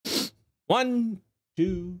1,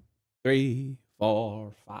 2, 3,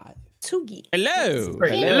 4, 5. Tsugi. Hello.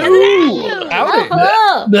 Hello.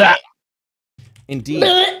 Howdy. Indeed.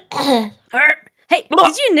 Hey,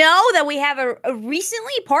 did you know that we have a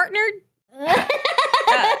recently partnered?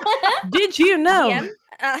 Did you know?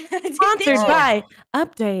 DM? Sponsored by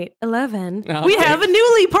Update 11. Okay. We have a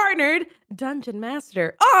newly partnered Dungeon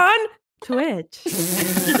Master on Twitch.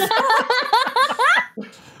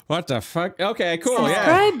 What the fuck? Okay, cool. Yeah.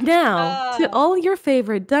 Subscribe now to all your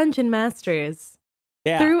favorite Dungeon Masters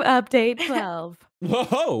through Update 12.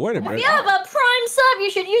 Whoa, wait a If minute. you have a Prime sub, you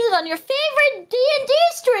should use it on your favorite D&D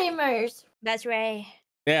streamers. That's right.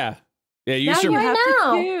 Yeah. Yeah, Now use you your have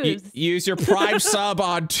now. to choose. use your Prime sub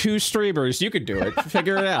on 2 streamers. You could do it.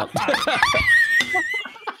 Figure it out.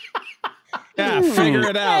 Yeah, figure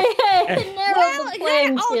it out. Hey, narrow Well, the you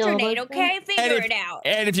playing gotta field, alternate, okay? Figure if- it out.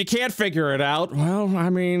 And if you can't figure it out, well,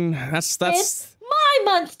 I mean, that's It's my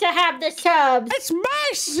month to have the subs. it's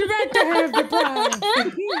my event to have the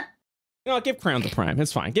Prime. No, give Crown the Prime.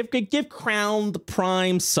 It's fine. Give Crown the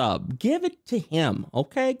Prime sub. Give it to him.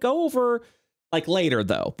 Okay, go over like later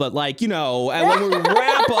though. But like when we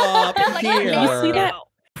wrap up here, You see that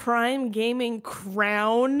Prime Gaming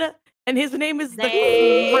Crown? And his name is the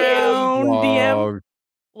Damn. Crown DM.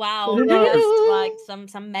 Wow, that's like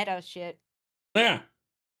some meta shit. Yeah.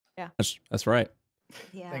 Yeah. That's right.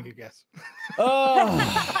 Yeah. Thank you, guys. Oh.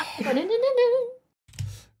 I'm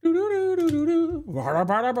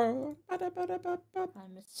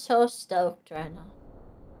so stoked right now.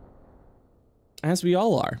 As we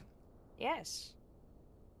all are. Yes.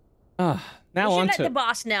 Now we on should let to the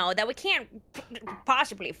boss know that we can't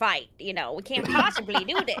possibly fight. We can't possibly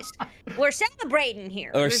do this. We're celebrating here.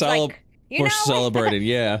 We're There's celebrating,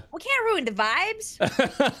 yeah. We can't ruin the vibes.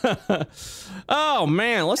 Oh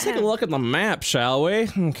man, let's take a look at the map, shall we?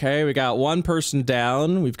 Okay, we got one person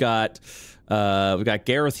down. We've got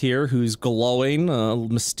Gareth here, who's glowing,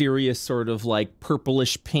 mysterious sort of like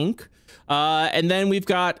purplish pink. And then we've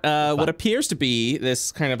got what appears to be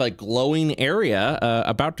this kind of like glowing area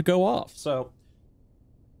about to go off. So,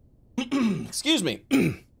 excuse me.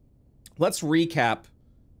 Let's recap.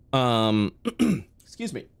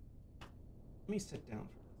 Excuse me. Let me sit down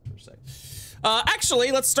for a sec.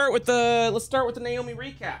 Actually, let's start with the Naomi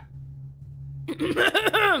recap.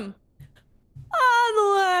 On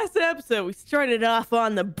the last episode, we started off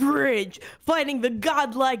on the bridge, fighting the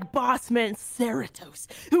godlike bossman Ceratos,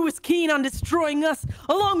 who was keen on destroying us,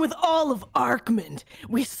 along with all of Arkmond.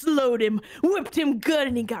 We slowed him, whipped him good,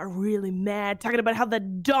 and he got really mad, talking about how the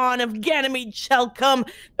dawn of Ganymede shall come,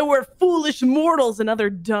 and we're foolish mortals, and other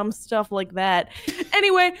dumb stuff like that.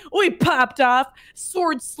 Anyway, we popped off,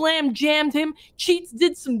 sword slam jammed him, Cheats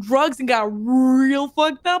did some drugs and got real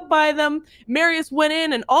fucked up by them. Marius went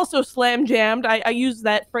in and also slam jammed. I use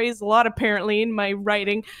that phrase a lot apparently in my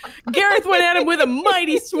writing. Gareth went at him with a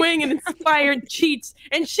mighty swing and inspired Cheats,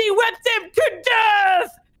 and she whipped him to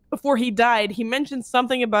death! Before he died, he mentioned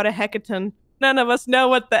something about a hecaton. None of us know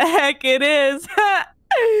what the heck it is.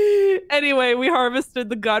 Anyway, we harvested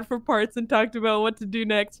the god for parts and talked about what to do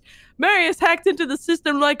next. Marius hacked into the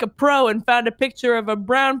system like a pro and found a picture of a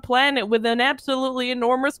brown planet with an absolutely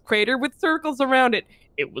enormous crater with circles around it.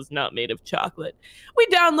 It was not made of chocolate. We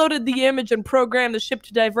downloaded the image and programmed the ship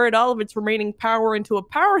to divert all of its remaining power into a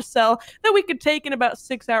power cell that we could take in about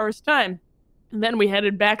 6 hours' time. And then we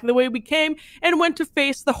headed back the way we came and went to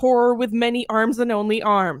face the horror with many arms and only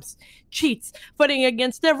arms. Cheats, fighting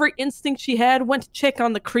against every instinct she had, went to check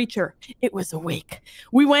on the creature. It was awake.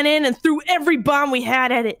 We went in and threw every bomb we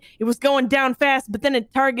had at it. It was going down fast, but then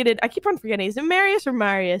it targeted... I keep on forgetting. Is it Marius or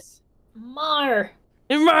Marius?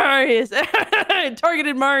 Marius! It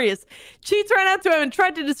targeted Marius. Cheats ran out to him and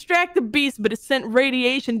tried to distract the beast, but it sent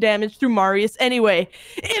radiation damage through Marius anyway.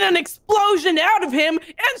 In an explosion out of him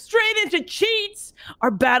and straight into Cheats!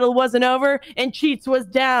 Our battle wasn't over, and Cheats was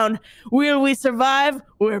down. Will we survive?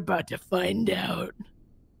 We're about to find out.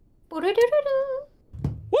 Woo!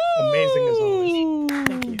 Amazing as always.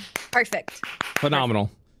 Thank you. Perfect.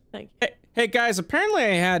 Phenomenal. Thank you. Hey guys, apparently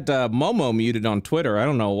I had Momo muted on Twitter. I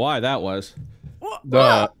don't know why that was. The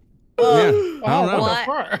Yeah, I don't know. What?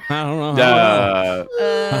 I don't know.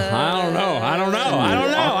 I don't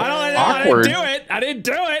know. Awkward. I didn't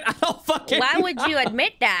do it. I don't fucking. Why would you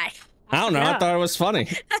admit that? I don't know. I Yeah. thought it was funny.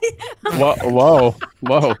 Whoa.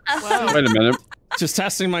 Wait a minute. Just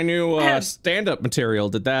testing my new stand-up material.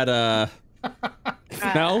 Did that?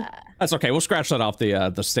 No. That's okay. We'll scratch that off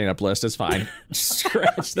the stand-up list. It's fine.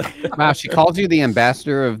 Scratch that. Wow, she calls you the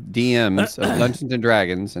ambassador of DMs of Dungeons and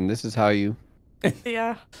Dragons, and this is how you.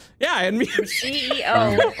 Yeah. Yeah, and me.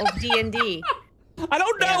 CEO of D&D. I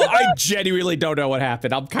don't know. I genuinely don't know what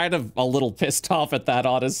happened. I'm kind of a little pissed off at that,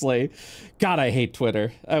 honestly. God, I hate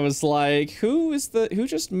Twitter. I was like, who just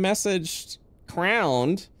messaged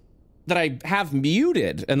Crowned that I have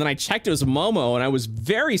muted? And then I checked it was Momo, and I was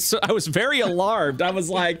very alarmed. I was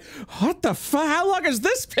like, what the fuck? How long has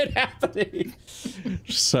this been happening?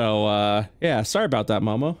 So, yeah, sorry about that,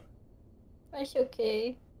 Momo. That's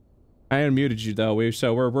okay. I unmuted you though.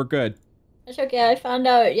 We're good. It's okay. I found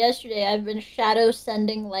out yesterday I've been shadow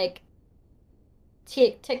sending like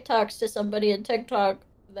TikToks to somebody in TikTok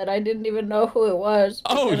that I didn't even know who it was.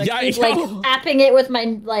 Oh yeah, I keep, like tapping it with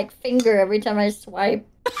my finger every time I swipe.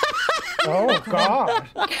 Oh god.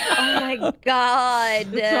 Oh my god.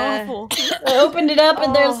 That's awful. I opened it up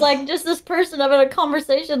and there's like just this person having a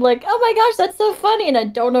conversation like, oh my gosh, that's so funny, and I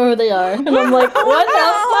don't know who they are. And I'm like, what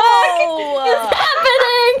the fuck is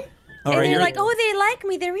happening? All and right, they're like, oh, they like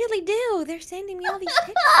me. They really do. They're sending me all these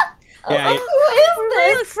pictures. Yeah, We're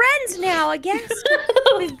really friends now, I guess.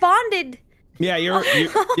 We've bonded. Yeah, your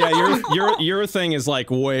thing is like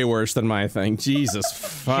way worse than my thing. Jesus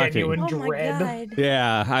fucking. Genuine Oh dread. my god.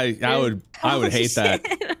 Yeah, I would hate that.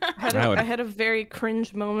 I had a very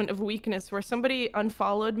cringe moment of weakness where somebody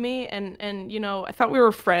unfollowed me and you know, I thought we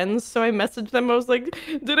were friends, so I messaged them. I was like,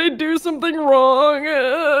 did I do something wrong?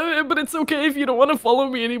 But it's okay if you don't want to follow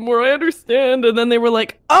me anymore. I understand. And then they were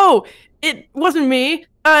like, oh, it wasn't me.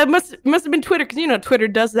 It must have been Twitter, because you know Twitter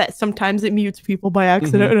does that. Sometimes it mutes people by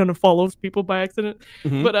accident and unfollows people by accident.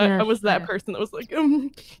 But I was that person that was like,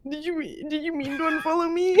 did you mean to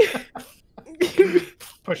unfollow me?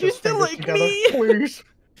 Push You his still fingers like together, me? please.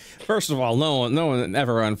 First of all, no one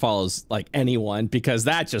ever unfollows like anyone, because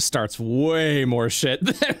that just starts way more shit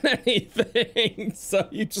than anything. So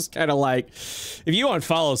you just kind of like, if you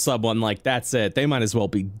unfollow someone, like that's it. They might as well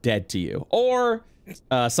be dead to you. Or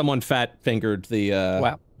someone fat fingered the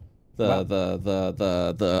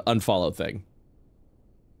the unfollow thing,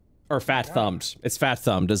 or fat thumbed. It's fat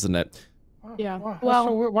thumbed, isn't it? Yeah. Well,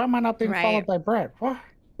 so why am I not being Right. followed by Brett? What?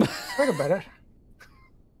 Wait a minute.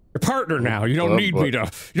 Your partner now. You don't need me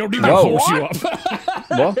to. You don't need me to Whoa. horse you up.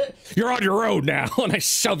 What? You're on your own now, and I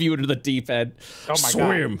shove you into the deep end. Oh my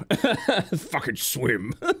Swim. Fucking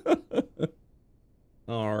swim.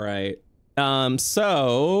 All right.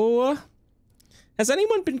 So, has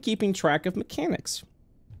anyone been keeping track of mechanics?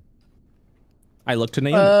 I look to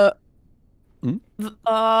Naomi.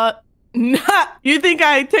 You think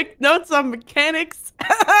I take notes on mechanics?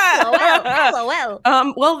 LOL.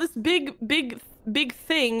 Well, this big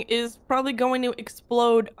thing is probably going to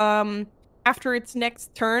explode after its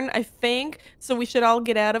next turn, I think. So we should all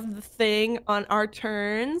get out of the thing on our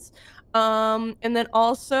turns. And then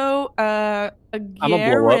also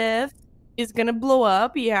Gareth is gonna blow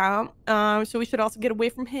up, yeah. So we should also get away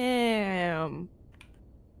from him.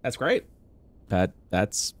 That's great.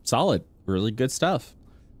 That's solid. Really good stuff.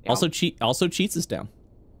 Yeah. Also Cheats is down.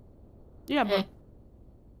 Yeah, but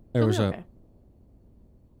There was okay.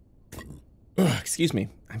 excuse me.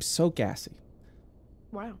 I'm so gassy.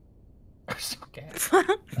 Wow. Okay.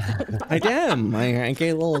 I am. I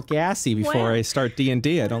get a little gassy before I start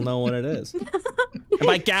D&D. I don't know what it is. And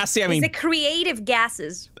by gassy, I mean It's the creative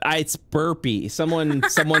gases. it's burpy. Someone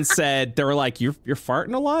said, they were like, you're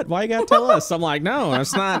farting a lot? Why you gotta tell us? I'm like, no,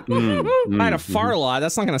 it's not. I had to fart a lot.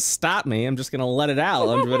 That's not gonna stop me. I'm just gonna let it out.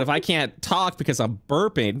 But if I can't talk because I'm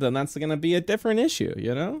burping, then that's gonna be a different issue,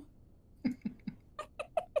 you know?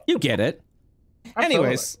 You get it.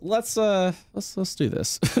 Anyways, let's do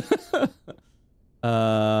this.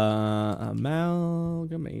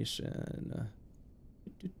 Amalgamation.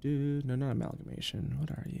 No, not amalgamation. What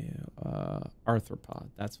are you? Arthropod.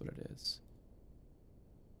 That's what it is.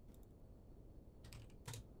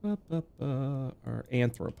 Or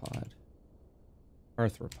anthropod.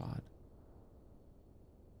 Arthropod.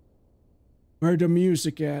 Where'd the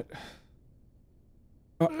music at?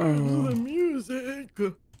 The music.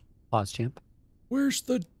 Pause, champ. Where's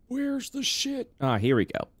the shit? Ah, here we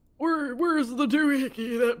go. Where's the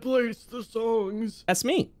doohickey that plays the songs? That's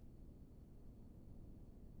me.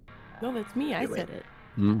 No, that's me. I said it.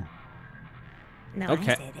 No,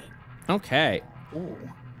 Okay. I said it. Okay.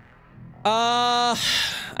 I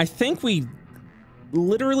think we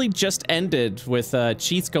literally just ended with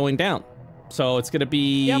Cheats going down. So it's gonna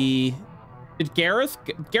be Did Gareth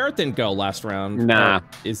didn't go last round? Nah. Or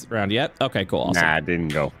is round yet? Okay, cool. Awesome. Nah, I didn't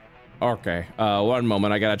go. Okay. One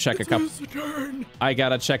moment. I gotta check a couple. I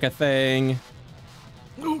gotta check a thing.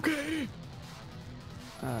 Okay.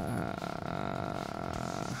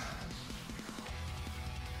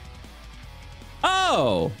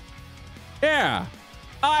 Oh, yeah.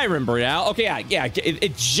 I I remember now. Okay, yeah.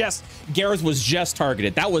 It just Gareth was just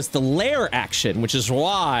targeted. That was the lair action, which is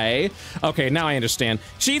why. Okay, now I understand.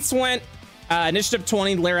 Cheats went. Initiative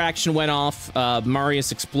 20, lair action went off.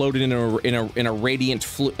 Marius exploded in a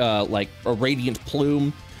radiant like a radiant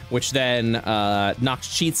plume, which then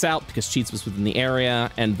knocked Cheats out because Cheats was within the area,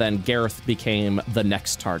 and then Gareth became the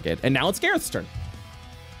next target. And now it's Gareth's turn.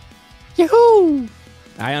 Yahoo!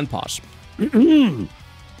 I unpause.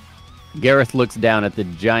 Gareth looks down at the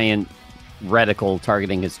giant reticle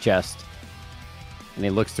targeting his chest, and he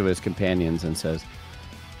looks to his companions and says,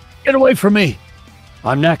 "Get away from me!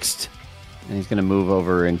 I'm next." And he's going to move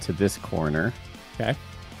over into this corner. Okay.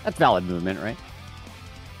 That's valid movement, right?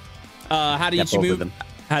 How did you move?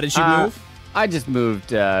 How did you move? I just moved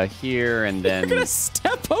here and then... You're going to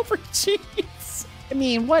step over Cheats. I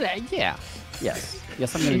mean, what? Yeah. Yes,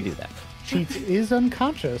 I'm going to do that. Cheats is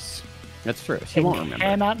unconscious. That's true. She won't remember.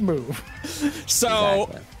 Cannot move. So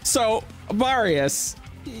Marius,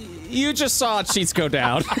 you just saw Cheats go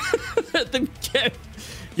down.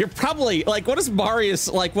 You're probably like, what is Marius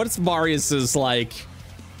like? What's Marius's like?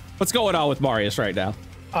 What's going on with Marius right now?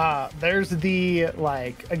 There's the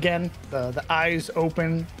again the eyes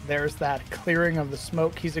open. There's that clearing of the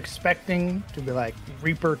smoke. He's expecting to be like,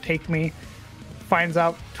 Reaper, take me. Finds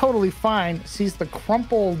out totally fine. Sees the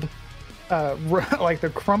crumpled. Like the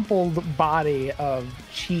crumpled body of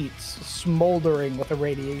Cheats smoldering with the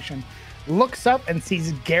radiation, looks up and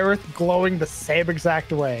sees Gareth glowing the same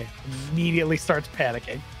exact way. Immediately starts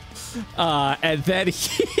panicking. And then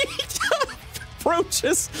he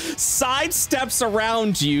approaches, sidesteps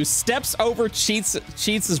around you, steps over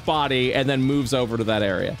Cheats' body, and then moves over to that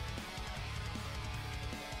area.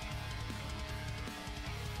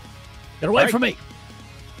 Get away from me!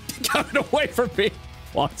 Get away from me!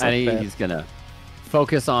 And he's gonna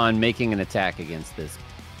focus on making an attack against this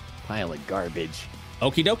pile of garbage.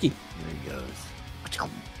 Okie dokie. There he goes.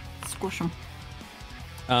 Squish him.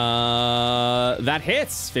 That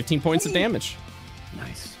hits. 15 points of damage.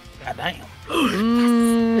 Nice. God damn.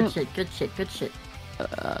 Good shit, good shit, good shit.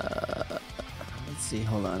 Let's see.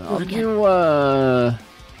 Hold on. I'll do.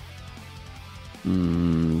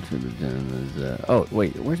 Oh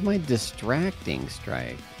wait, where's my distracting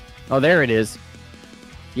strike? Oh, there it is.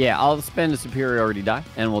 Yeah, I'll spend a superiority die,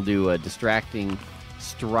 and we'll do a distracting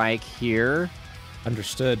strike here.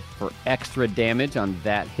 Understood. For extra damage on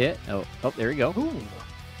that hit. Oh, there we go. Ooh.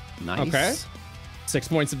 Nice. Okay. 6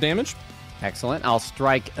 points of damage. Excellent. I'll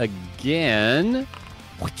strike again.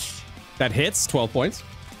 That hits. 12 points.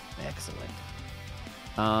 Excellent.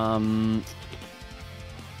 I'm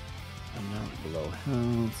not below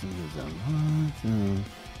health.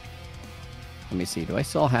 Let me see. Do I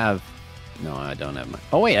still have... No, I don't have my...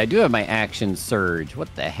 Oh, wait. I do have my action surge.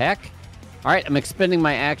 What the heck? All right. I'm expending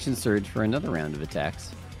my action surge for another round of attacks.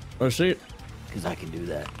 Oh, shit. Because I can do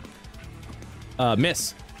that.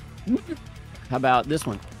 Miss. How about this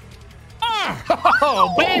one?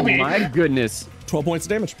 Oh, baby! Oh, my goodness. 12 points of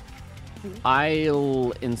damage.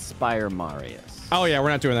 I'll inspire Marius. Oh, yeah. We're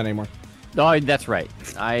not doing that anymore. Oh, that's right.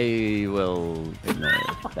 I will ignore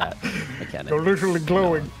that mechanic. You're literally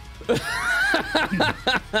glowing. Get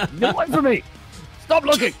away from me! Stop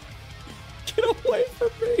looking! Get away from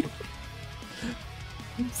me!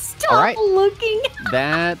 Stop All right. looking.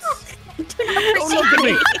 That's... Don't look at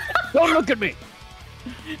me! Don't look at me!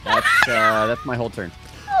 That's my whole turn.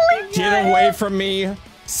 Get away from me.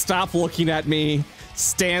 Stop looking at me.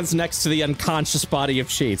 Stands next to the unconscious body of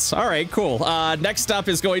Cheats. All right, cool. Next up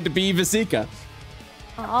is going to be Vizika.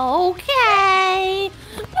 Okay.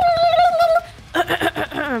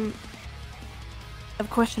 I have a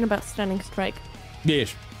question about Stunning Strike.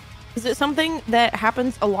 Yes. Is it something that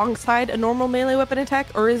happens alongside a normal melee weapon attack,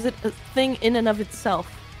 or is it a thing in and of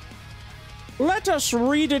itself? Let us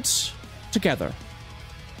read it together.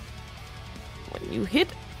 When you hit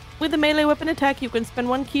with a melee weapon attack, you can spend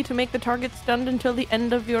 1 key to make the target stunned until the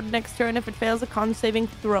end of your next turn if it fails a con saving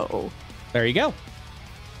throw. There you go.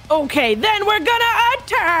 Okay, then we're gonna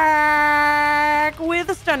attack with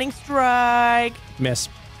a Stunning Strike. Miss.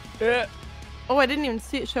 Oh, I didn't even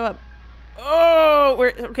see it show up.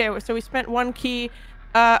 Oh, okay. So we spent 1 key.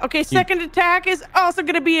 Okay, second attack is also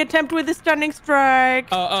gonna be attempt with a Stunning Strike.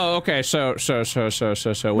 Oh, okay. So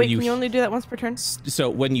Wait, can you only do that once per turn? So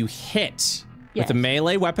when you hit Yes. with a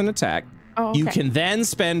melee weapon attack, you can then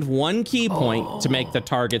spend 1 key point to make the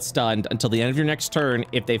target stunned until the end of your next turn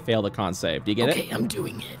if they fail the con save. Do you get it? Okay, I'm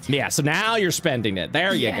doing it. Yeah, so now you're spending it.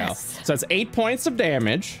 There you go. So that's 8 points of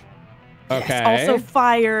damage. Okay. Yes, also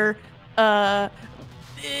fire. My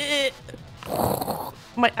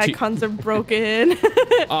icons are broken.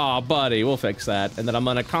 Aw, buddy, we'll fix that. And then I'm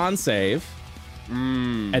gonna con save.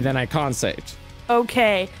 And then I con saved.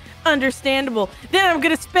 Okay, understandable. Then I'm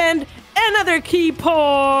gonna spend another key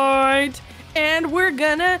point, and we're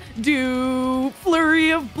gonna do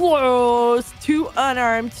flurry of blows, 2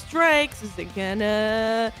 unarmed strikes. Is it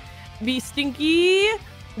gonna be stinky?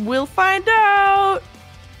 We'll find out.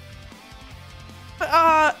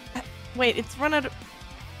 Wait, it's run out of.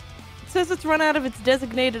 It says it's run out of its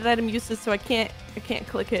designated item uses, so I can't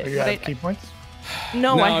click it. So you have key points?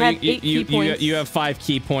 No, I had 8 key points. You have 5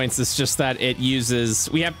 key points. It's just that it uses.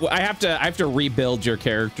 I have to rebuild your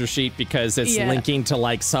character sheet because it's linking to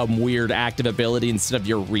like some weird active ability instead of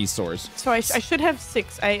your resource. So I should have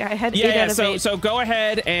 6. I had 8 out of 8. So go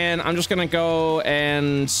ahead, and I'm just gonna go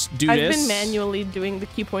and do I've this. been manually doing the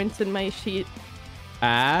key points in my sheet.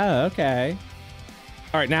 Ah, okay.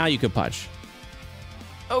 All right, now you can punch.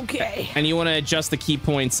 Okay. And you want to adjust the key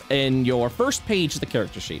points in your first page of the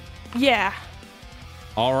character sheet. Yeah.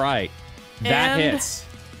 All right. That hits.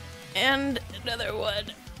 And another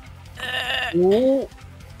one.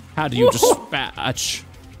 How do you dispatch?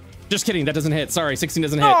 Just kidding. That doesn't hit. Sorry, 16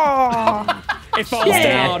 doesn't hit. Oh, it falls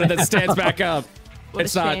down and then stands back up. what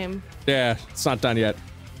it's a not. shame. Yeah, it's not done yet.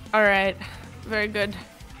 All right. Very good.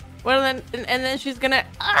 Well, then, and then she's gonna.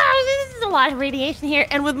 Oh, this is a lot of radiation here.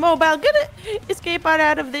 And with mobile, gonna escape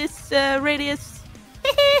out of this radius.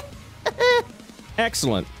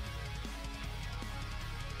 Excellent.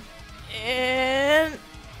 And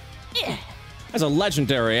yeah. That's a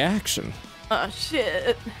legendary action. Oh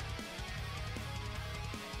shit.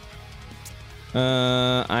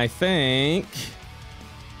 I think.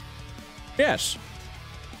 Yes.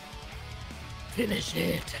 Finish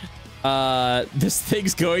it. This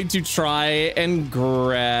thing's going to try and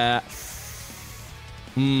grab.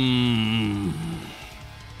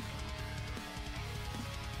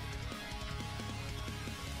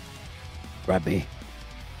 Grab me,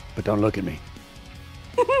 but don't look at me.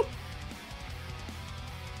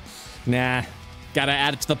 Nah, gotta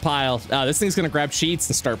add it to the pile. This thing's gonna grab sheets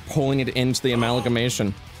and start pulling it into the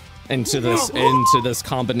amalgamation, into this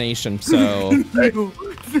combination. So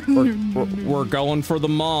we're going for the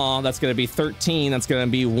maw. That's gonna be 13. That's gonna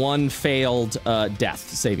be 1 failed death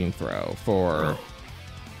saving throw for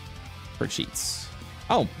sheets.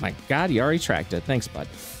 Oh my god, you already tracked it. Thanks, bud.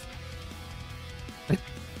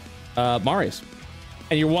 Marius,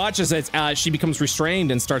 and you watch as she becomes restrained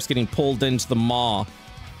and starts getting pulled into the maw.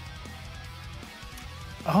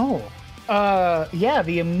 Oh, yeah.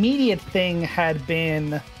 The immediate thing had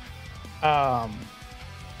been, the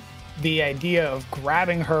idea of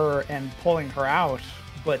grabbing her and pulling her out,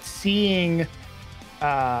 but seeing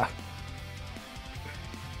her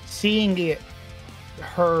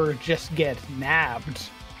just get nabbed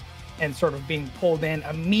and sort of being pulled in,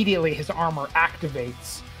 immediately his armor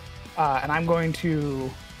activates, and I'm going to,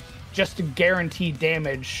 just to guarantee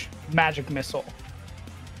damage, magic missile.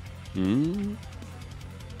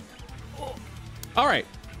 All right.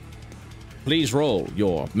 Please roll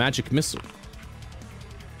your magic missile.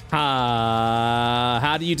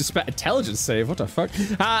 How do you dispatch? Intelligence save? What the fuck?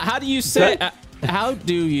 How do you say? How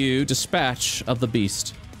do you dispatch of the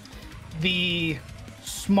beast? The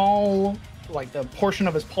small, like the portion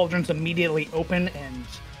of his pauldrons immediately open, and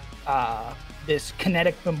this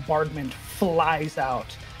kinetic bombardment flies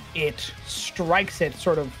out. It strikes it,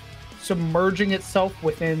 sort of submerging itself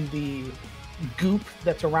within the goop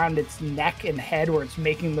that's around its neck and head where it's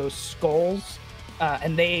making those skulls,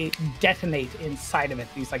 and they detonate inside of it,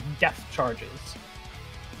 these like death charges.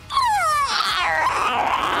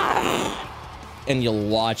 And you'll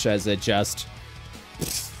watch as it just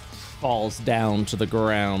falls down to the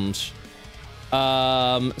ground.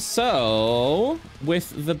 So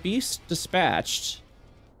with the beast dispatched,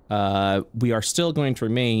 we are still going to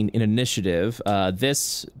remain in initiative.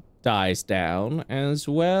 This dies down, as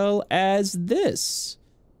well as this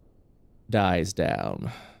dies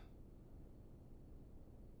down.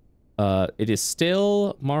 It is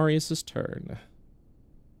still Marius's turn.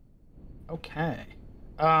 Okay.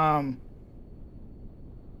 So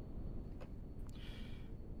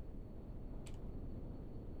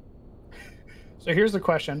here's the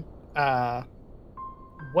question.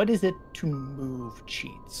 What is it to move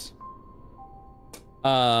cheats?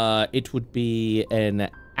 It would be an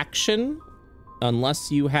action, unless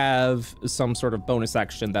you have some sort of bonus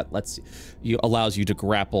action that allows you to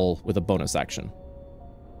grapple with a bonus action.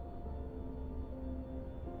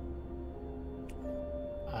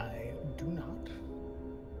 I do not.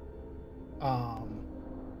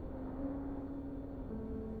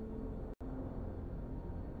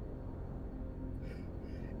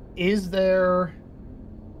 Is there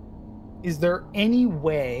any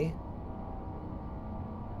way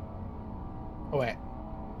Oh wait,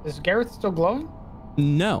 is Gareth still glowing?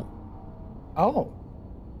 No. Oh.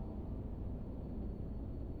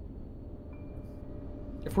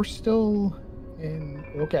 If we're still in,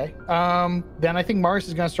 okay. Then I think Marius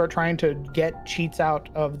is gonna start trying to get cheats out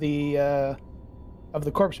of the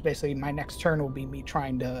corpse. Basically, my next turn will be me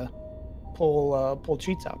trying to pull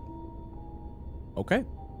cheats out. Okay.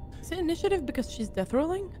 Is it initiative because she's death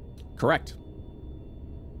rolling? Correct.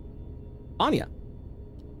 Anya.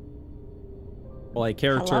 While a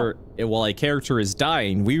character is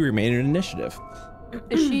dying, we remain in initiative.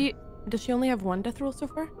 Does she only have one death roll so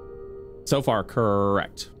far? So far,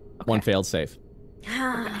 correct. Okay. One failed save.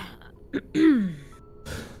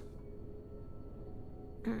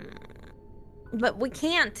 But we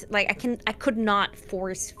can't, like, I could not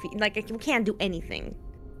force feed, like, we can't do anything.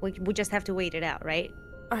 We just have to wait it out, right?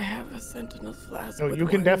 I have a sentinel flask. So with you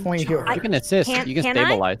can one definitely heal. charge. You can assist. You can can I?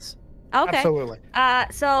 stabilize. Okay. Absolutely.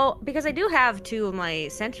 So, because I do have 2 of my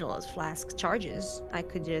Sentinel's flask charges, I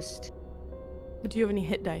could just... But do you have any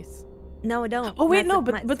hit dice? No, I don't. Oh wait, That's no,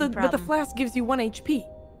 that's but the problem. flask gives you 1 HP.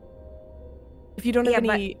 If you don't have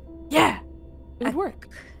Yeah, any, yeah, it would I- work.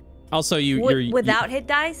 Also, you're Without hit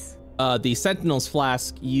dice? the Sentinel's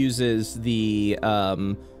flask uses the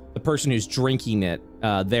person who's drinking it,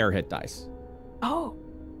 their hit dice. Oh,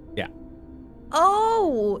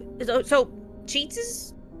 Oh! So Cheats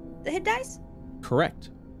is the hit dice? Correct.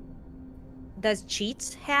 Does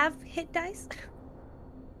Cheats have hit dice?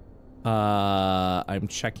 I'm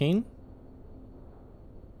checking.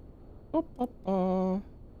 I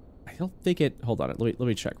don't think it. Hold on. Let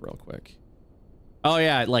me check real quick. Oh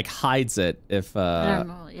yeah, it like hides it if. I don't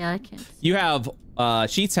know. Yeah, I can't. You have.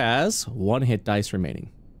 Sheets has 1 hit dice remaining.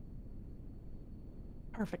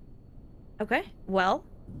 perfect. Okay, well,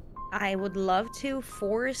 I would love to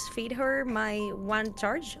force feed her my 1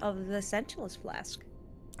 charge of the Sentinel's flask.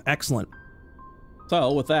 Excellent.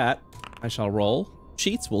 So with that, I shall roll.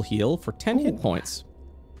 Sheets will heal for 10 hit points.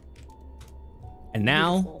 And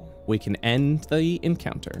now Beautiful. we can end the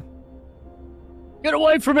encounter. Get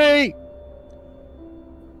away from me!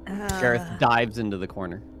 Uh, Gareth dives into the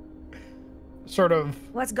corner. Sort of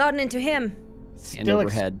What's gotten into him? Hand still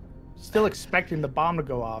overhead. still expecting the bomb to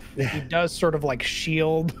go off. He does sort of like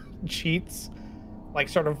shield Cheats, like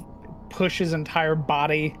sort of push his entire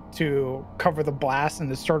body to cover the blast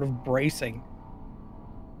and is sort of bracing.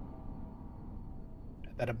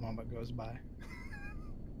 And then a moment goes by.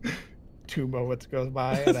 2 moments goes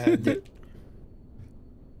by and then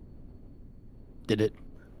Did it?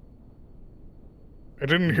 I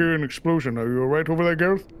didn't hear an explosion. Are you alright over there,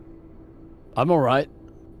 Gareth? I'm all right.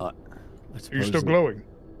 I Are you suppose still glowing?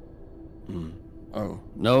 Oh,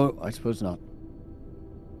 no, I suppose not.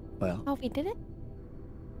 Well, Oh, we did it?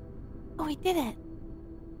 Oh, we did it.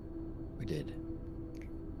 we did.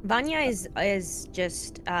 Vanya is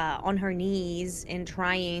just on her knees and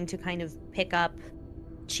trying to kind of pick up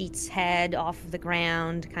Cheat's head off of the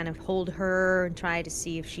ground, kind of hold her and try to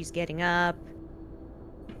see if she's getting up.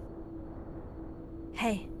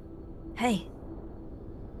 Hey. Hey.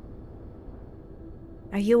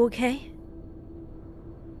 Are you okay?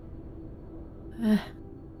 I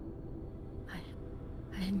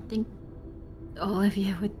didn't think all of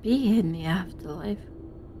you would be in the afterlife.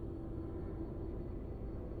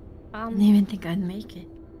 I didn't even think I'd make it.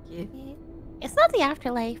 It's not the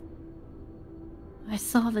afterlife. I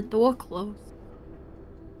saw the door close.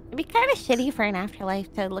 It'd be kind of shitty for an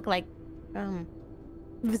afterlife to look like,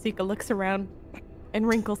 Vizika looks around and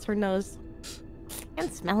wrinkles her nose.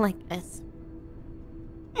 and smell like this.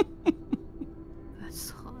 I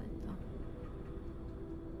saw it though.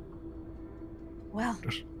 Well,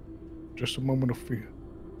 Just a moment of fear.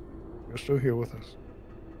 You're still here with us.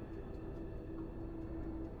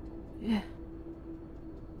 Yeah.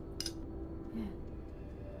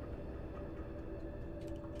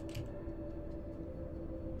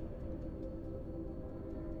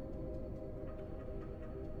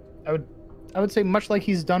 I would say much like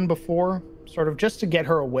he's done before, sort of just to get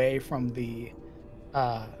her away from the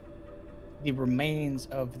remains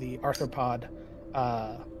of the arthropod,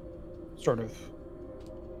 sort of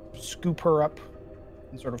scoop her up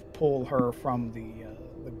and sort of pull her from the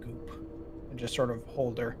goop and just sort of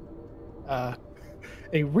hold her.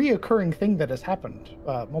 A reoccurring thing that has happened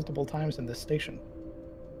multiple times in this station.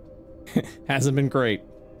 Hasn't been great.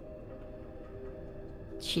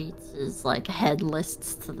 Cheats is like headless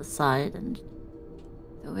to the side and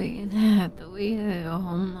do we go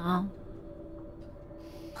home now?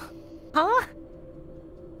 Huh?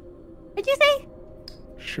 What'd you say?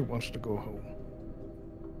 She wants to go home.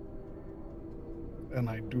 And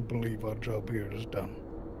I do believe our job here is done.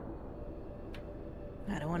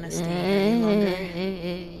 I don't want to stay here any longer.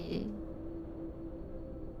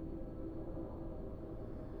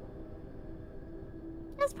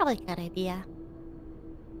 That's probably a good idea.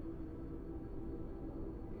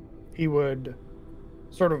 He would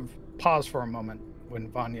sort of pause for a moment when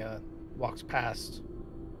Vanya walks past.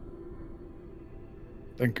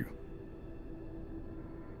 Thank you.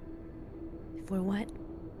 For what?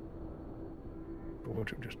 For what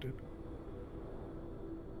you just did.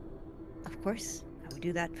 Of course, I would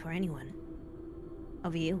do that for anyone.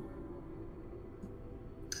 Of you.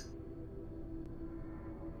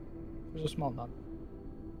 There's a small nod.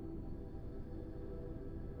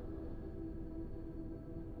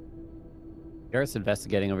 Garrett's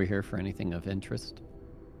investigating over here for anything of interest.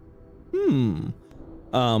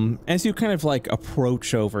 As you kind of like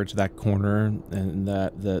approach over to that corner and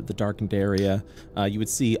the darkened area, you would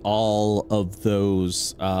see all of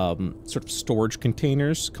those sort of storage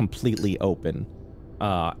containers completely open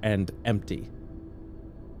and empty.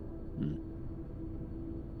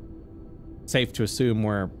 Safe to assume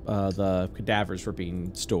where the cadavers were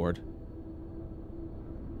being stored.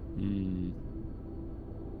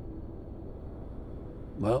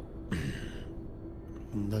 Well,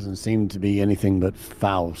 doesn't seem to be anything but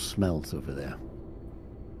foul smells over there.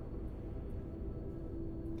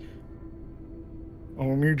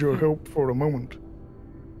 I'll need your help for a moment.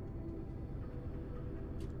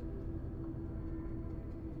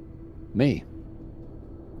 Me?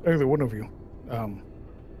 Either one of you.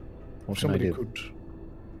 What can I do?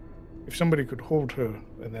 If somebody could hold her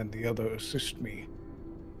and then the other assist me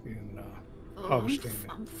in harvesting.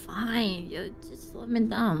 I'm fine. You just let me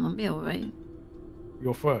down. I'll be alright.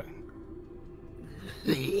 You're fine.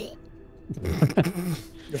 If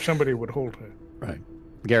somebody would hold her. Right.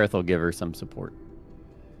 Gareth will give her some support.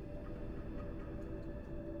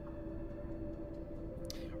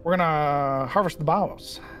 We're gonna harvest the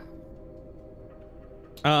bowels.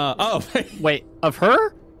 Oh, wait, of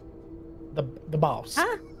her? The bowels.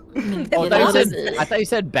 Huh? Oh, I thought you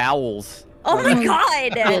said bowels. Oh my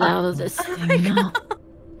god! Get out of this thing now.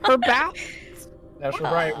 Her bowels? That's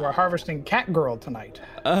right. We're harvesting Cat Girl tonight.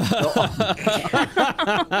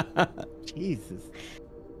 Jesus.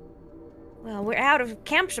 Well, we're out of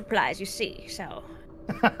camp supplies, you see, so.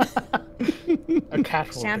 A cat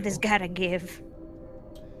will Santa's do. gotta give.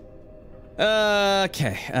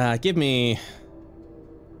 Okay, give me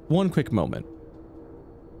one quick moment.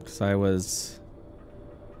 Because I was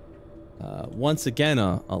once again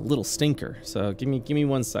a little stinker. So give me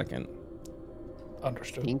 1 second.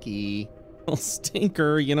 Understood. Stinky. Little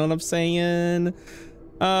stinker, you know what I'm saying?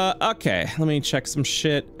 Okay, let me check some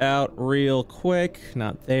shit out real quick.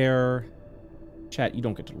 Not there. Chat, you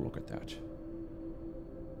don't get to look at that.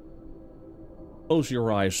 Close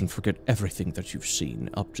your eyes and forget everything that you've seen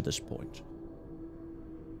up to this point.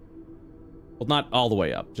 Well, not all the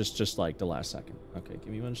way up, just like the last second. Okay, give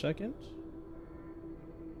me 1 second.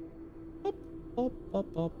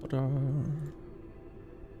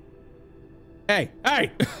 Hey!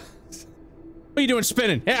 What are you doing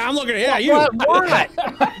spinning? Yeah, I'm looking at you. What?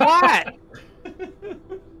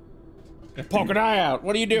 Poke an eye out.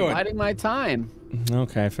 What are you doing? Biding my time.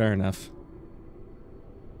 Okay, fair enough.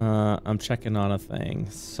 I'm checking on a thing.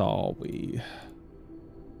 Saw we.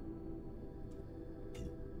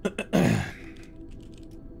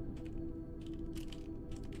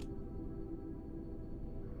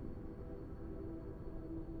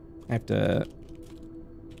 I have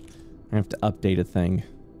to update a thing.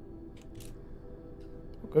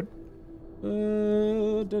 Good.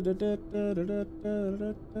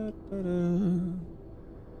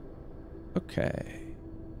 Okay.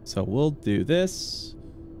 So we'll do this.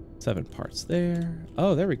 7 parts there.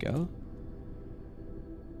 Oh, there we go.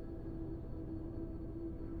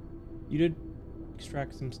 You did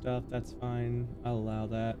extract some stuff. That's fine. I'll allow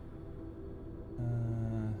that.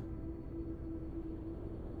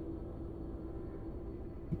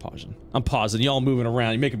 I'm pausing. Y'all moving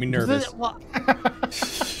around. You're making me nervous.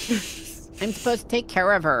 I'm supposed to take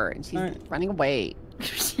care of her, and she's running away.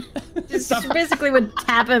 Just basically would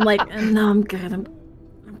tap him like, no, I'm good. I'm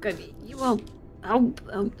good. You won't. I'm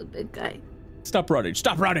the big guy. Stop running.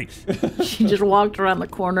 Stop running. She just walked around the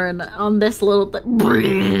corner and on this little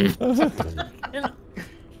thing.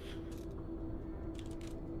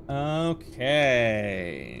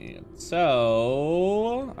 Okay.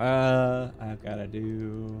 So, I've got to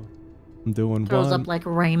do... I'm doing Throws one. up like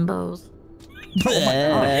rainbows.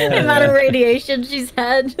 The amount of radiation she's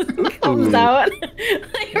had just comes out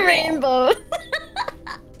like rainbows.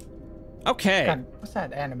 Okay. What's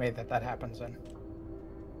that anime that happens in?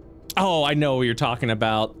 Oh, I know what you're talking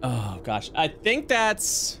about. Oh, gosh. I think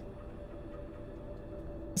that's...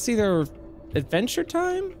 It's either Adventure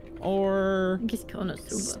Time or... I guess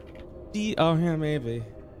Konosuba. Oh, yeah, maybe.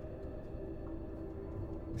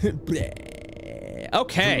 Bleh.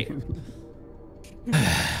 Okay.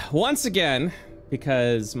 Once again,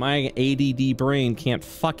 because my ADD brain can't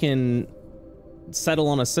fucking settle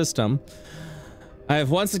on a system, I have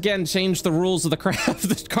once again changed the rules of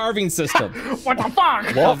the carving system. What the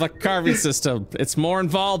fuck? Of the carving system. It's more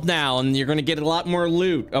involved now, and you're gonna get a lot more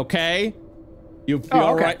loot, okay? You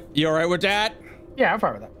all right? You all right with that? Yeah, I'm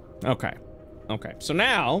fine with that. Okay. Okay. So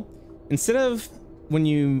now, instead of when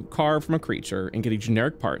you carve from a creature and getting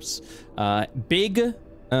generic parts, big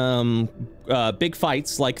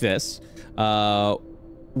fights like this,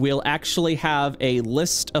 we'll actually have a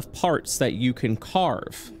list of parts that you can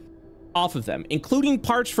carve off of them, including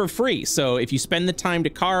parts for free. So if you spend the time to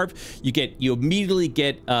carve, you immediately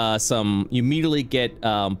get parts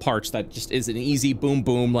that just is an easy boom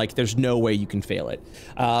boom, like there's no way you can fail it.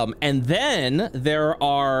 And then there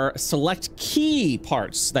are select key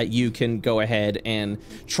parts that you can go ahead and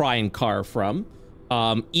try and carve from,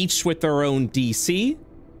 each with their own DC,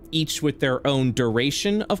 each with their own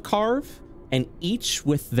duration of carve, and each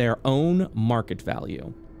with their own market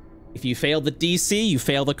value. If you fail the DC, you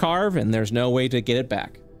fail the carve, and there's no way to get it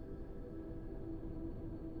back.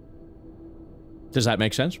 Does that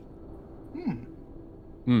make sense?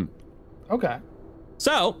 Okay.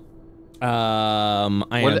 So, what are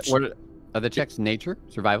the checks? Nature,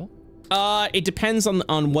 survival? It depends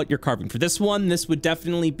on what you're carving. For this one, this would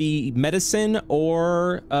definitely be medicine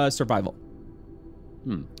or survival.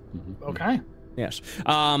 Okay. Yes.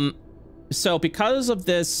 So because of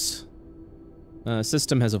this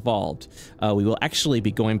system has evolved, we will actually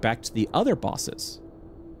be going back to the other bosses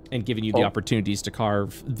and giving you the opportunities to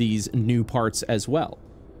carve these new parts as well.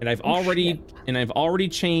 And I've already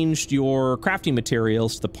changed your crafting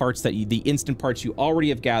materials to the parts that the instant parts you already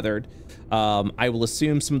have gathered. I will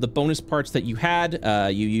assume some of the bonus parts that you had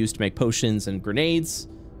you used to make potions and grenades,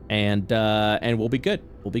 and we'll be good.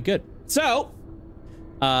 We'll be good. So,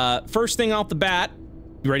 first thing off the bat,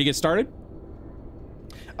 you ready to get started?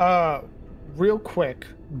 Real quick,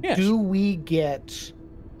 yes. Do we get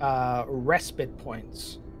respite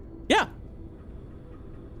points? Yeah.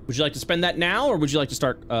 Would you like to spend that now, or would you like to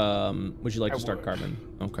start? Start carving?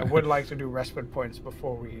 Okay. I would like to do respite points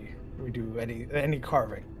before we do any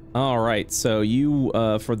carving. All right. So you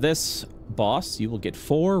for this boss, you will get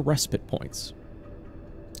 4 respite points.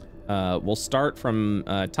 We'll start from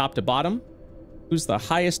top to bottom. Who's the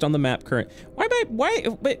highest on the map current?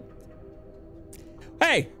 Wait.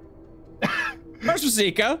 Hey. Where's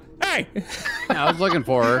Zika? Hey! I was looking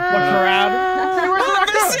for her. Looking around.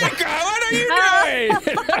 Zika, what are you doing?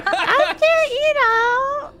 I'm just, you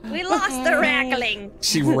know. We lost the rackling.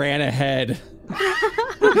 She ran ahead.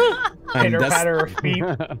 Pitter patter of feet.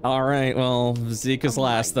 All right, well, Zika's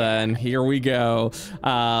last then. Here we go.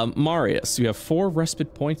 Marius, you have 4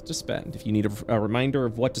 respite points to spend. If you need a reminder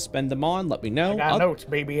of what to spend them on, let me know. I got notes,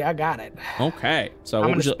 baby. I got it. Okay, so I'm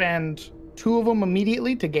going to spend 2 of them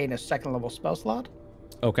immediately to gain a 2nd level spell slot.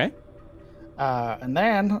 Okay. And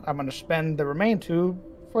then I'm going to spend the remaining 2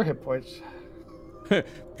 for hit points.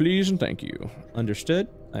 Please and thank you. Understood.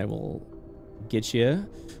 I will get you.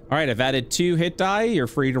 All right, I've added 2 hit die. You're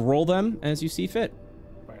free to roll them as you see fit.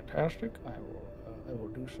 Fantastic. I will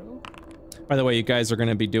do so. By the way, you guys are going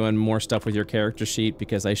to be doing more stuff with your character sheet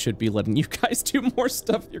because I should be letting you guys do more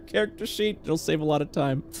stuff with your character sheet. It'll save a lot of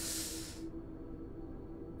time.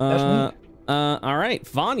 That's neat. All right,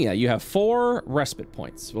 Vanya, you have 4 respite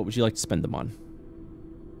points. What would you like to spend them on?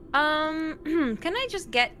 Can I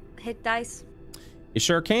just get hit dice? You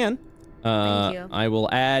sure can. Thank you. I will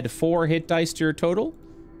add 4 hit dice to your total.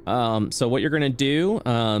 So what you're gonna do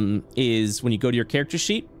is when you go to your character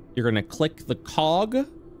sheet, you're gonna click the cog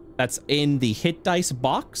that's in the hit dice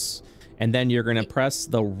box, and then you're gonna press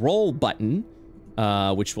the roll button,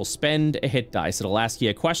 which will spend a hit dice. It'll ask you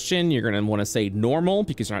a question. You're gonna want to say normal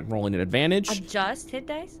because you're not rolling an advantage. Adjust hit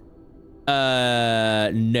dice?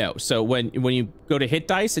 No. So when you go to hit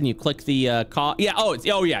dice and you click the cog,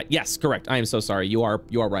 yes, correct. I am so sorry. You are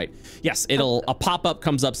right. Yes, a pop-up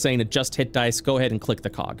comes up saying adjust hit dice. Go ahead and click the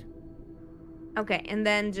cog. Okay, and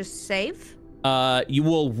then just save? You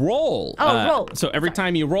will roll. Roll. So every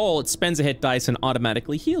time you roll, it spends a hit dice and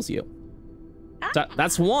automatically heals you. So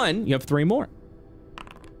that's 1. You have 3 more.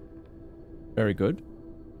 Very good.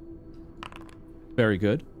 Very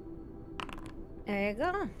good. There you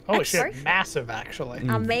go. Holy shit, massive actually.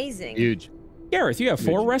 Amazing. Huge. Gareth, you have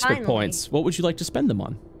 4 respite Finally. points. What would you like to spend them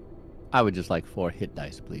on? I would just like 4 hit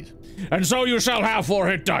dice, please. And so you shall have 4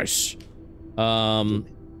 hit dice.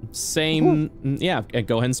 Same. Yeah,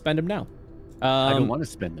 go ahead and spend them now. I don't want to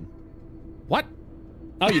spend them. What?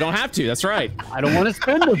 Oh, you don't have to. That's right. I don't want to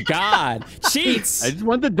spend them. God. Cheats. I just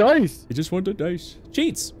want the dice. I just want the dice.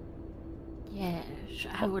 Cheats. Yes,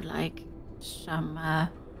 I would like some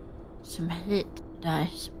hit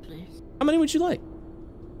dice, please. How many would you like?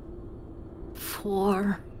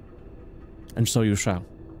 4. And so you shall.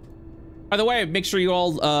 By the way, make sure you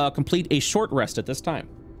all complete a short rest at this time.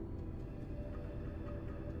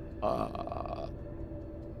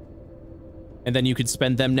 And then you could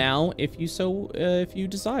spend them now if you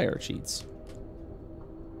desire, cheats.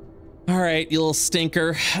 All right, you little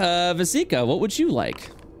stinker. Vazika, what would you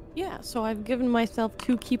like? Yeah, so I've given myself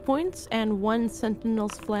 2 key points and 1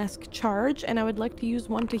 Sentinel's Flask charge, and I would like to use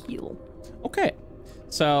 1 to heal. Okay,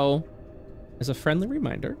 so as a friendly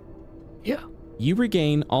reminder, yeah, you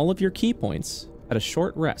regain all of your key points at a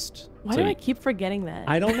short rest. Why do I keep forgetting that?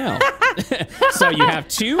 I don't know. So you have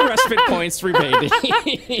 2 respite points remaining.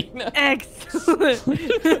 Excellent.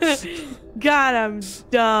 God, I'm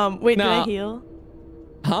dumb. Wait, did I heal?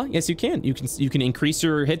 Huh? Yes, you can. You can increase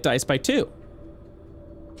your hit dice by 2.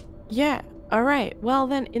 Yeah. All right. Well,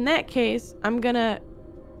 then in that case, I'm gonna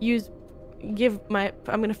fill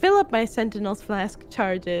up my Sentinel's Flask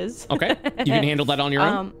charges. Okay. You can handle that on your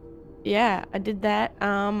own. Yeah, I did that.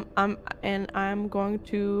 And I'm going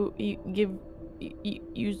to use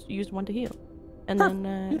 1 to heal, and Perfect.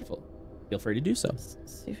 then Beautiful. Feel free to do so.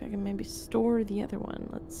 See if I can maybe store the other one.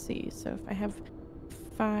 Let's see. So if I have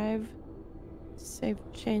 5 save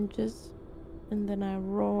changes, and then I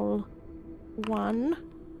roll 1.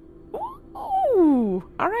 Ooh!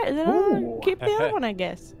 All right, then I'll keep the other one, I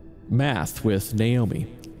guess. Math with Naomi.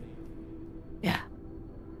 Yeah.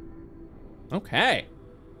 Okay.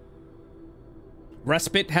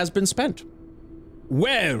 Respite has been spent.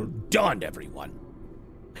 Well done, everyone.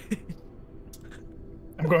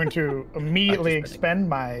 I'm going to immediately expend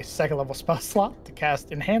my 2nd level spell slot to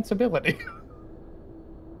cast Enhance Ability.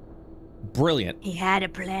 Brilliant. He had a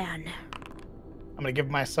plan. I'm going to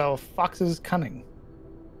give myself Fox's Cunning.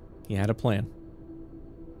 He had a plan.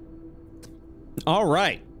 All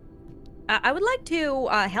right. I would like to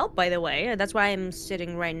help, by the way. That's why I'm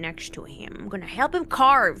sitting right next to him. I'm going to help him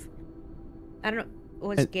carve. I don't know.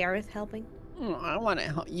 Was Gareth helping? I want to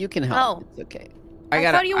help. You can help. Oh. It's okay.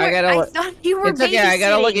 I thought you were It's okay. I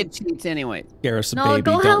gotta look babysitting. at cheats anyway. Gareth's a No, baby.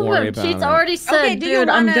 go Don't help worry him. about She's it. already said, Okay, do you dude,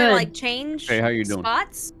 I'm wanna good. like change Hey, how you doing?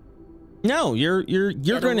 spots? No, you're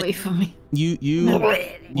Get gonna away from me.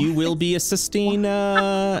 you will be assisting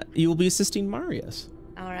Marius.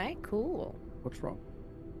 All right, cool. What's wrong?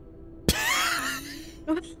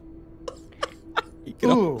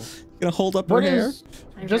 Ooh. Gonna hold up her What hair? is,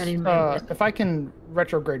 I just, already made it. if I can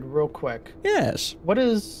retrograde real quick, Yes. what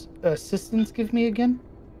does assistance give me again?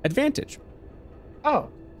 Advantage. Oh.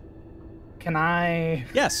 Can I?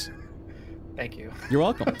 Yes. Thank you. You're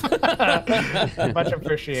welcome. Much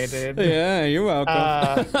appreciated. Yeah, you're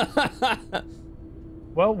welcome.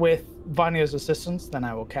 Well, with Vanya's assistance, then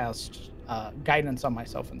I will cast guidance on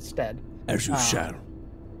myself instead. As you shall.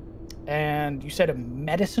 And you said a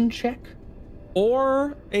medicine check?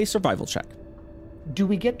 Or a survival check. Do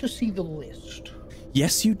we get to see the list?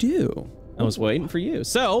 Yes, you do. I was waiting for you.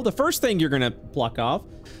 So the first thing you're gonna pluck off.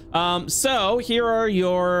 So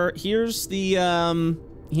here's the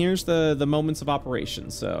moments of operation.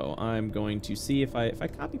 So I'm going to see if I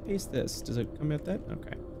copy paste this. Does it come out that?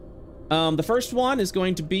 Okay. The first one is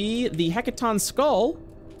going to be the Hecaton skull.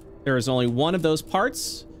 There is only 1 of those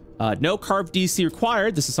parts. No carve DC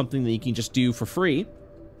required. This is something that you can just do for free.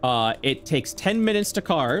 It takes 10 minutes to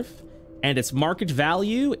carve, and its market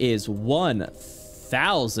value is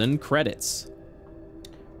 1,000 credits.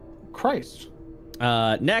 Christ.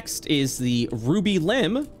 Next is the ruby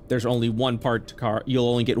limb. There's only 1 part to carve. You'll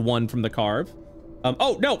only get 1 from the carve.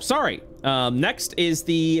 Oh, no, sorry. Next is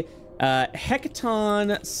the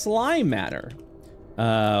Hecaton slime matter,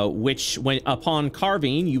 which upon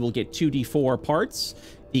carving, you will get 2d4 parts.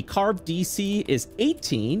 The carve DC is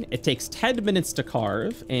 18. It takes 10 minutes to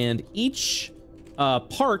carve, and each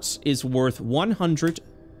part is worth 100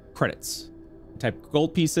 credits. Type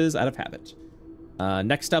gold pieces out of habit.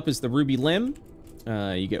 Next up is the ruby limb.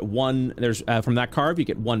 You get 1. There's from that carve, you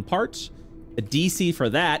get 1 part. The DC for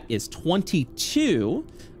that is 22.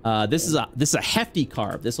 This is a hefty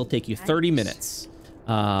carve. This will take you 30 minutes.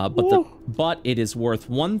 But it is worth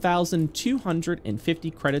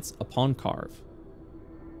 1,250 credits upon carve.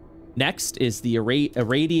 Next is the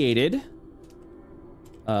irradiated.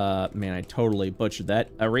 Man, I totally butchered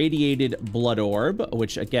that. Irradiated blood orb,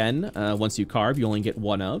 which again, once you carve, you only get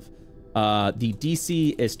 1 of. The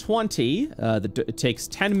DC is 20. It takes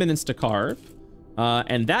 10 minutes to carve,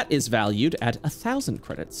 and that is valued at 1,000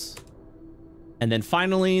 credits. And then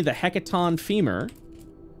finally, the hecaton femur.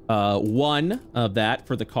 1 of that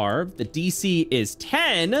for the carve. The DC is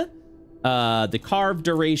 10. The carve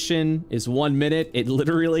duration is 1 minute. It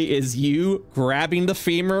literally is you grabbing the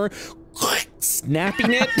femur,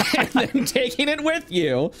 snapping it, and then taking it with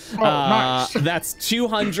you. Nice. That's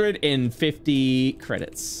 250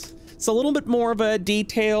 credits. It's a little bit more of a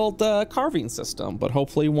detailed carving system, but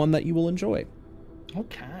hopefully one that you will enjoy.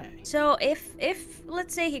 Okay. So if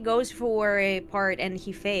let's say he goes for a part and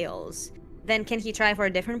he fails, then can he try for a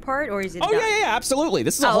different part, or is it? Oh done? yeah, absolutely.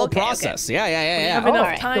 This is a whole process. Okay. Yeah. Have enough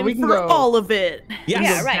Alright. time So we can for go- all of it. Yes.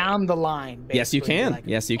 Yeah, right. Down the line. Yes, you basically, can. like-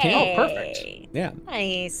 Yes, you can. Hey. perfect. Yeah.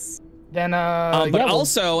 Nice. Then, But yeah, we'll-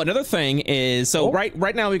 also another thing is, so Oh.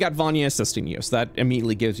 right now we got Vanya assisting you, so that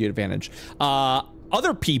immediately gives you advantage.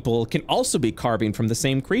 Other people can also be carving from the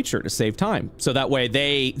same creature to save time, so that way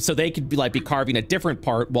they could be carving a different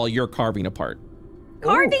part while you're carving a part.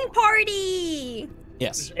 Carving party.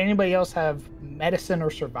 Yes. Does anybody else have medicine or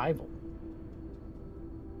survival?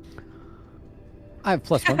 I have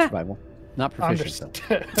 +1 survival. Not proficient.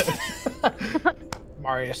 though. Understood.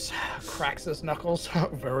 Marius cracks his knuckles.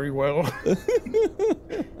 Very well.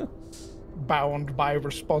 Bound by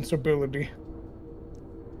responsibility.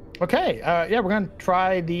 Okay, yeah, we're gonna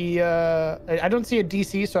try the, I don't see a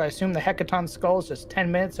DC, so I assume the Hecaton Skull is just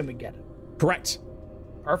 10 minutes and we get it. Correct.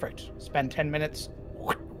 Perfect. Spend 10 minutes.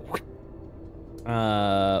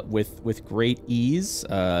 With great ease,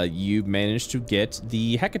 you managed to get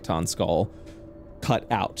the Hecaton skull cut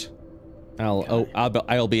out.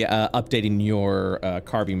 I'll be updating your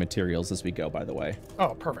carving materials as we go, by the way.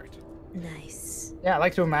 Oh, perfect. Nice. Yeah, I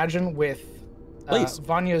like to imagine with Please.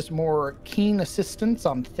 Vanya's more keen assistance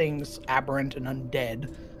on things aberrant and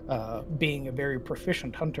undead, being a very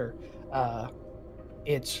proficient hunter,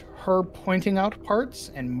 it's her pointing out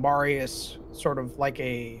parts and Marius sort of like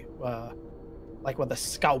with a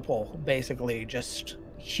scalpel, basically just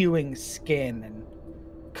hewing skin and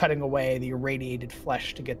cutting away the irradiated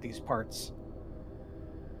flesh to get these parts.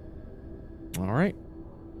 All right.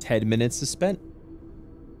 10 minutes is spent.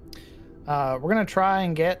 We're gonna try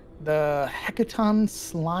and get the Hecaton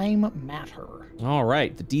slime matter. All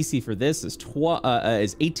right. The DC for this is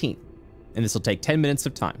 18, and this will take 10 minutes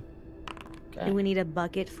of time. Okay. Do we need a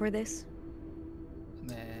bucket for this? And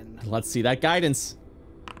then, Let's see that guidance.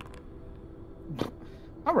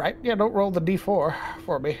 all right, yeah, don't roll the D4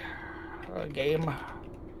 for me. Game.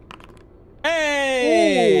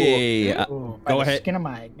 Hey! Ooh, by go the ahead. Skin of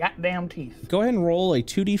my goddamn teeth. Go ahead and roll a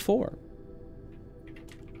 2d4.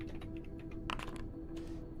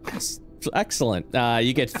 Excellent.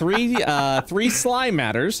 You get three slime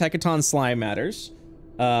matters, Hecaton slime matters,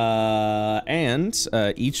 and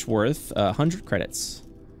each worth 100 credits.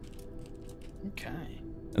 Okay.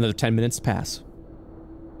 Another 10 minutes pass.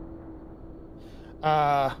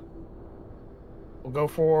 We'll go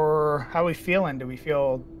for how we feeling. Do we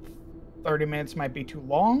feel 30 minutes might be too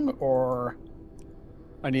long, or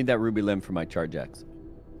I need that ruby limb for my charge axe.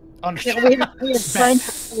 understand? We have fun.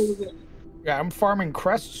 Yeah, I'm farming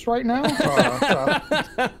crests right now.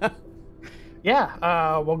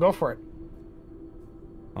 Yeah, we'll go for it.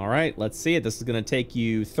 All right, let's see it. This is going to take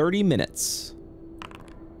you 30 minutes.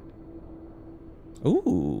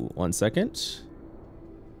 Ooh, 1 second.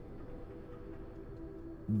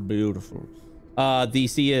 Beautiful.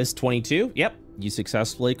 DC is 22. Yep, you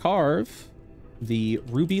successfully carve the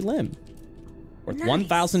ruby limb worth Nice.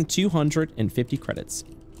 1,250 credits.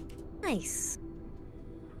 Nice.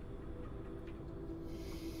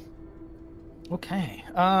 Okay,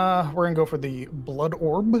 we're gonna go for the blood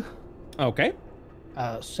orb. Okay.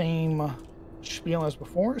 Same spiel as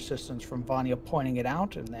before. Assistance from Vanya pointing it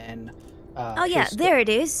out, and then. Oh yeah, there it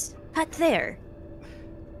is. Cut there.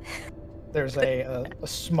 There's a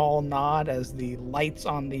small nod as the lights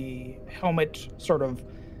on the helmet sort of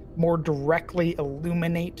more directly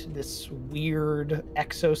illuminate this weird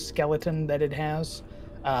exoskeleton that it has.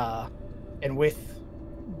 And with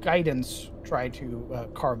guidance, try to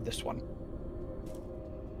carve this one.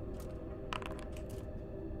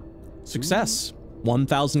 Success.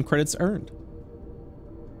 1,000 credits earned.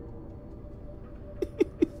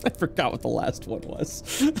 I forgot what the last one was.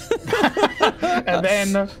 And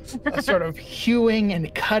then sort of hewing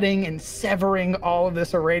and cutting and severing all of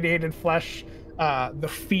this irradiated flesh, the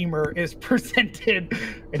femur is presented.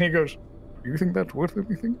 And he goes, "Do you think that's worth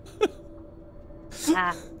anything?"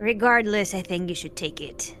 Regardless, I think you should take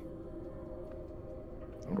it.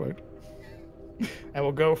 All right. And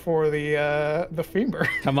we'll go for the femur.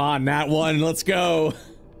 Come on, that one. Let's go.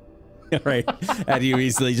 All right. And you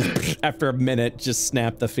easily just, after a minute, just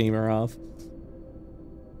snap the femur off.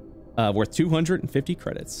 Worth 250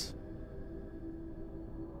 credits.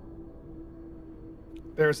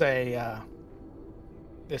 there's a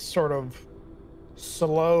this sort of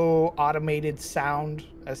slow automated sound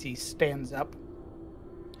as he stands up,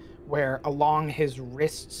 where along his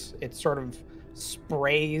wrists it sort of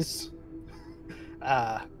sprays,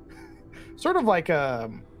 sort of like a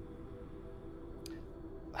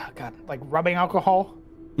like rubbing alcohol.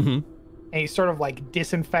 Mm-hmm. And he's sort of like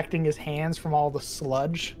disinfecting his hands from all the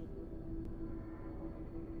sludge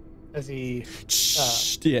as he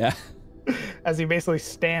yeah, as he basically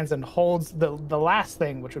stands and holds the last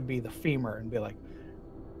thing, which would be the femur, and be like,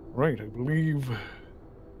 right, I believe,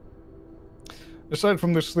 aside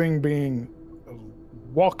from this thing being a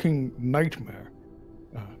walking nightmare,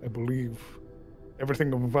 I believe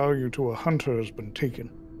everything of value to a hunter has been taken.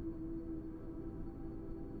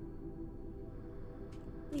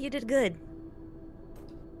 You did good.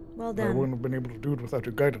 Well I done. wouldn't have been able to do it without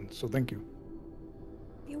your guidance, so thank you.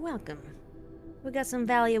 You're welcome. We got some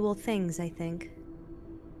valuable things, I think.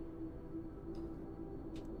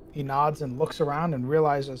 He nods and looks around and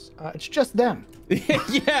realizes it's just them.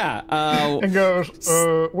 yeah. And goes,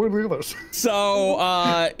 where are the others? So,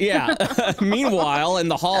 yeah. Meanwhile, in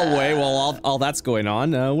the hallway, while all that's going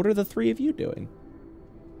on, what are the three of you doing?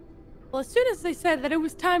 Well, as soon as they said that it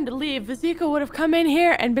was time to leave, Vizika would have come in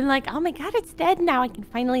here and been like, oh my god, it's dead now. I can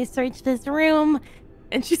finally search this room.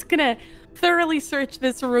 And she's gonna thoroughly search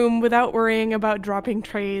this room without worrying about dropping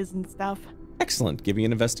trays and stuff. Excellent. Give me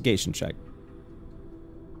an investigation check.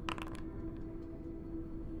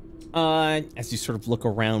 As you sort of look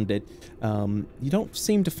around it, you don't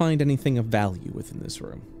seem to find anything of value within this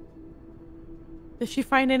room. Does she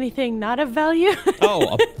find anything not of value?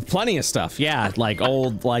 Oh, plenty of stuff. Yeah, like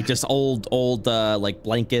old, like just old, like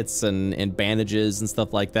blankets and bandages and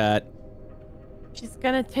stuff like that. She's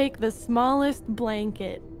gonna take the smallest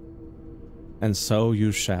blanket And so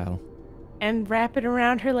you shall. and wrap it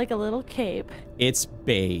around her like a little cape. It's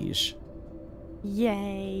beige.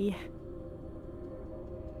 Yay.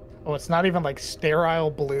 Oh, it's not even like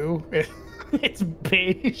sterile blue. It's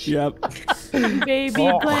beige. Yep. Baby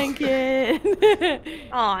Oh. blanket.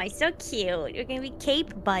 Aw, so cute. You're gonna be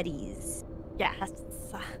cape buddies. Yes.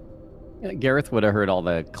 Gareth would have heard all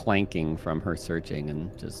the clanking from her searching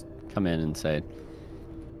and just come in and say,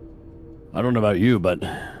 I don't know about you, but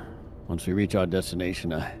once we reach our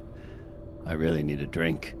destination, I really need a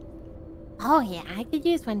drink. Oh yeah, I could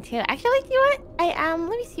use one too. Actually, you know what? Let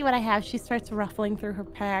me see what I have. She starts ruffling through her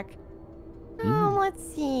pack.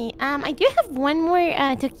 Let's see. I do have one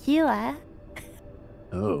more tequila.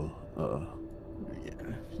 Oh, yeah.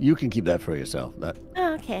 You can keep that for yourself. That,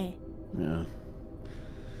 Oh, okay. yeah.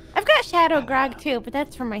 I've got shadow grog too, but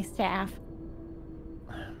that's for my staff.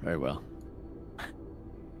 Very well.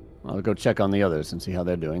 I'll go check on the others and see how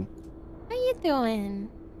they're doing. How you doing?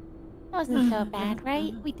 That wasn't so bad,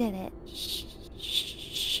 right? We did it.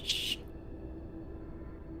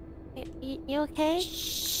 You okay?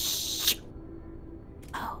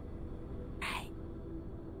 Oh, right.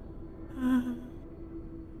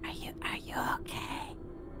 Are you okay?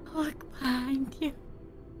 Look behind you.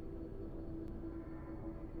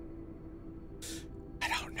 I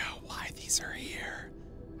don't know why these are here.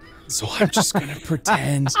 So I'm just gonna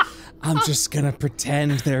pretend. I'm just gonna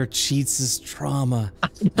pretend they're Cheats' trauma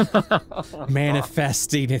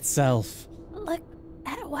manifesting itself. Look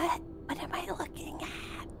at what? What am I looking at?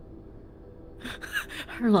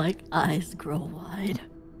 Her like eyes grow wide.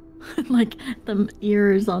 Like the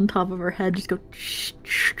ears on top of her head just go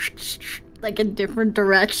like in different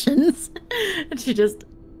directions. And she just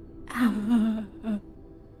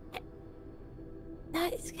No,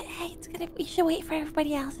 it's gonna. We should wait for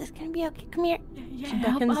everybody else. It's gonna be okay. Come here. She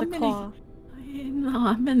beckons a claw.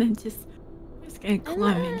 I'm gonna just gonna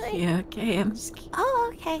climb in here, okay? I'm just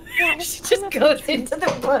Oh, okay. Yeah, she just goes into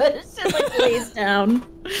the bush and like lays down.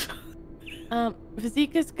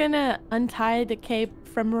 Vizika's gonna untie the cape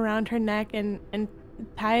from around her neck and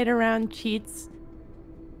tie it around Cheats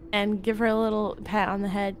and give her a little pat on the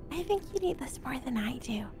head. I think you need this more than I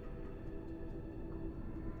do.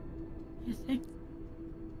 You think?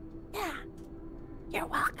 Yeah. You're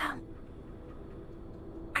welcome.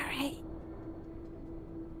 All right.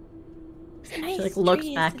 It's a nice She like looks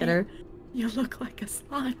tree, back isn't at it? her. You look like a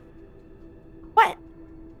slime. What?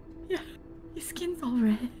 Yeah, your skin's all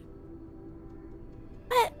red.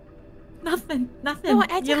 What? Nothing. No,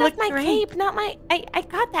 I You took look off my great. cape, not my. I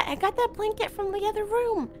got that. I got that blanket from the other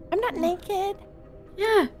room. I'm not naked.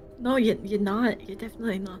 Yeah. No, you're not. You're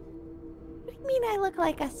definitely not. What do you mean I look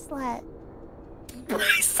like a slut?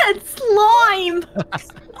 I said slime.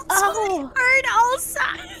 Oh. Heard also.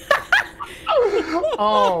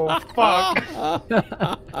 Oh, fuck.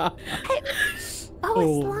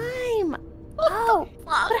 Oh, slime. Oh,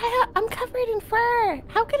 I'm covered in fur.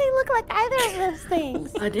 How could I look like either of those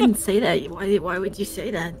things? I didn't say that. Why would you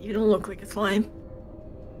say that? You don't look like a slime.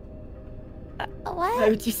 Why What?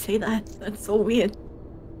 would you say that? That's so weird.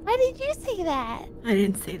 Why did you say that? I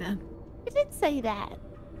didn't say that. You did say that.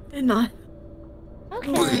 Did not.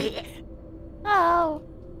 Okay. Oh.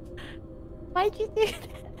 Why'd you do that?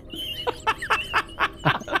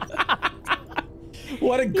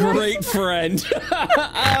 What a great friend.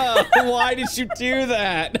 Oh, why did you do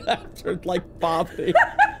that? After like bobbing.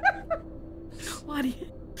 Why do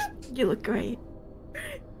you look great.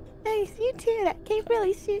 Nice, you too. That cape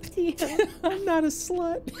really suits you. I'm not a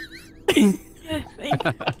slut. Thank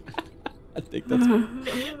you. I think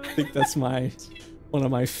that's one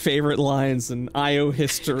of my favorite lines in IO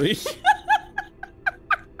history.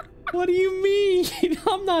 What do you mean?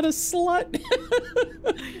 I'm not a slut.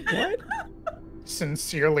 What?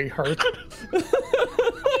 Sincerely hurt.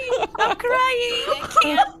 I'm crying.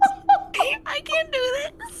 I can't do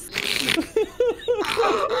this.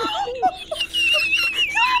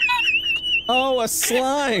 Oh, a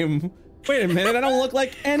slime. Wait a minute, I don't look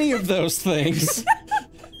like any of those things.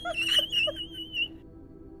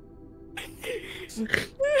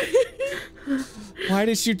 Why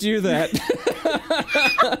did you do that?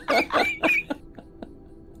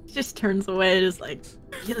 Just turns away, just like,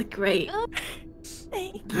 you look great. Oh,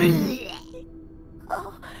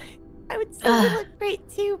 I would say you look great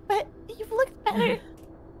too, but you've looked better.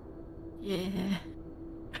 Yeah.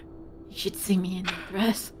 You should see me in a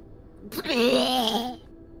dress. Oh,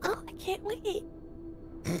 I can't wait.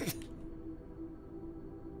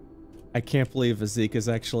 I can't believe Zeke is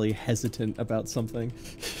actually hesitant about something.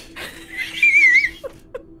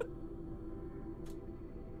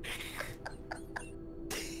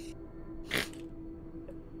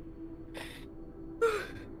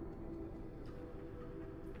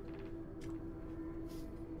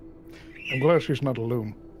 I'm glad she's not a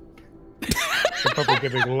loom. She'll probably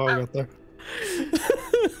getting low out there.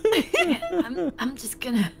 I'm just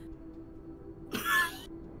gonna.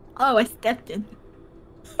 Oh, I stepped in.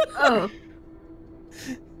 Oh.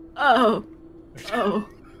 Oh. Oh.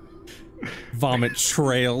 Vomit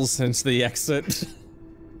trails into the exit.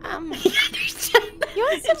 You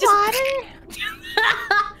want some water?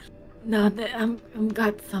 No, I'm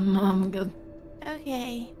got some good.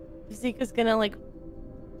 Okay. Zeke is gonna like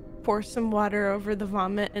pour some water over the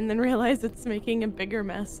vomit and then realize it's making a bigger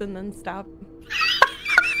mess and then stop.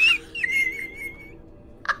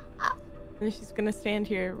 And she's gonna stand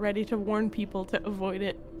here ready to warn people to avoid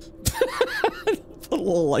it. Put a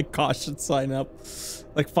little like caution sign up.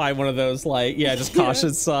 Like find one of those like, yeah, just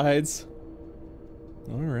caution signs.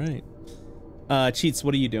 All right. Cheats,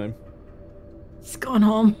 what are you doing? She's going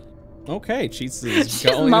home. Okay, Cheats is She's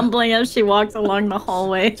going. mumbling as she walks along the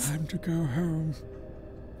hallways, Time to go home.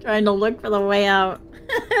 trying to look for the way out.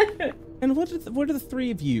 And what are the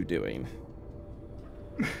three of you doing?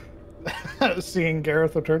 Seeing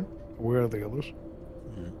Gareth return. Where are the others?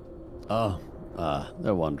 Oh,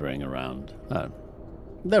 they're wandering around.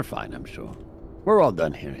 They're fine, I'm sure. We're all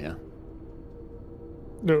done here, yeah?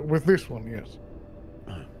 With this one, yes.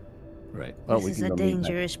 Right. Well, This is a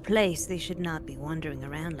dangerous place. They should not be wandering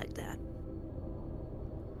around like that.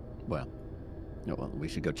 Well, we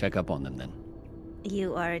should go check up on them then.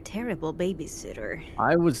 You are a terrible babysitter.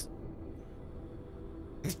 I was...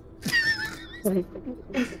 I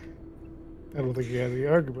don't think you had the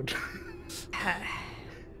argument.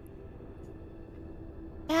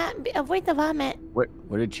 Avoid the vomit. Where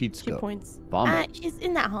did Cheats She go? points. Vomit. She's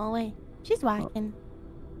in that hallway. She's walking.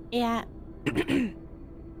 Yeah.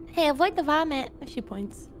 Hey, avoid the vomit. She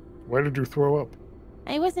points. Why did you throw up?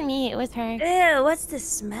 It wasn't me. It was her. Ew, what's the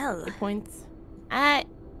smell? She points.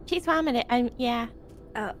 She's vomited. Yeah.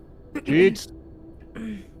 Cheats!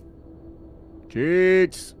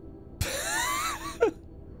 Cheats!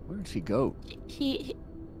 Where did she go? She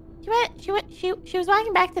was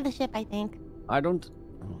walking back to the ship, I think. I don't...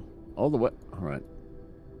 all the way... Alright.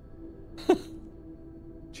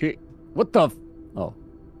 What the... Oh.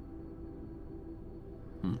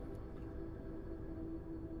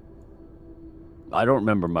 I don't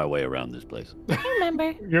remember my way around this place. I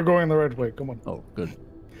remember. You're going the right way. Come on. Oh, good.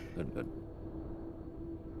 Good.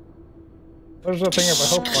 There's a thing at my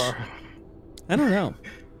health bar. I don't know.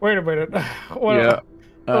 Wait a minute. What?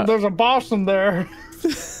 Yeah. There's a boss in there.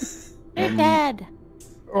 They're dead.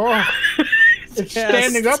 Oh, it's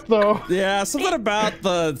standing up though. Yeah, something about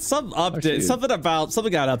something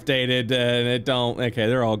got updated and it don't. Okay,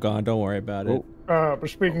 they're all gone. Don't worry about it. But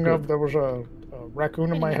speaking of, there was a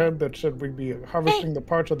raccoon in my head that said we'd be harvesting the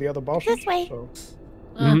parts of the other bosses. This way. So.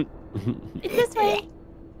 It's this way.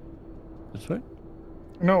 This way?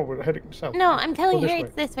 No, we're heading south. No, I'm telling Go her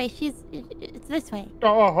this it's this way. It's this way.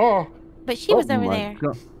 Oh, But she was over my there.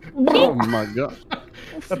 God. Oh my god.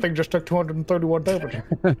 that thing just took 231 damage.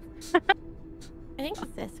 I think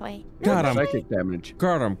it's this way. God, I'm Psychic damage.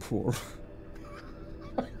 God, I'm poor.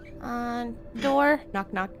 Door.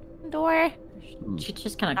 Knock, knock. Door. She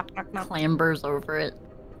just kind of Knock, knock, knock. clambers over it.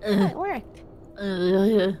 Oh, it worked.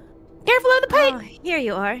 Uh, Careful of the pipe. Oh, here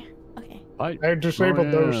you are. Okay. I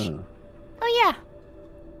disabled those. Oh, yeah.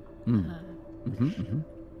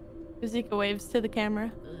 Zika waves to the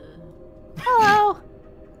camera. Hello.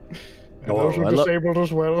 And those are disabled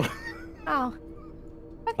as well. Oh.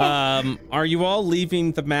 Okay. Are you all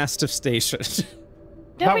leaving the Mastiff station?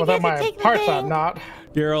 Not Don't without forget to my take the parts thing. out, not.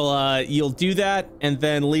 You'll do that and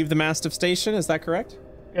then leave the Mastiff station. Is that correct?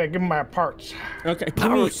 Yeah, give me my parts. Okay.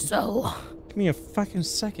 Give me a fucking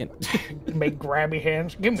second. Make grabby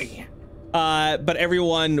hands. Give me. But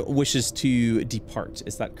everyone wishes to depart.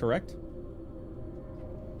 Is that correct?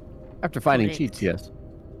 After finding Correct. cheats, yes.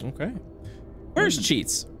 Okay. Where's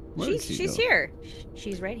Cheats? She's here.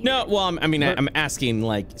 She's right here. No, well, I'm asking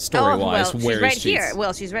like story-wise. well, Where she's right is here. Cheats?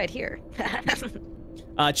 Well, she's right here.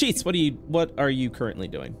 Cheats, what are you currently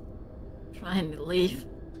doing? trying to leave.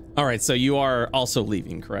 All right, so you are also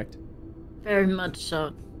leaving, correct? Very much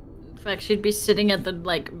so. In fact, she'd be sitting at the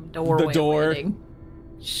doorway. The door. Waiting.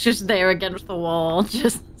 She's just there against the wall,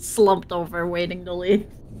 just slumped over, waiting to leave.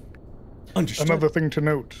 Understood. Another thing to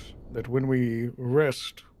note, that when we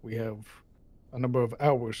rest, we have a number of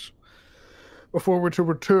hours before we're to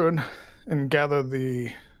return and gather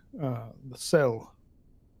the cell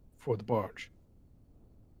for the barge.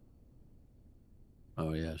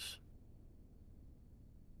 Oh, yes.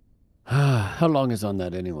 How long is on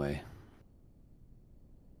that anyway?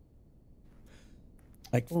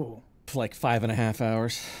 Like Ooh. 5.5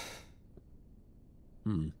 hours.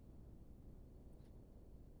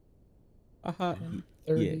 Uh-huh.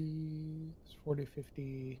 30, Yeah. 40,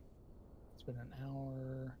 50. It's been an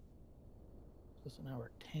hour. Is this an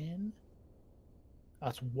hour 10?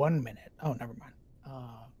 That's 1 minute. Oh, never mind.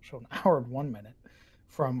 So an hour and 1 minute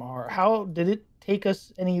from our. How did it take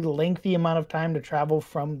us any lengthy amount of time to travel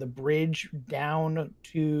from the bridge down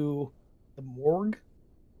to the morgue?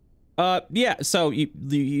 Yeah, so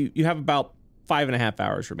you have about 5.5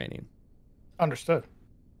 hours remaining. Understood.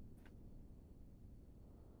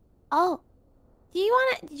 Oh.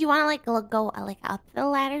 Did you wanna go up the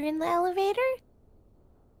ladder in the elevator?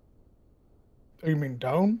 You mean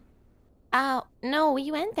down? Oh, no,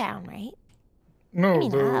 we went down, right? No, I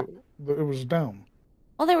mean up. it was down.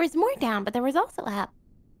 Well, there was more down, but there was also up.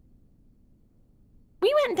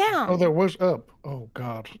 We went down. Oh, there was up. Oh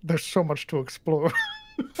God, there's so much to explore.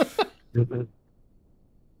 I'm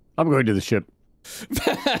going to the ship.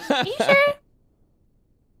 Are you sure?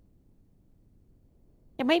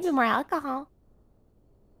 There might be more alcohol.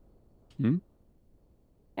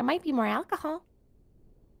 There might be more alcohol.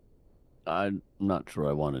 I'm not sure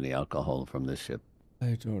I want any alcohol from this ship.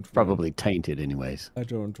 I don't. Probably tainted anyways. I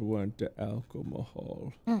don't want the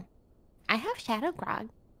alcohol. I have shadow grog.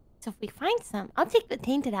 So if we find some, I'll take the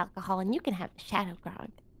tainted alcohol and you can have the shadow grog.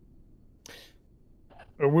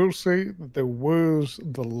 I will say that there was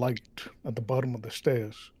the light at the bottom of the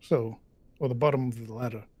stairs, or the bottom of the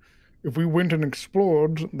ladder. If we went and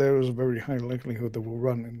explored, there is a very high likelihood that we'll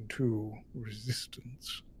run into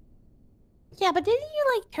resistance. Yeah, but didn't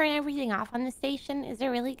you turn everything off on the station? Is there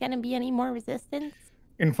really going to be any more resistance?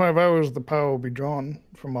 In 5 hours, the power will be drawn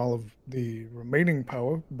from all of the remaining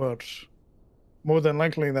power, but more than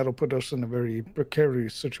likely that'll put us in a very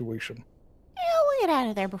precarious situation. Yeah, we'll get out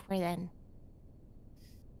of there before then.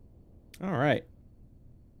 All right.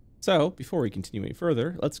 So before we continue any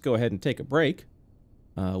further, let's go ahead and take a break.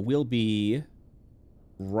 We'll be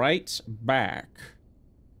right back.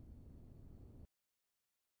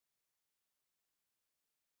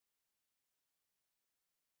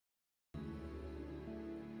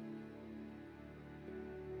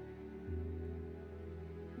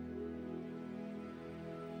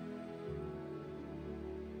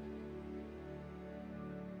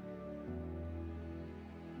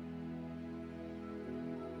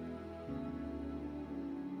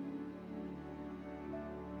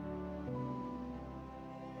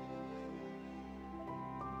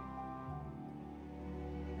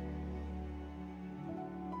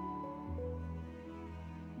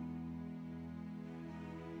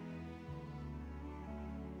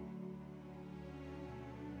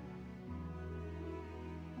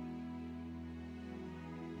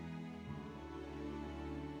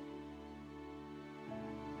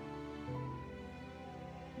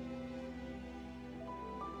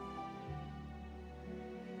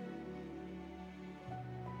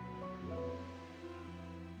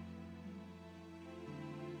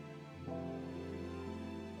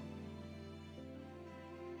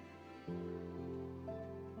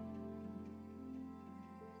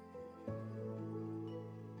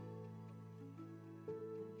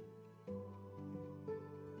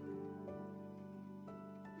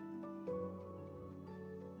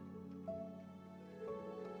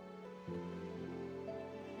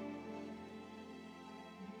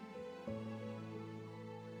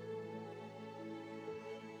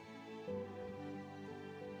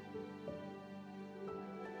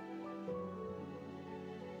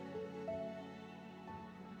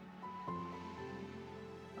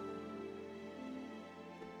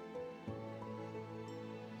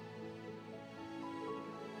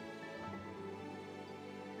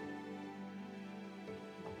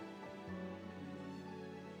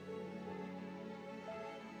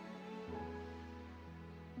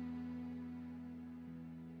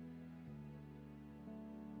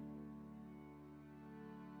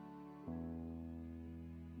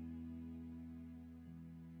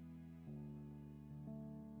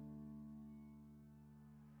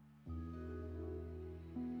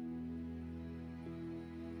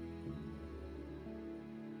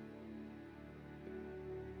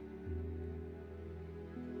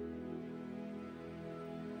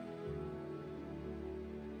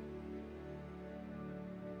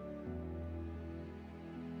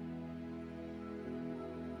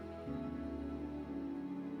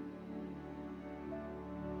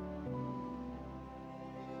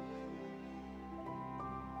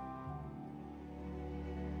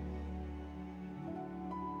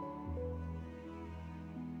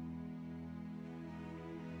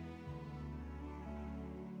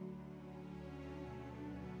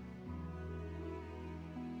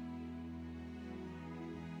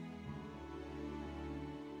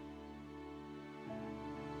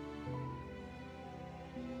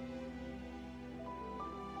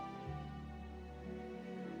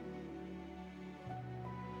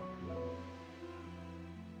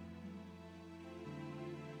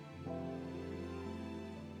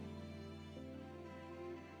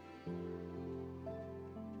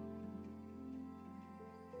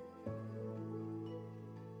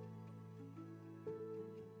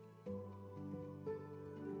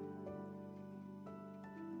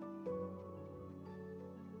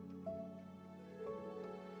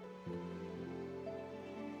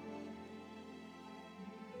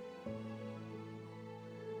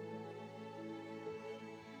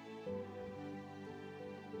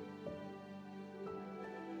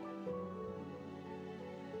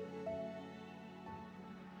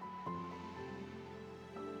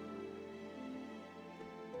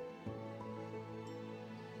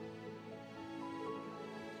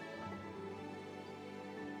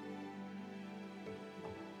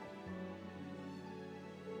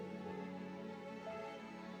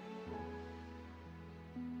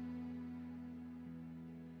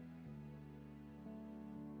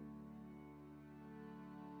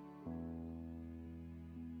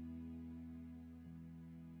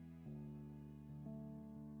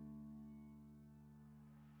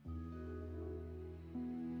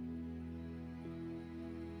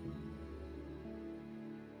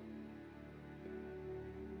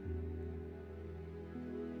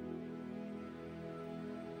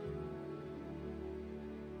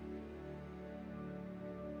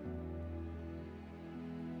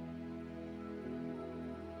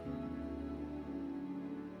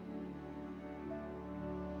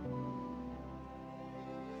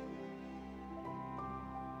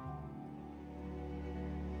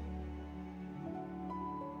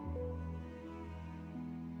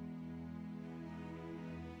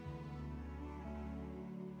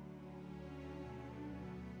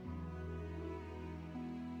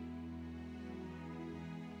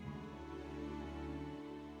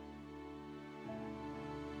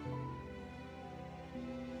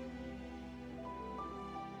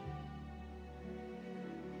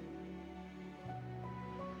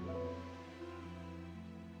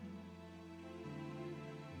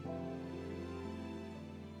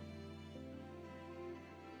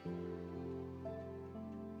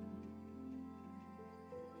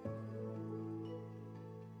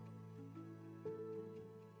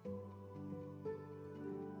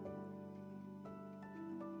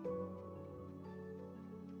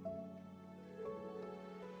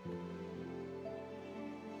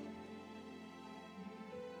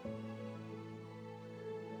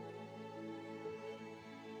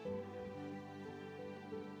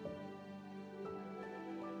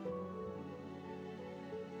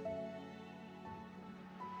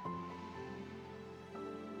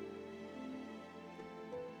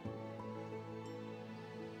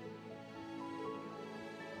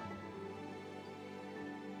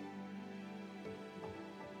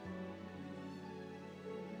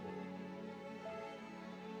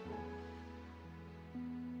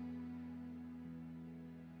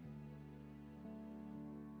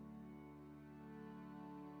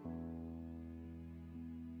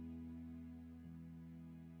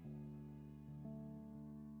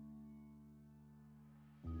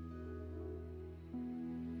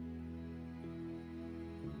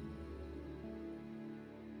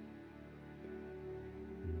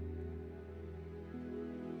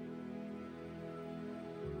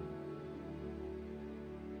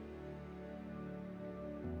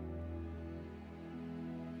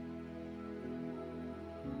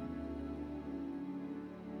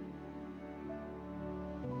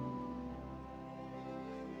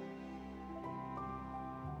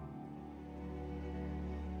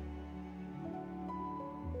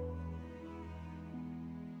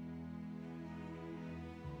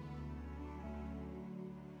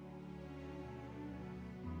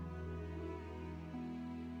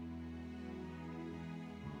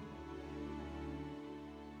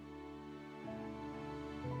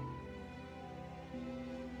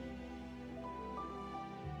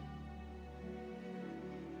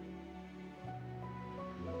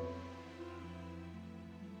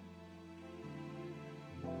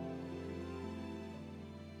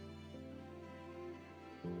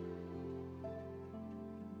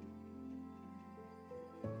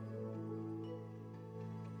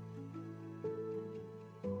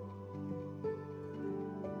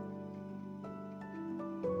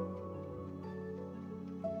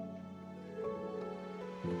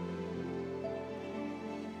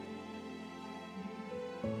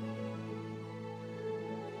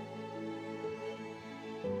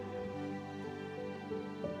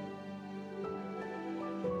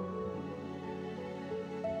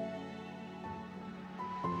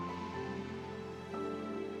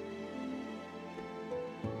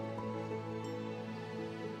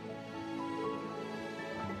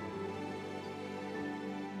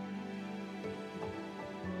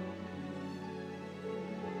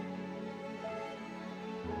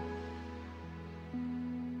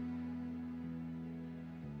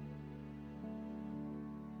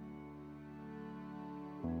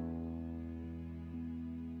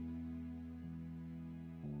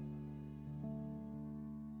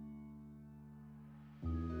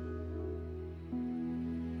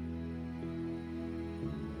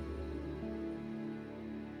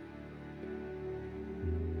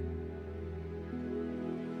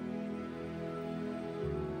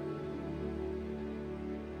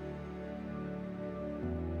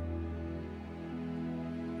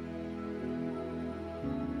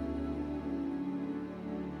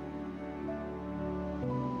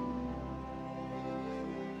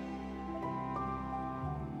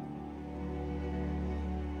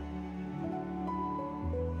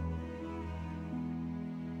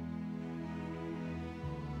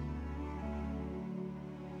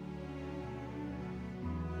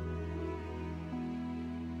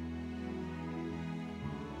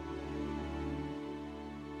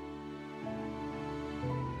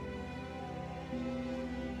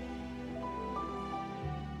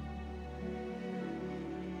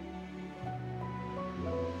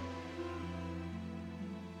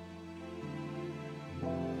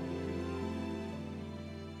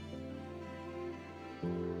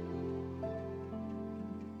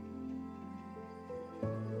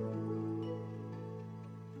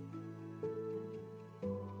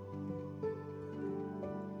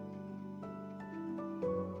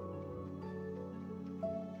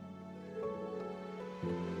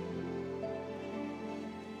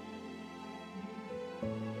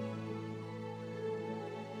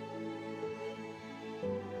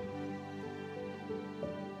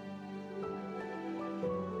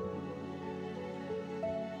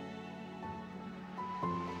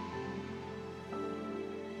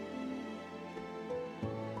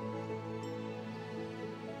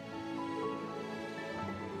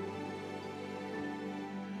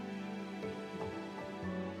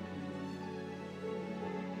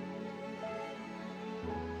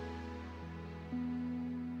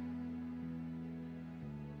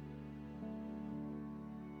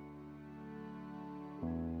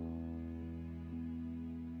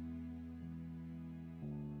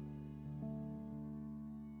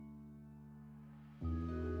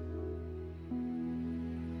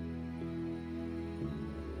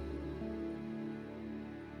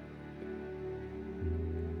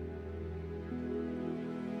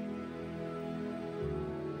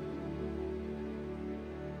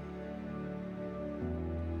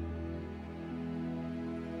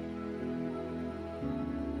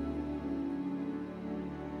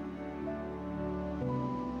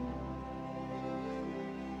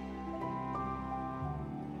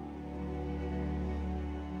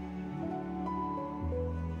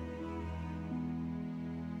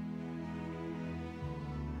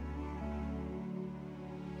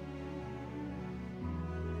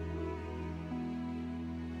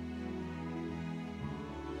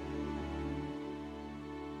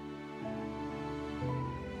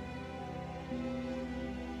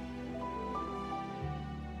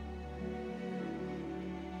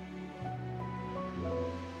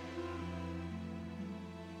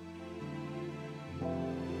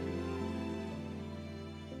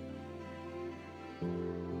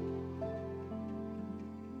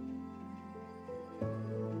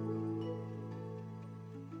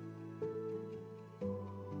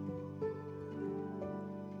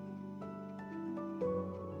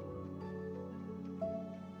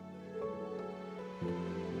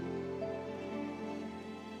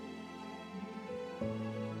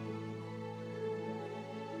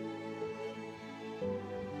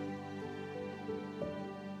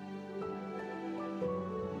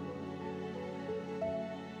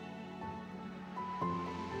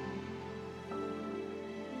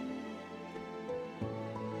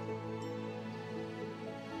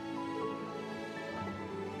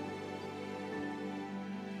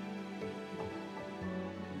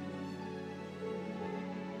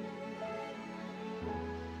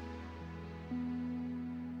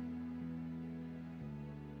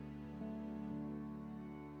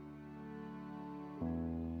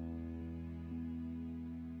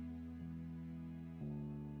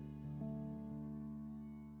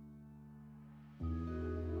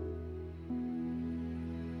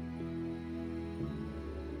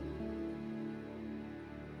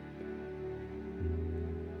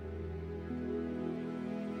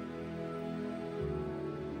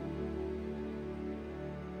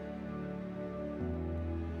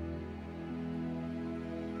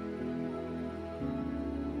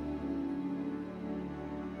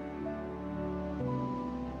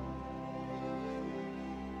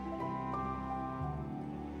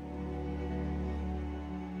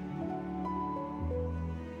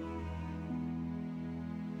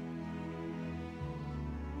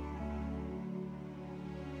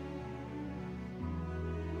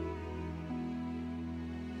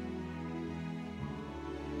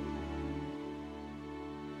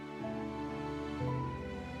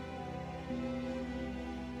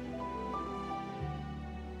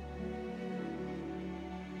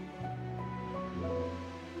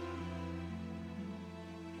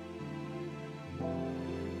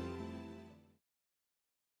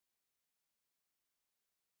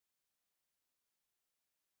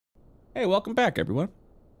 Hey, welcome back, everyone.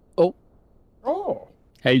 Oh.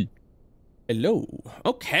 Hey. Hello.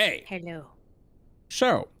 Okay. Hello.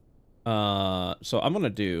 So I'm gonna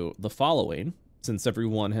do the following since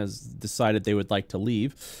everyone has decided they would like to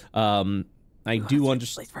leave. I do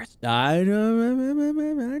understand. I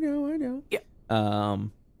know. Yeah.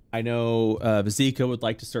 I know Vizika would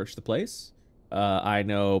like to search the place. I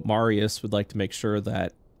know Marius would like to make sure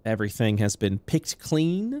that everything has been picked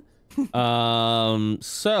clean.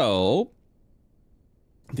 So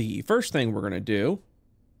the first thing we're gonna do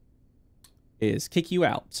is kick you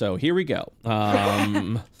out. So here we go.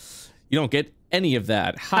 You don't get any of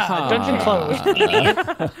that. Dungeon closed.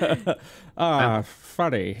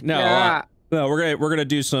 Funny. No, Yeah. no, we're gonna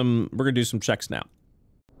do some checks now,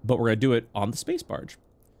 but we're gonna do it on the space barge,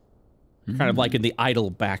 kind of like in the idle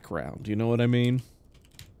background. You know what I mean?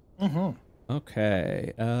 Mm-hmm.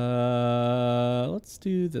 Okay. Let's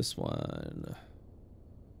do this one.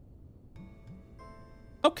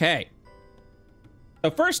 Okay.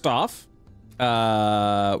 So first off,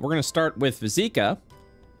 we're gonna start with Vizika,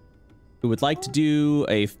 who would like to do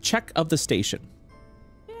a check of the station.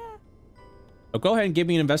 Yeah. So go ahead and give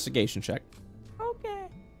me an investigation check. Okay.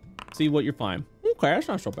 See what you find. Okay, that's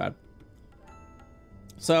not so bad.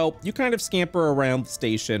 So you kind of scamper around the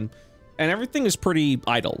station, and everything is pretty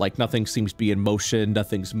idle. Like nothing seems to be in motion,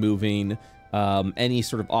 nothing's moving. Any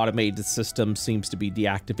sort of automated system seems to be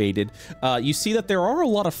deactivated. You see that there are a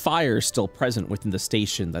lot of fires still present within the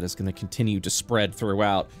station that is going to continue to spread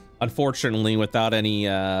throughout. Unfortunately, without any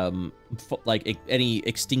any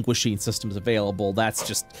extinguishing systems available, that's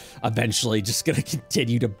just eventually just going to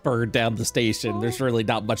continue to burn down the station. There's really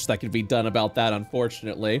not much that can be done about that,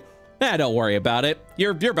 unfortunately. Don't worry about it.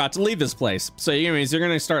 You're about to leave this place, so anyways, you're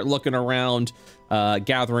going to start looking around,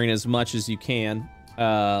 gathering as much as you can.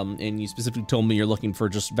 And you specifically told me you're looking for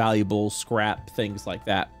just valuable scrap, things like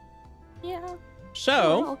that. Yeah.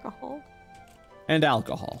 So, Alcohol. and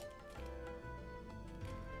alcohol.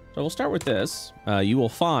 So we'll start with this. You will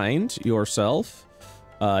find yourself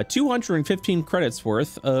 215 credits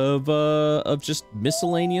worth of just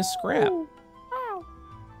miscellaneous scrap. Ooh. Wow.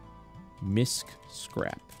 Misc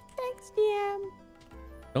scrap. Thanks, DM.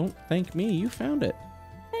 Don't thank me. You found it.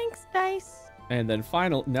 Thanks, Dice. And then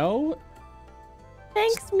no.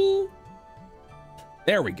 Thanks, me.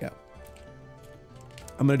 There we go.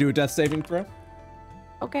 I'm gonna do a death saving throw.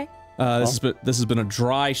 Okay. This has been a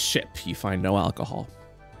dry ship. You find no alcohol.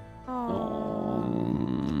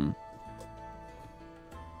 Oh.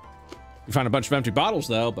 You find a bunch of empty bottles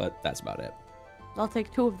though, but that's about it. I'll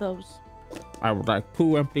take 2 of those. I would like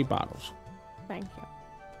 2 empty bottles. Thank you.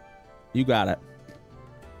 You got it.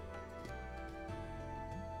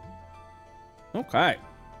 Okay.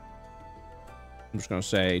 I'm just gonna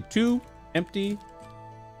say 2 empty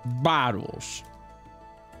bottles.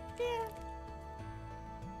 Yeah.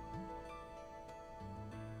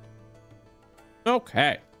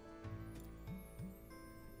 Okay.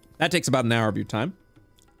 That takes about an hour of your time.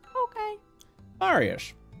 Okay.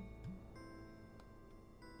 Marius,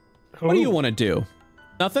 what do you want to do?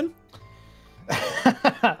 Nothing?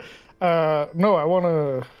 No, I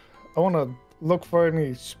wanna look for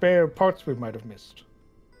any spare parts we might have missed.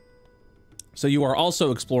 So you are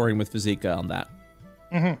also exploring with Vizika on that.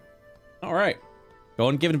 Mm-hmm. All right. Go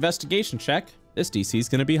and give an investigation check. This DC is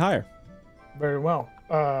going to be higher. Very well.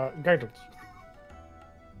 Guidance.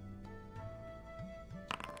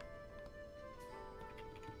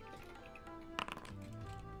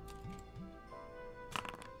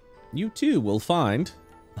 You too will find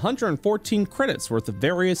 114 credits worth of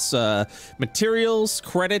various materials,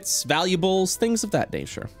 credits, valuables, things of that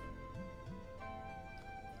nature.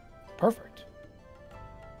 Perfect.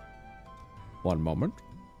 One moment.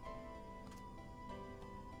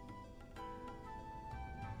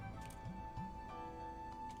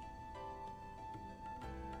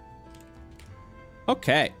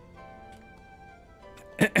 Okay.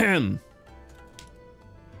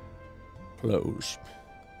 Close.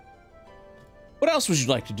 What else would you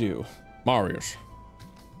like to do, Marius?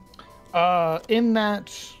 In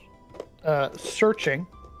that searching,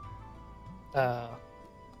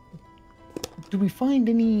 do we find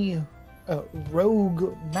any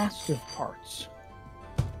rogue mastiff parts?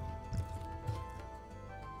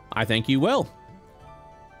 I think you will.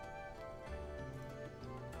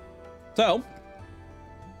 So,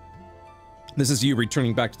 this is you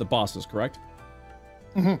returning back to the bosses, correct?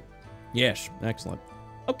 Mm-hmm. Yes, excellent.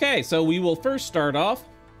 Okay, so we will first start off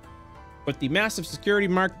with the Massive Security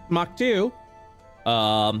Mach 2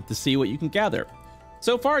 to see what you can gather.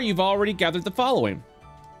 So far, you've already gathered the following.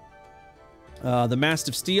 The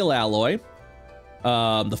Mastiff Steel Alloy,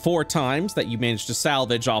 the 4 times that you managed to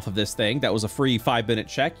salvage off of this thing. That was a free 5-minute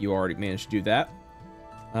check. You already managed to do that.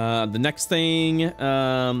 The next thing,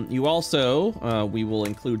 you also, we will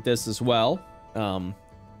include this as well,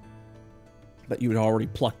 that you had already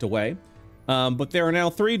plucked away. But there are now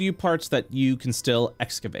 3 new parts that you can still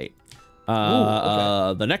excavate.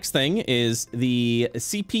 Okay. The next thing is the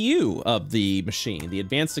CPU of the machine, the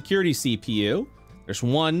advanced security CPU. There's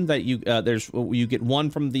one that you get one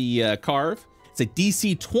from the carve. It's a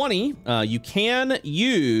DC 20. You can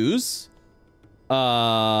use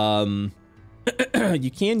you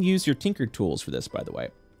can use your tinker tools for this, by the way.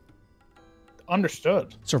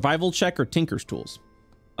 Understood. Survival check or tinker's tools,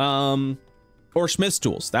 or smith's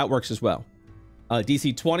tools. That works as well.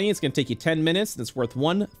 DC 20. It's going to take you 10 minutes. And it's worth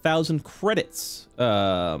 1,000 credits.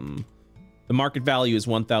 The market value is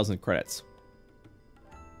 1,000 credits.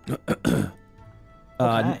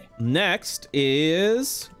 Okay. Next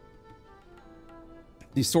is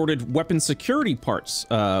the sorted weapon security parts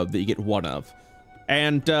that you get 1 of.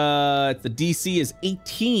 And the DC is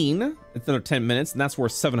 18 instead of 10 minutes, and that's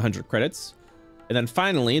worth 700 credits. And then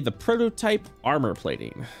finally, the prototype armor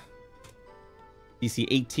plating. DC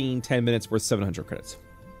 18, 10 minutes, worth 700 credits.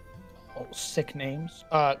 Oh, sick names.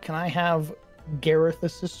 Can I have Gareth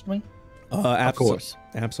assist me? Of course.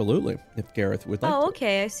 Absolutely. If Gareth would like Oh, to.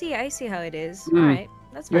 okay. I see how it is. All right.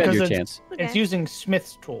 That's You fine. had your Because chance. Okay. It's using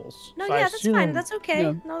Smith's tools. No, so I yeah, that's fine. assume- That's okay.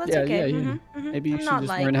 Yeah. No, that's Yeah, okay. yeah, yeah. Maybe you I'm should not just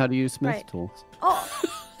like... learn how to use Smith's right. tools. Oh,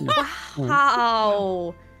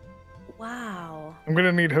 wow. Wow. I'm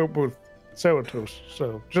gonna need help with Ceratos,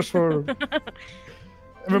 so just for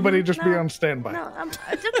everybody, just be No, on standby. No,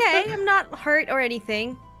 it's okay. I'm not hurt or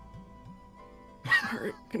anything.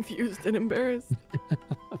 Hurt, confused, and embarrassed.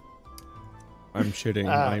 I'm shitting.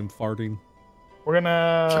 I'm farting. We're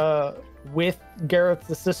gonna, with Gareth's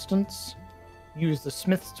assistance, use the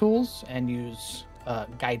Smith's tools and use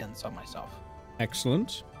guidance on myself.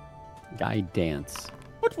 Excellent. Guidance.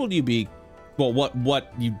 What will you be? Well,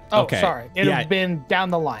 what you? Oh, okay. sorry. It would have been down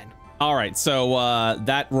the line. All right. So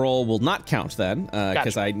that roll will not count then,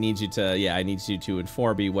 because Gotcha. I need you to. Yeah, I need you to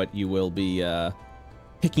inform me what you will be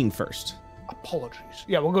picking first. Apologies.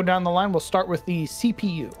 Yeah, we'll go down the line. We'll start with the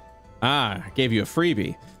CPU. Ah, I gave you a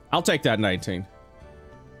freebie. I'll take that 19.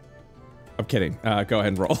 I'm kidding. Go ahead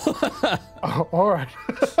and roll. Oh, all right.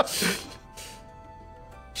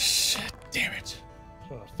 Shit, damn it.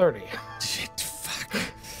 So 30. Shit, fuck.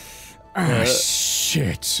 Ah,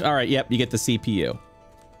 shit. All right, yep, you get the CPU.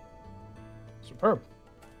 Superb.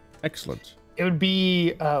 Excellent. It would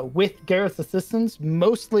be with Gareth's assistance,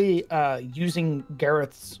 mostly using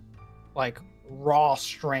Gareth's like raw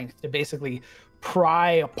strength to basically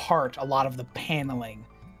pry apart a lot of the paneling,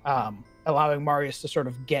 allowing Marius to sort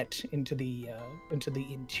of get into the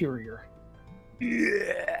interior.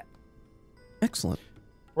 Yeah. Excellent.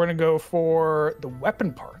 We're gonna go for the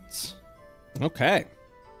weapon parts. Okay.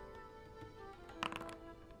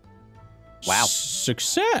 Wow.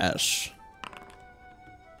 Success.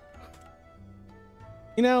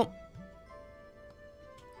 You know,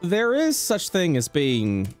 there is such thing as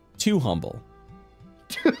being too humble.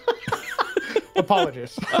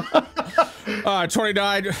 Apologies. 29,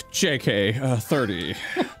 JK, 30.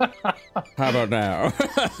 How about now?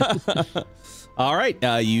 All right,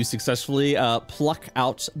 you successfully pluck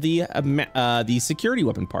out the security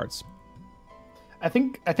weapon parts. I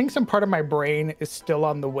think some part of my brain is still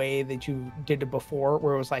on the way that you did it before,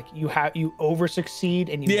 where it was like you over succeed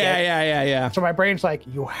and you Yeah. So my brain's like,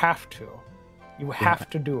 you have to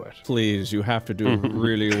do it. Please, you have to do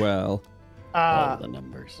really well. All the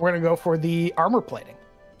numbers. We're gonna go for the armor plating.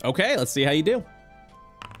 Okay, let's see how you do.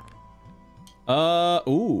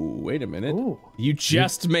 Ooh, wait a minute. Ooh. You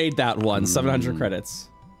just made that one, 700 credits.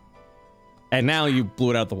 And now you blew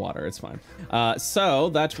it out the water. It's fine. So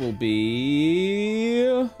that will be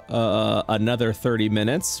another 30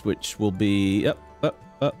 minutes, which will be up.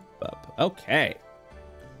 Okay.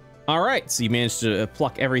 All right. So you managed to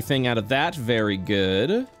pluck everything out of that. Very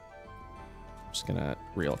good. I'm just gonna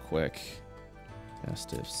real quick.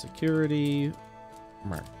 Mastiff security.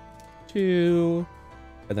 Mark 2.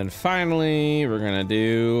 And then finally, we're gonna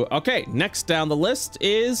do. Okay. Next down the list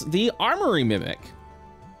is the armory mimic.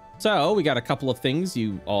 So we got a couple of things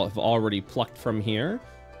you all have already plucked from here,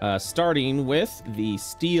 starting with the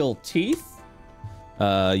steel teeth.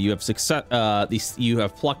 You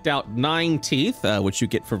have plucked out 9 teeth, which you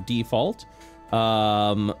get for default.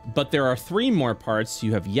 But there are 3 more parts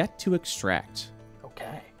you have yet to extract.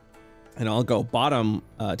 Okay. And I'll go bottom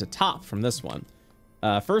to top from this one.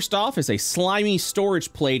 First off is a slimy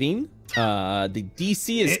storage plating. The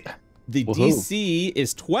DC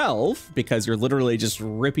is 12 because you're literally just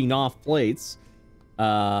ripping off plates.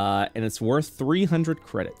 and it's worth 300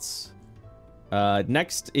 credits.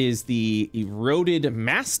 Next is the eroded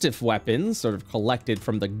mastiff weapon, sort of collected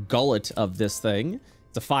from the gullet of this thing.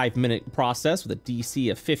 It's a 5-minute process with a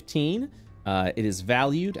DC of 15. It is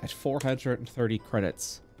valued at 430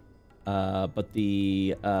 credits. But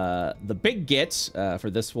the big get for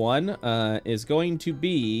this one is going to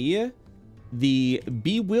be the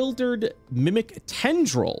bewildered mimic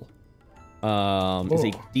tendril. Is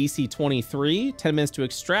a DC 23, 10 minutes to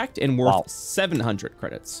extract, and worth 700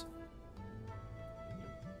 credits.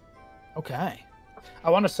 Okay, I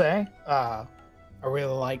want to say I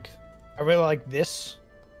really like this.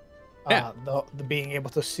 Yeah. The being able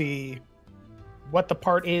to see what the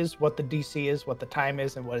part is, what the DC is, what the time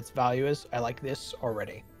is, and what its value is. I like this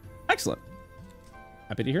already. Excellent.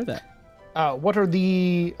 Happy to hear that. What are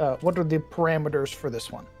the parameters for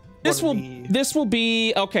this one? This will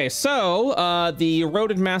be okay. So the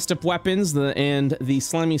eroded mastiff weapons and the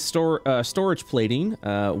slimy storage plating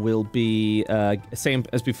will be same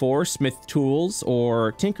as before, smith tools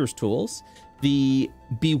or tinker's tools. The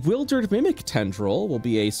bewildered mimic tendril will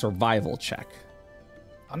be a survival check.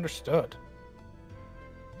 Understood.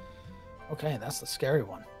 Okay, that's the scary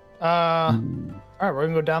one. All right, we're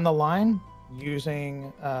gonna go down the line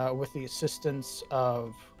using with the assistance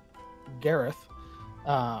of Gareth.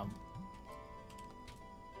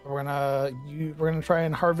 We're gonna try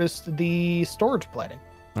and harvest the storage plating.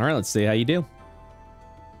 All right, let's see how you do.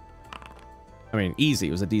 I mean, easy.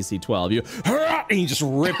 It was a DC 12. And you just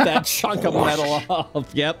rip that chunk of metal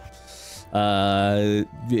off. Yep.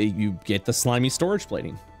 You get the slimy storage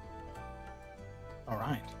plating. All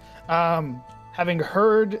right. Having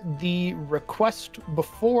heard the request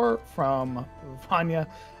before from Vanya,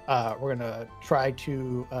 we're gonna try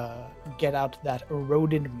to get out that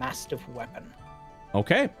eroded mastiff weapon.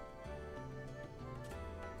 Okay.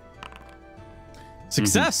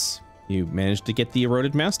 Success. You managed to get the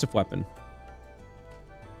eroded mastiff weapon.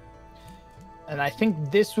 And I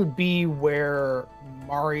think this would be where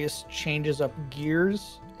Marius changes up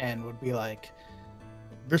gears and would be like,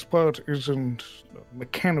 this part isn't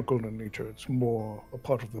mechanical in nature. It's more a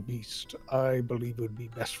part of the beast. I believe it would be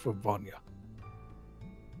best for Vanya.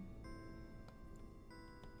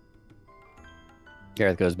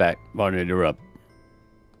 Gareth goes back. Vanya, you're up.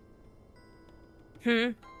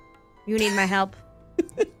 You need my help?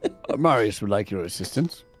 Marius would like your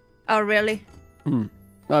assistance. Oh, really?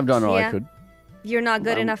 I've done all I could. You're not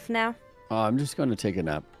good enough now? I'm just going to take a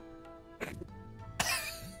nap.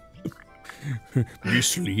 Be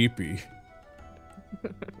sleepy.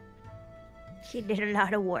 He did a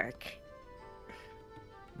lot of work.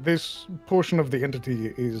 This portion of the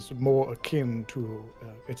entity is more akin to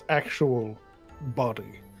its actual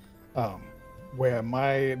body, where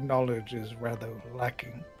my knowledge is rather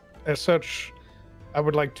lacking. As such, I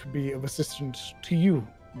would like to be of assistance to you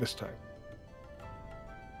this time.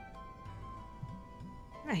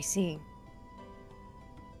 I see.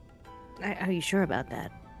 Are you sure about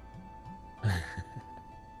that?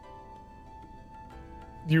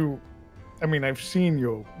 I've seen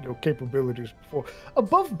your capabilities before.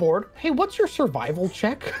 above board. Hey, what's your survival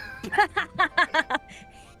check?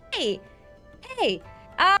 Hey.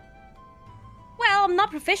 Well, I'm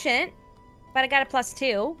not proficient, but I got a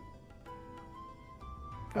 +2.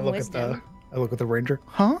 I look at the ranger.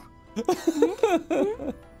 Huh?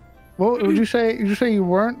 What would you say? Did you say you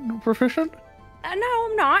weren't proficient?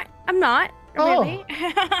 No, I'm not. Oh. Really?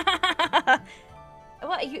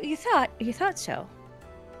 Well, you thought so.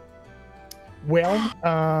 Well,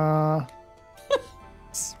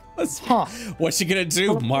 What's she gonna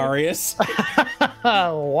do, Marius?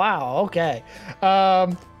 wow. Okay.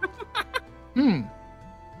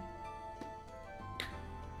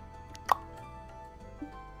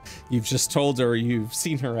 You've just told her you've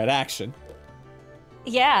seen her at action.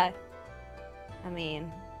 Yeah. I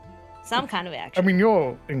mean, some kind of action.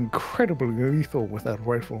 You're incredibly lethal with that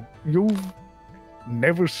rifle. You've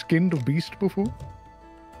never skinned a beast before?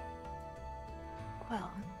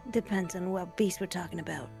 Well, depends on what beast we're talking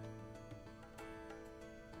about.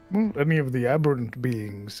 Well, any of the aberrant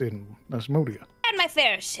beings in Asmodia. Had my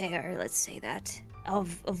fair share, let's say that,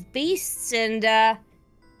 of beasts, and yeah,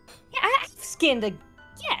 I've skinned a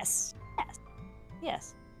yes.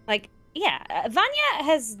 Like, yeah, Vanya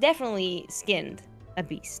has definitely skinned a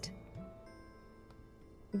beast.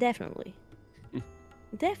 Definitely.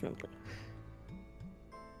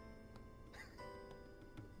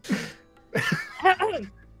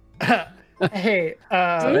 hey,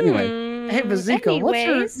 Anyway. hey, Bazika,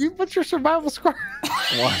 what's your survival score?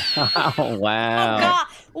 Wow. Oh God!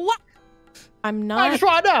 What? I'm not. I just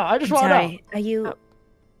want to know. Sorry, are you?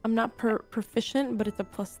 I'm not proficient, but it's a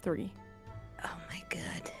 +3. Oh my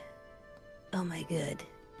god. Oh my god.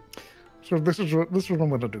 So this is what I'm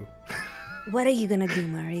gonna do. What are you gonna do,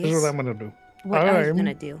 Marius? This is what I'm gonna do. What are you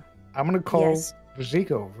gonna do? I'm gonna call Yes.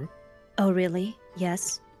 Vazika over. Oh really?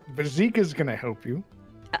 Yes. Vazika's gonna help you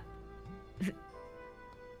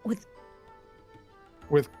With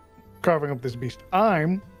with carving up this beast.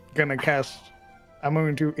 I'm going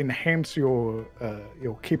to enhance your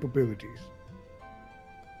capabilities.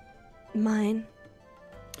 mine.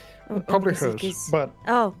 Probably Vazika's- hers, but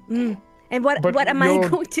Oh. And what But am I your-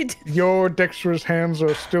 going to do? your dexterous hands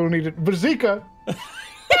are still needed. Vazika,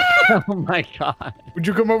 Oh my god. would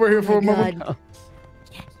you come over here for a moment? God,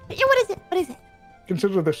 Yeah, what is it? What is it?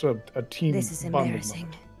 Consider this a team this is bonding embarrassing.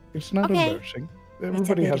 moment. It's not Okay. embarrassing. It's a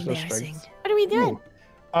Everybody bit has their embarrassing. strengths. What are we doing?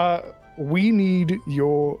 We need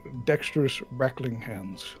your dexterous rattling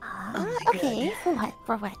hands. my Okay, God. for what?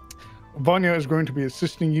 For what? Vanya is going to be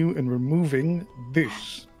assisting you in removing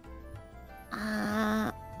this.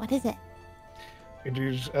 What is it? It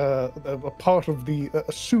is a part of the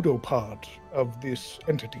a pseudopod of this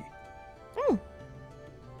entity.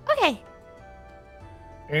 Okay.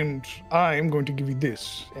 And I am going to give you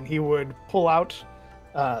this. And he would pull out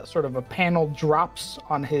sort of a panel drops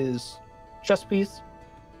on his chest piece.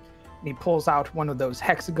 And he pulls out one of those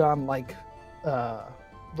hexagon-like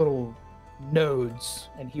little nodes,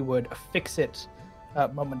 and he would affix it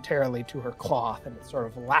momentarily to her cloth, and it sort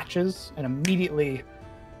of latches, and immediately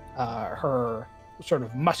her sort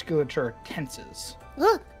of musculature tenses.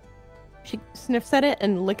 Ugh. She sniffs at it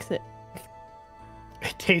and licks it.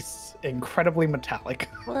 It tastes incredibly metallic.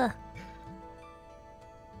 Ugh.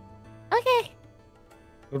 Okay.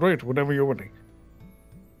 Right, whatever you're wanting.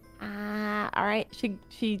 All right.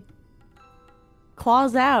 She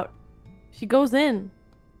claws out. She goes in.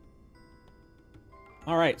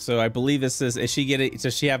 All right, so I believe this is she getting?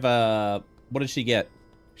 Does she have a? What did she get?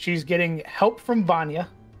 She's getting help from Vanya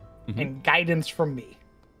Mhm. and guidance from me.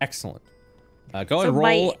 Excellent. Go So and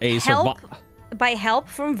roll by a help- By help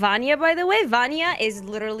from Vanya, by the way, Vanya is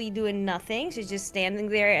literally doing nothing. She's just standing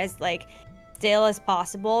there as like still as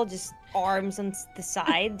possible, just arms on the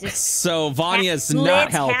side, just So Vanya's half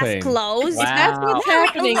not slits, half helping. closed. Wow. That's what's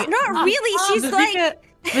happening. Not really. She's like,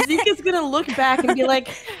 Vazika's gonna look back and be like,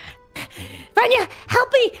 Vanya,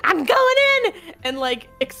 help me! I'm going in! And like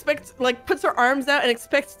puts her arms out and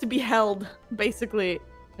expects to be held, basically.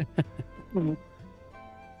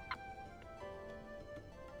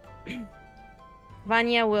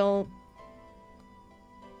 Vanya will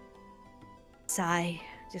sigh,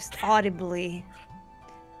 just audibly.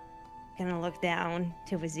 Gonna look down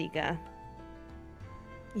to Vazika.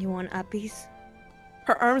 You want uppies?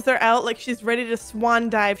 Her arms are out like she's ready to swan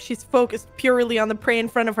dive. She's focused purely on the prey in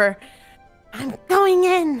front of her. I'm going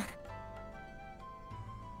in.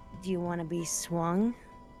 Do you want to be swung?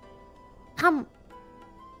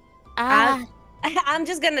 I'm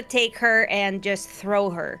just gonna take her and just throw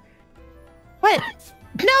her What?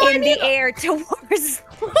 No, in the air towards it.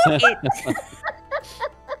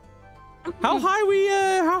 How high we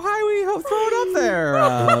throw it up there,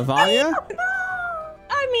 Vanya?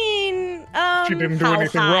 I mean, She didn't do how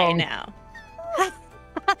anything high wrong. now?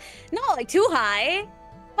 Not like too high,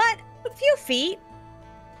 but a few feet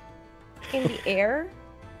in the air.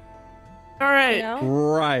 All right. You know,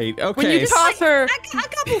 Right. When Okay. you toss her, a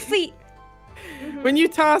couple feet. when you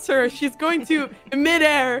toss her, she's going to, in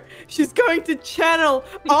midair, she's going to channel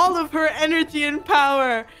all of her energy and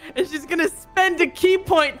power, and she's going to spend a key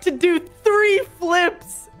point to do 3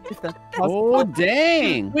 flips. If that's possible. Oh,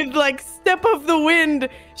 dang. With like step of the wind,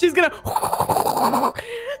 she's gonna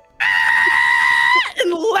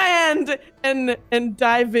and land and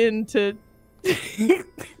dive into.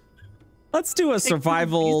 Let's do a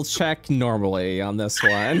survival check normally on this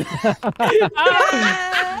one.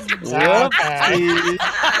 Whoopsie.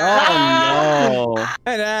 Oh, no.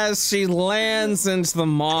 And as she lands into the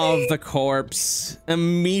maw of the corpse,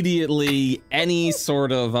 immediately any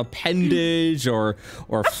sort of appendage or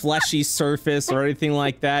fleshy surface or anything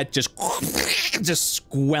like that just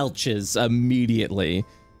squelches immediately.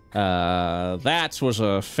 That was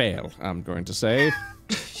a fail, I'm going to say.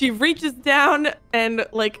 She reaches down and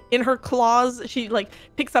like in her claws, she like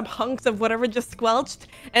picks up hunks of whatever just squelched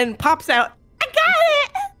and pops out. I got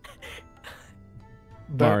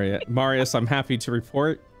it. Marius, I'm happy to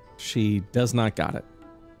report she does not got it.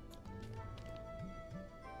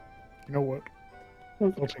 You know what?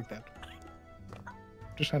 I'll take that.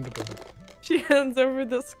 Just hand it over. She hands over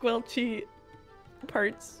the squelchy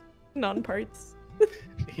parts, non-parts.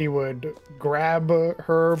 He would grab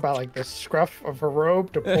her by like the scruff of her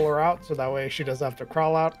robe to pull her out, so that way she doesn't have to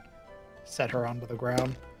crawl out. Set her onto the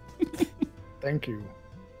ground. Thank you.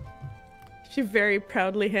 She very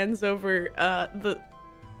proudly hands over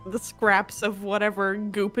the scraps of whatever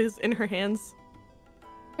goop is in her hands.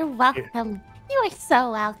 You're welcome. You are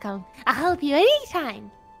so welcome. I'll help you anytime.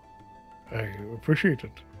 I appreciate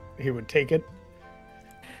it. He would take it.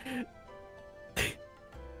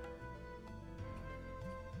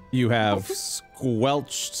 You have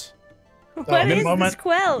squelched What the is moment- this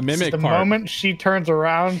quell? mimic The part. moment she turns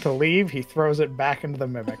around to leave, he throws it back into the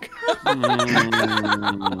mimic.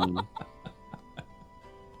 Mm.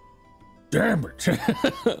 Damn it.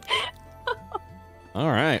 All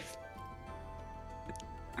right.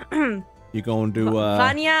 You going to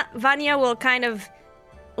Vanya will kind of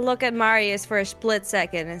look at Marius for a split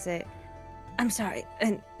second and say, "I'm sorry,"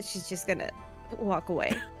 and she's just gonna walk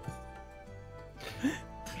away.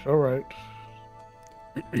 It's all right.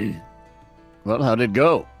 Well, how'd it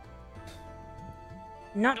go?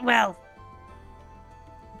 Not well.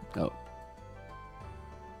 Oh.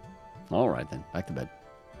 All right then. Back to bed.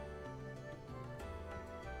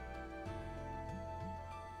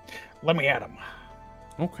 Let me at him.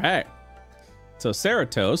 Okay. So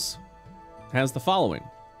Ceratos has the following.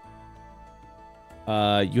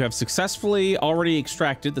 You have successfully already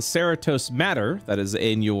extracted the Ceratos matter that is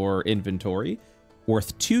in your inventory,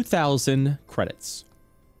 worth 2,000 credits.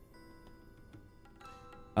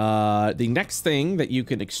 The next thing that you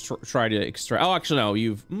can try to extract... Oh, actually, no.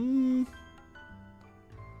 You've...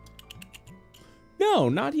 No,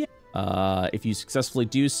 not yet. If you successfully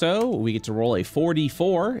do so, we get to roll a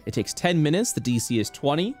 4d4. It takes 10 minutes. The DC is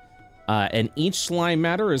 20. And each slime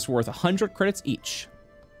matter is worth 100 credits each.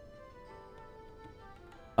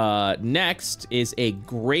 Next is a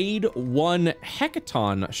grade 1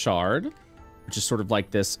 hecaton shard, which is sort of like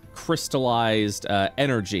this crystallized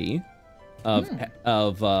energy of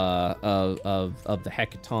the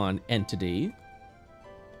hecaton entity.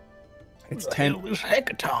 It's 10. This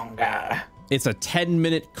hecaton guy. It's a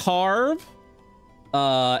 10-minute carve.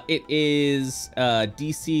 It is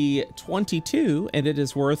DC 22, and it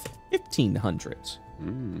is worth 1,500.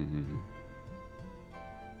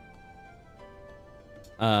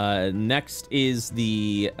 Next is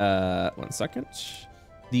the one second.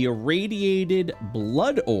 The irradiated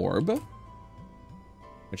blood orb,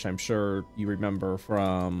 which I'm sure you remember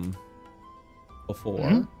from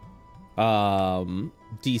before.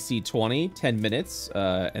 DC 20, 10 minutes,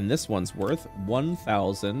 and this one's worth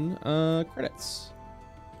 1,000 credits.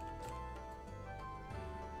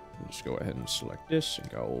 Just go ahead and select this and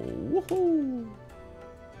go woohoo.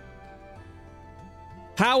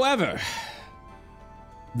 However,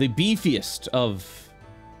 the beefiest of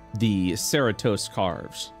the Ceratos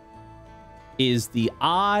carves is the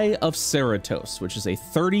Eye of Ceratos, which is a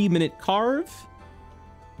 30-minute carve,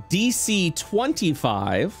 DC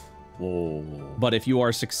 25. Whoa. But if you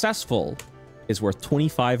are successful, is worth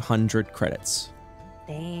 2,500 credits.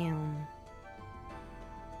 Damn.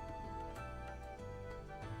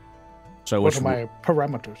 So What are my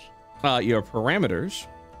parameters? your parameters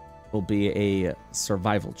will be a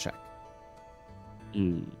survival check.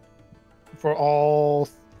 For all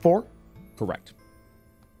 4? Correct.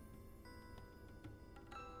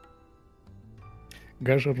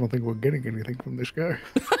 Guys, I don't think we're getting anything from this guy.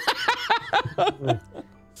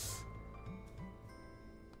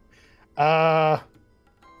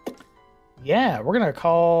 Yeah, we're gonna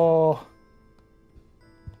call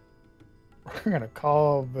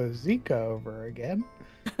Bazika over again.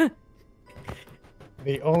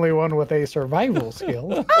 The only one with a survival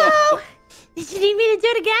skill. Oh! Did you need me to do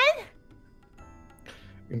it again?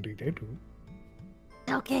 Indeed, I do.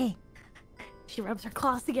 Okay. She rubs her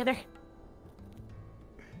claws together.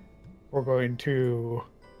 We're going to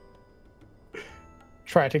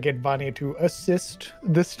try to get Vanya to assist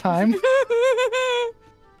this time.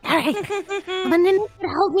 Alright. I'm gonna need you to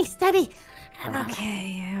hold me steady.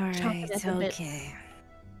 Okay, all Chop right, it up a bit. okay.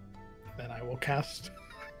 Then I will cast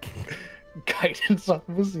guidance on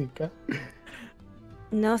Bazika.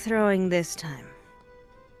 No throwing this time.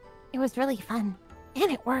 It was really fun.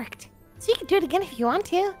 And it worked. So you can do it again if you want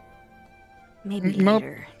to. Maybe No.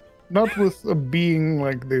 later. Not with a being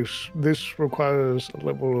like this. This requires a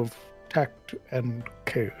level of tact and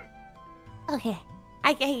care. Okay.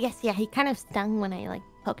 I guess, yeah, he kind of stung when I, like,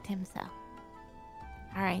 poked him, so.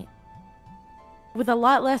 Alright. With a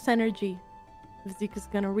lot less energy, Vizika's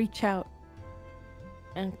gonna reach out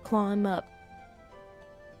and claw him up.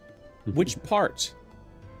 Which part?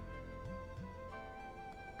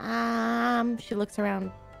 She looks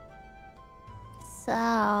around.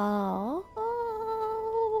 So,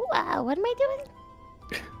 what am I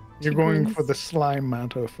doing? You're going for the slime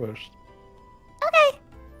matter first. Okay.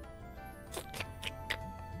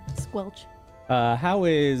 Squelch. How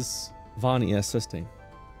is Vanya assisting?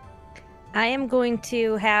 I am going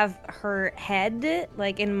to have her head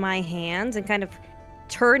like in my hands and kind of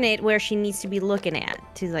turn it where she needs to be looking at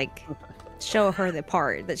to like show her the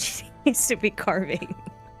part that she needs to be carving.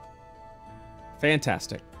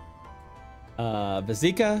 Fantastic.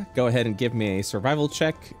 Vazika, go ahead and give me a survival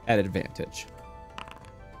check at advantage.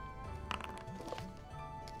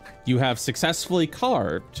 You have successfully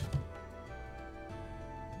carved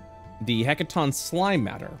the Hecaton slime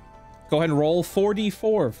matter. Go ahead and roll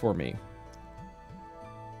 4d4 for me.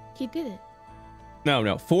 He did it. No,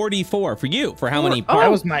 4d4 for you. For how many parts?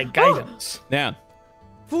 That was my guidance. Yeah.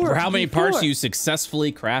 For how many parts you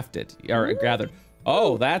successfully crafted or gathered.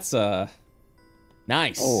 Oh, that's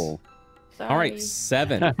nice. Oh. Sorry. All right,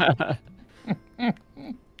 7.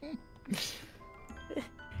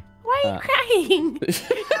 Why are you crying?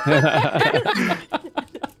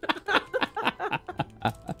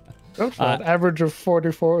 That's fine. Average of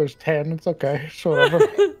 44 is 10. It's okay. It's whatever.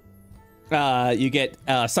 You get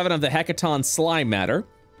 7 of the Hecaton slime matter.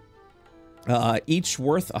 Each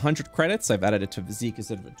worth 100 credits. I've added it to Vazika's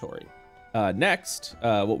inventory. Next,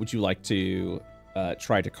 what would you like to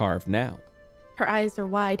try to carve now? Her eyes are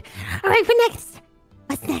wide. All right, for next.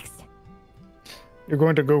 What's next? You're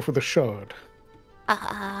going to go for the shard.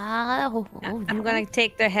 Oh, I'm gonna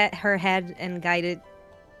take her head and guide it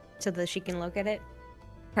so that she can look at it.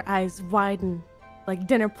 Her eyes widen like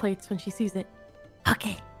dinner plates when she sees it.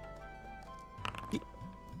 Okay.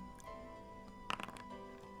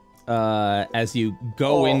 As you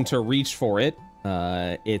go in to reach for it,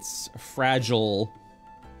 its fragile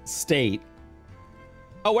state.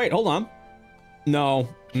 Oh, wait, hold on. No.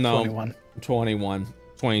 21.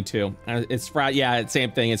 22. Yeah,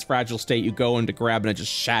 same thing. It's fragile state. You go in to grab and it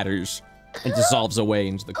just shatters and dissolves away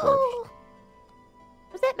into the corpse. Oh.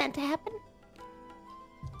 Was that meant to happen?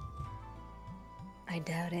 I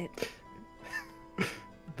doubt it.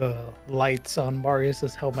 The lights on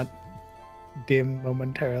Marius's helmet dim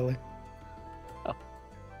momentarily. Oh.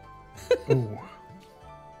 Ooh.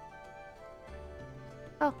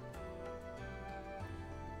 Oh.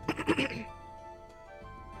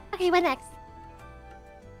 Okay, what next?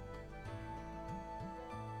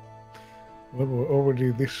 Well, we're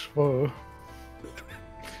already this far.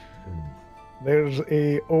 There's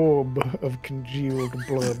a orb of congealed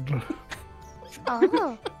blood.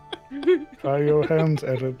 Oh. Try your hands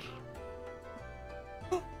at it.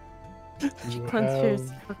 She You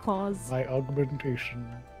clenches have her claws. my augmentation.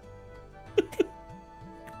 Oh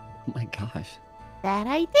my gosh. That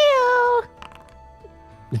I do.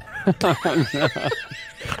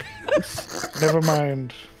 Never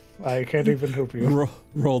mind. I can't even help you.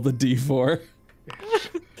 Roll the d4.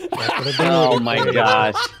 Oh my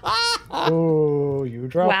gosh. Oh, you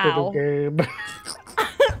dropped Wow. it again.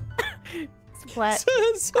 Splat.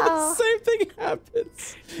 So the same thing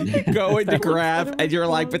happens. You go in to grab, and you're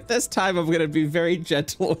like, but this time I'm gonna be very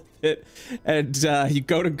gentle with it. And you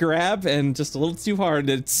go to grab, and just a little too hard,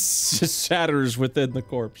 and it just shatters within the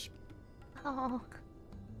corpse. Oh.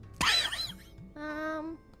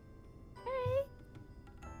 Alright.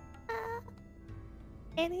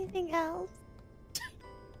 Anything else?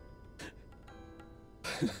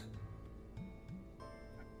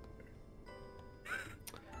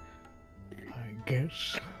 I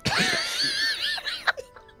guess.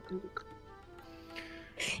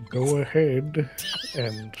 Go ahead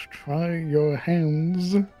and try your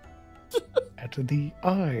hands at the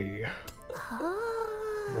eye.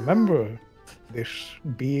 Oh. Remember, this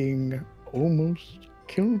being almost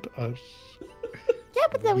killed us. Yeah,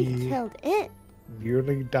 but then we We- killed it.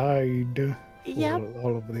 Nearly died for Yep.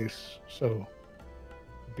 all of this, so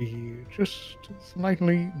be just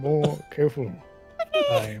slightly more careful.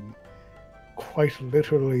 I'm quite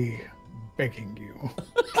literally begging you.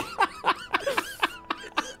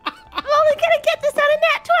 I'm only gonna get this on a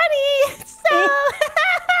nat 20, so.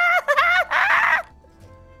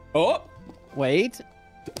 Oh! Wait.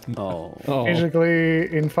 Oh. Oh.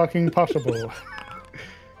 Physically impossible.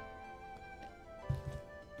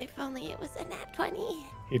 If only it was a nat 20.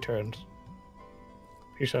 He turns.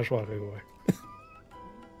 He starts walking away.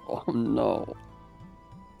 Oh no.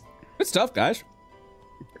 Good stuff, guys.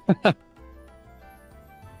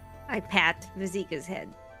 I pat Vazika's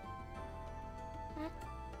head.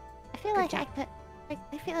 I feel like I could.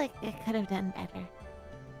 I feel like I could have done better.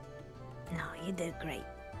 No, you did great.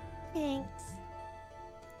 Thanks.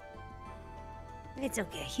 It's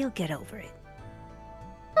okay. He'll get over it.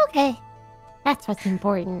 Okay. That's what's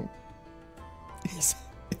important.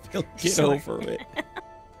 He'll get Sure. over it.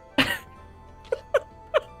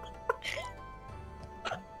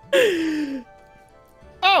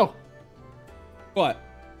 Oh! What?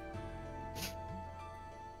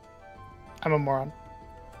 I'm a moron.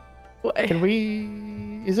 What? Can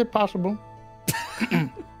we? Is it possible,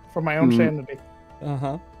 for my own sanity,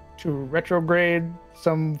 to retrograde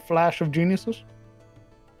some flash of geniuses?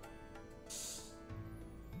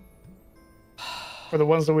 For the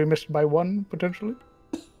ones that we missed by one, potentially.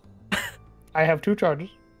 I have 2 charges.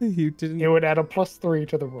 You didn't. It would add a +3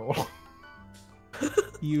 to the roll.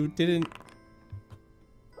 You didn't.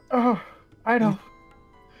 Oh, I know.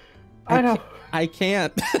 I know. I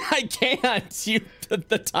can't. I can't.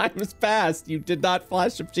 The time has passed. You did not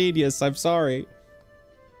flash of genius. I'm sorry.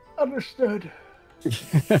 Understood.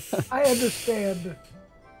 I understand.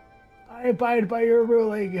 I abide by your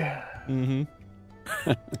ruling. Mm-hmm.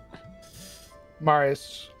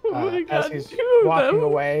 Marius, as he's walking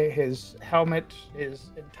away, his helmet, his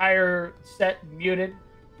entire set muted.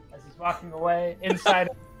 As he's walking away, inside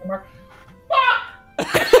of the armor.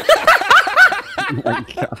 Oh my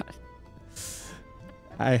god.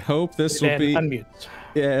 I hope this will Then be. unmutes.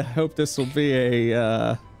 Yeah, I hope this will be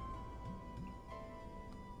a.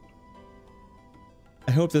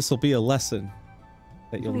 I hope this will be a lesson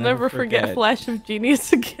that you'll never forget Flash of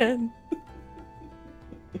Genius again.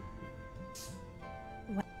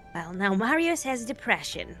 Well, now Marius has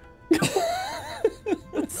depression.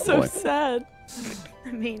 That's so sad.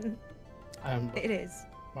 I mean, it is.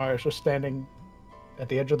 Marius was standing at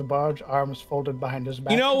the edge of the barge, arms folded behind his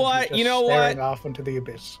back. You know what? just You know staring what? off into the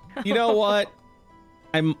abyss. You know what?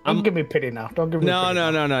 I'm. Don't give me pity now. Don't give me No, pity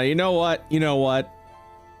no, now. no, no. You know what? You know what?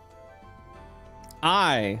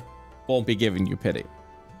 I won't be giving you pity.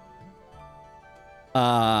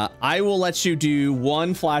 I will let you do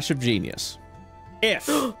 1 flash of genius.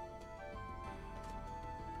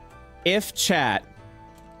 If chat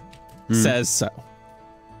says so.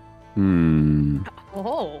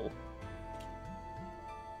 Oh.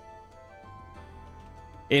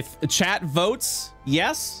 If the chat votes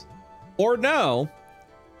yes or no,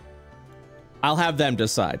 I'll have them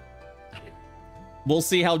decide. We'll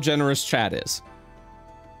see how generous chat is.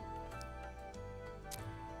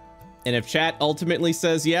 And if chat ultimately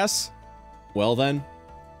says yes, well then,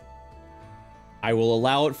 I will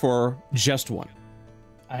allow it for just 1.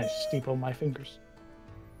 I steeple my fingers.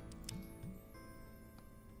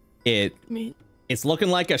 It's looking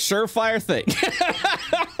like a surefire thing.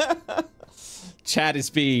 Chat is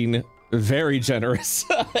being very generous.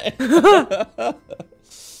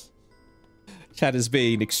 Chat is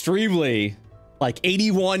being extremely, like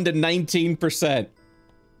 81 to 19%.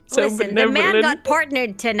 So Listen, the man got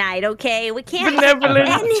partnered tonight, okay? We can't...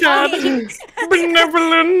 Benevolent chat.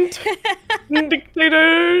 Benevolent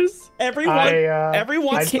dictators. Every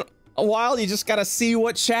once in a while, you just gotta see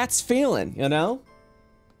what chat's feeling, you know?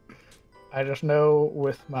 I just know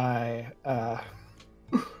with my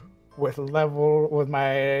my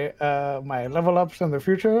level ups in the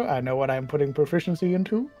future, I know what I'm putting proficiency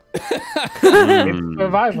into. It's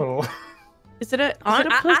survival. Is it a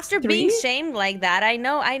after being shamed like that, I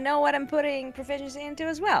know what I'm putting proficiency into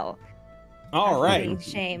as well. All right. Being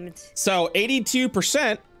shamed. So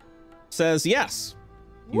 82% says yes.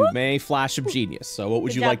 You may flash of genius. So what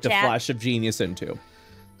would Good you job, like to chat. flash of genius into?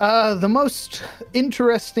 The most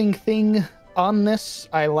interesting thing on this,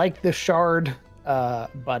 I like the shard,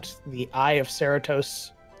 but the Eye of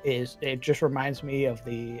Ceratos it just reminds me of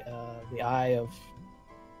the Eye of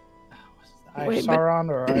Wait, Sauron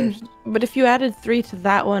or Eye of... But if you added 3 to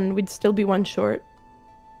that one, we'd still be 1 short.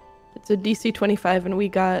 It's a DC 25 and we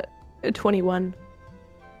got a 21.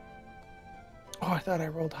 Oh, I thought I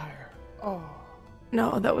rolled higher. Oh.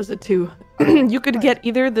 No, that was a 2. You could get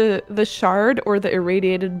either the shard or the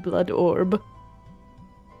irradiated blood orb.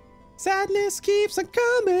 Sadness keeps on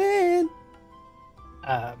coming.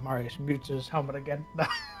 Marius mutes his helmet again.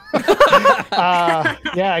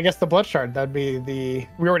 Yeah, I guess the blood shard. That'd be the.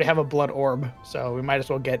 We already have a blood orb, so we might as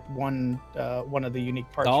well get one of the unique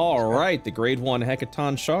parts. All right, the grade 1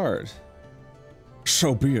 hecaton shard.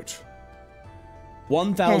 So be it.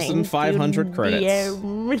 1,500 credits.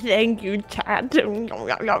 DM. Thank you, chat.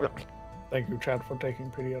 Thank you, Chad, for taking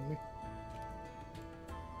pity on me.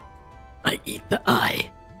 I eat the eye.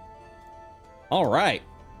 All right.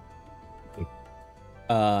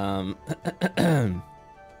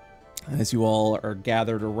 As you all are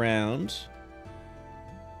gathered around,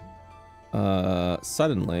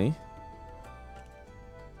 suddenly,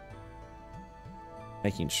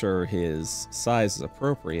 making sure his size is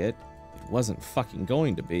appropriate, it wasn't fucking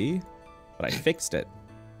going to be, but I fixed it.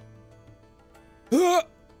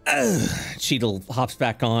 Cheetle hops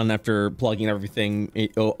back on after plugging everything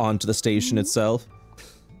onto the station itself.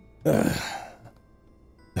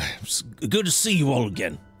 It's good to see you all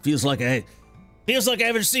again. Feels like I Feels like I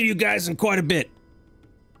haven't seen you guys in quite a bit.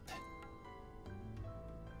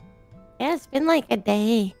 Yeah, it's been like a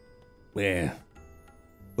day. Yeah.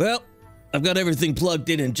 Well, I've got everything plugged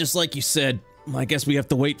in, and just like you said, I guess we have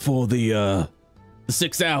to wait for the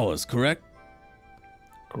 6 hours, correct?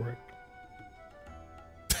 Correct.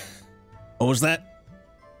 What was that?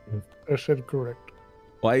 I said correct.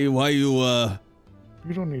 Why you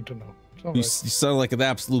You don't need to know. It's all you right. sound like an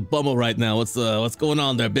absolute bummer right now. What's going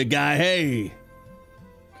on there, big guy? Hey.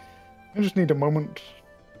 I just need a moment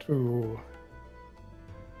to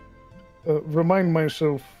remind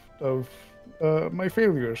myself of my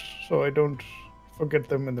failures so I don't forget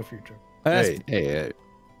them in the future. Hey.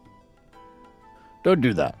 Don't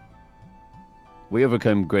do that. We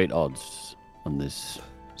overcome great odds on this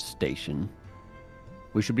station.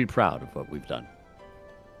 We should be proud of what we've done.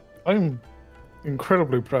 I'm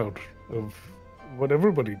incredibly proud of what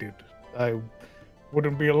everybody did. I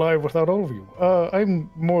wouldn't be alive without all of you.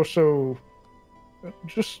 I'm more so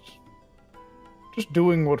just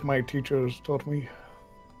doing what my teachers taught me.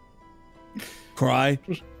 Cry?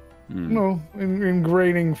 No,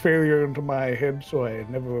 ingraining failure into my head so I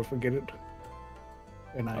never forget it.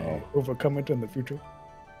 And I overcome it in the future.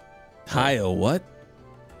 Hio, what?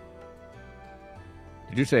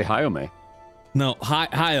 Did you say Hyome? No,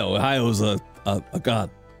 Hio. Hio's a god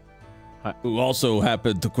who also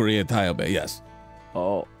happened to create Hiobe, yes.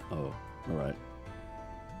 Oh, all right.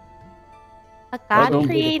 A god don't-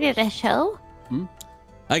 created a show?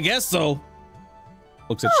 I guess so.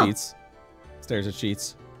 Looks at sheets. Stares at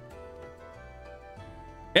sheets.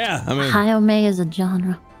 Yeah, I mean, Hyome is a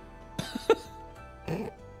genre.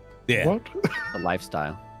 yeah. What? A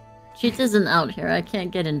lifestyle. Cheats isn't out here. I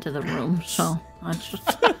can't get into the room, so I just.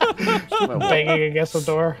 Banging against the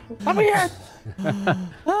door. Let me in!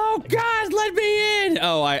 Oh God, let me in!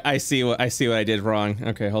 Oh, I see what I did wrong.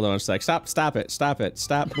 Okay, hold on a sec. Stop it. Stop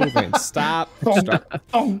moving. Stop.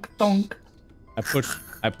 Donk, donk.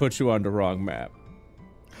 I put you on the wrong map.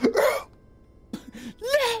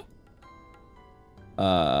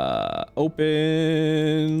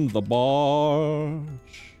 Open the barge.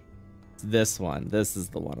 This one. This is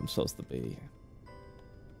the one I'm supposed to be.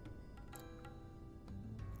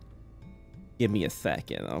 Give me a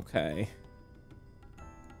second, okay?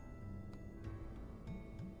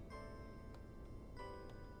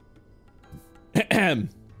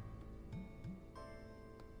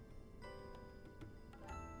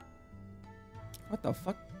 What the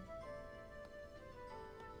fuck?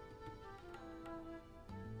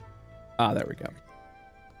 Ah, there we go.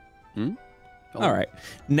 All right,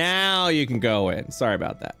 now you can go in. Sorry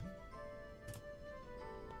about that.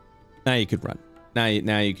 Now you could run. Now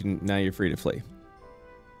you're free to flee.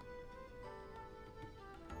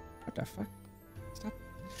 What the fuck?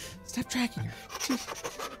 Stop tracking her.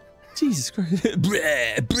 Jesus Christ.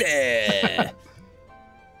 Bleh.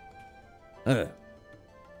 All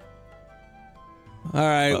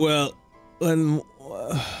right. Well,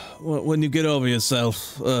 when you get over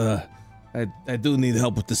yourself, I do need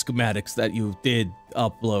help with the schematics that you did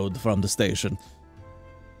upload from the station.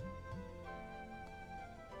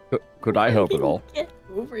 Could I help at all? Get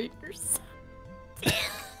over yourself.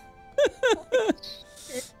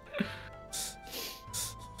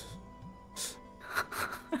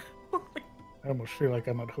 I almost feel like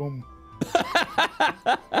I'm at home.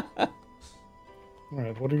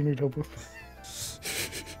 Alright, what do you need help with?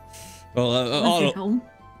 Well,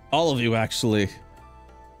 all of you actually.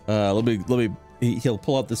 Let me. He'll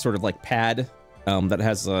pull out this sort of like pad that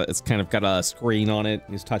has it's kind of got a screen on it.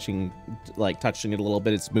 He's touching it a little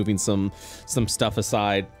bit. It's moving some stuff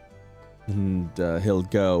aside, and he'll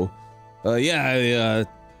go. I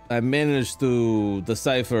managed to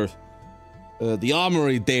decipher the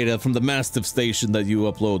armory data from the Mastiff station that you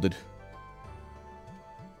uploaded.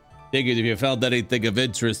 Figured if you found anything of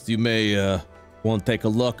interest, you may want to take a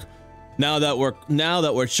look. Now that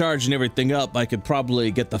we're charging everything up, I could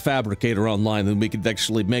probably get the fabricator online, and we could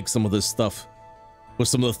actually make some of this stuff with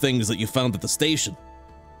some of the things that you found at the station.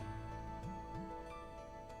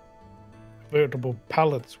 Veritable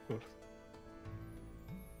pallets worth.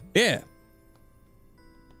 Yeah.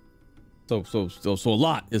 So a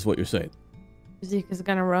lot is what you're saying. Zika's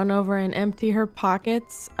gonna run over and empty her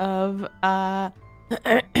pockets of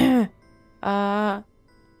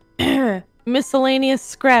miscellaneous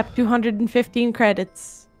scrap, 215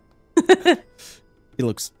 credits.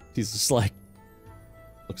 He's just like,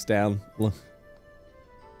 looks down.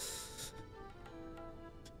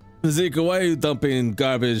 Zika, why are you dumping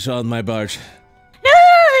garbage on my barge? No,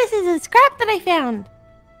 this is a scrap that I found.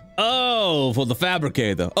 Oh, for the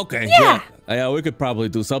fabricator. Okay, Yeah. yeah, we could probably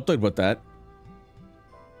do something with that.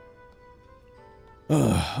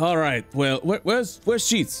 All right. Well, where's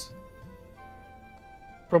Sheets?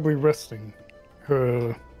 Probably resting.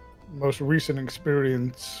 Her most recent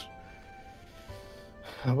experience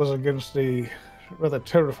was against a rather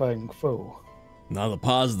terrifying foe. Not a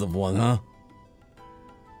positive one, huh?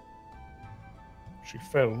 She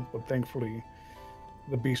fell, but thankfully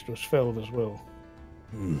the beast was felled as well.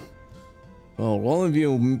 Well, one of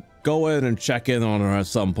you go in and check in on her at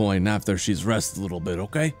some point after she's rested a little bit,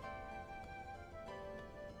 okay?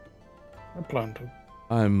 I plan to.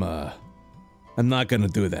 I'm not gonna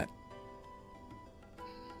do that.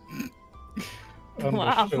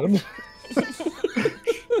 Wow. Understood.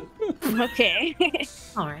 Okay.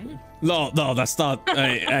 All right. No, that's not.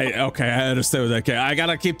 Okay, I understand. Okay, I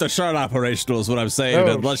gotta keep the shirt operational, is what I'm saying.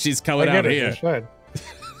 Oh, unless she's coming I get out it, here. it's fine.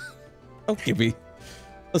 Don't give me.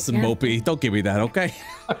 Listen, Yeah. Mopey, don't give me that, okay?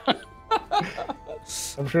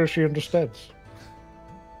 I'm sure she understands.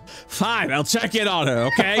 Fine, I'll check in on her,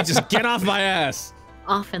 okay? Just get off my ass.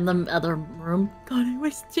 Off in the other room. God, I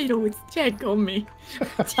wish Cheeto would check on me.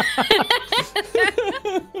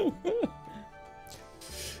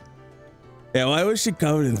 Yeah, why was she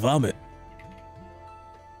covered in vomit?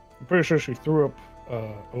 I'm pretty sure she threw up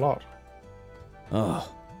a lot. Oh,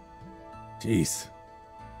 jeez.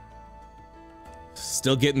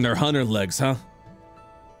 Still getting her hunter legs, huh?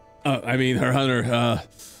 I mean, her hunter,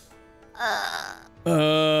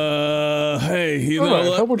 hey, you know,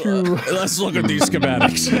 Alright, how about you- let's look at these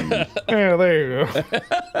schematics. Yeah, there you go.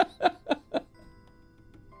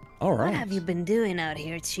 All What right. have you been doing out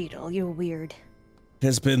here, Cheeto? You're weird.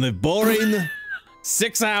 Has been a boring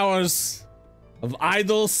 6 hours of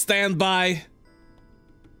idle standby,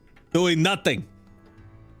 doing nothing.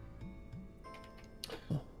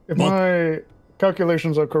 If Well- my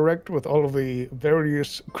calculations are correct with all of the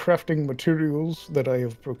various crafting materials that I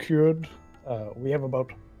have procured, we have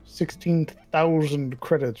about 16,000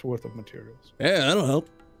 credits worth of materials. Yeah, that'll help.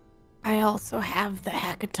 I also have the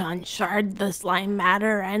hackathon shard, the slime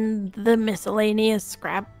matter, and the miscellaneous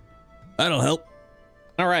scrap. That'll help.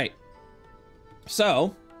 All right.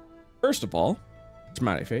 So, first of all,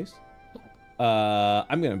 smiley face. I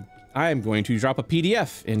am going to drop a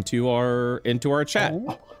PDF into our chat.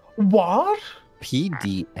 What?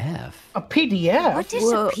 PDF. A PDF? What is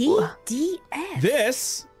Whoa. a PDF?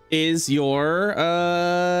 This is your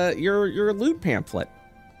loot pamphlet.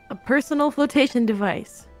 A personal flotation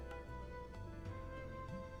device.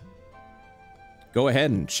 Go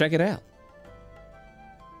ahead and check it out.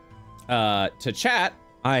 To chat,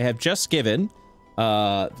 I have just given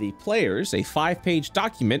the players a 5-page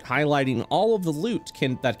document highlighting all of the loot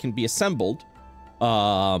that can be assembled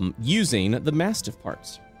using the Mastiff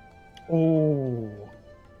parts. Oh,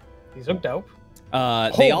 these look dope.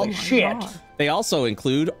 Holy shit. They also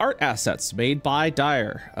include art assets made by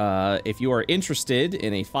Dyer. If you are interested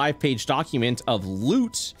in a 5-page document of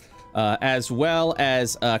loot, as well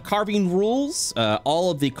as carving rules,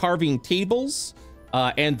 all of the carving tables,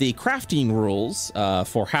 and the crafting rules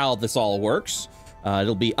for how this all works,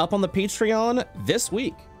 it'll be up on the Patreon this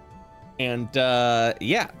week. And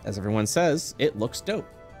yeah, as everyone says, it looks dope.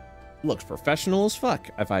 It looks professional as fuck,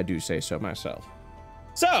 if I do say so myself.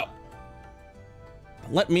 So,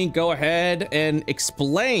 let me go ahead and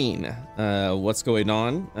explain what's going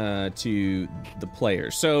on to the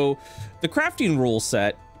players. So, the crafting rule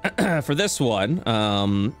set for this one,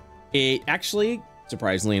 it actually,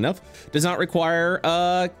 surprisingly enough, does not require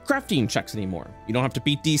crafting checks anymore. You don't have to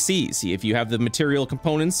beat DCs. If you have the material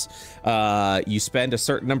components, you spend a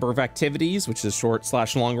certain number of activities, which is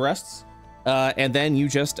short/long rests, and then you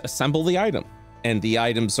just assemble the item. And the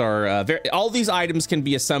items are all these items can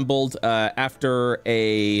be assembled after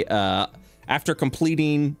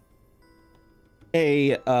completing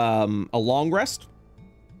a long rest.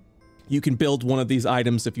 You can build one of these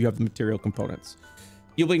items if you have the material components.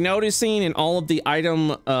 You'll be noticing in all of the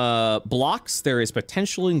item blocks there is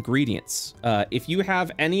potential ingredients. If you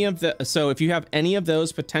have any of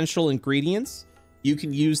those potential ingredients, you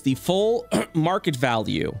can use the full market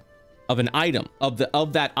value of an item of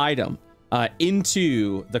that item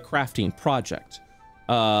into the crafting project.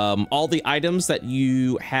 All the items that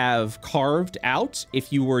you have carved out,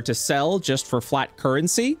 if you were to sell just for flat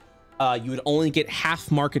currency, you would only get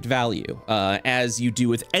half market value. As you do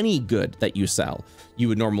with any good that you sell, you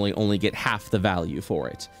would normally only get half the value for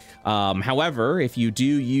it. However, if you do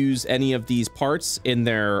use any of these parts in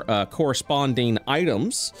their corresponding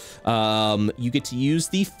items, you get to use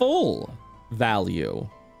the full value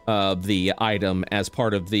of the item as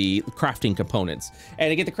part of the crafting components. And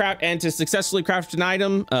to get the craft and to successfully craft an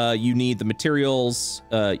item, you need the materials.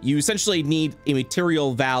 You essentially need a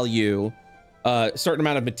material value a certain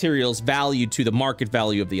amount of materials valued to the market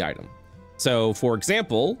value of the item. So, for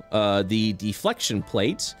example, the deflection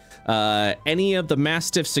plate, any of the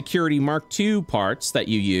Mastiff Security Mark II parts that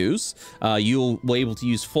you use, you'll be able to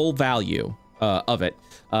use full value of it.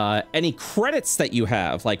 Any credits that you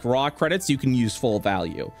have, like raw credits, you can use full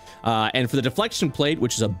value. And for the deflection plate,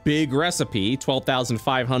 which is a big recipe,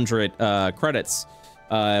 12,500 credits,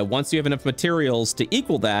 once you have enough materials to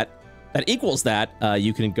equal that,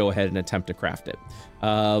 you can go ahead and attempt to craft it.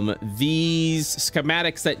 These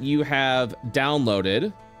schematics that you have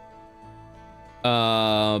downloaded,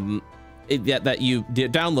 that you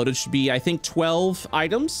downloaded should be, I think, 12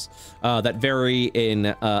 items that vary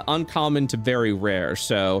in uncommon to very rare.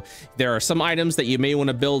 So there are some items that you may want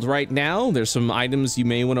to build right now. There's some items you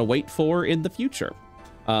may want to wait for in the future.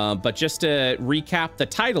 But just to recap the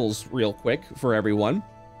titles real quick for everyone,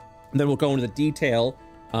 and then we'll go into the detail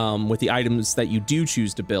with the items that you do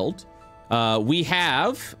choose to build. We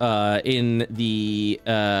have in the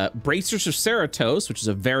Bracers of Ceratos, which is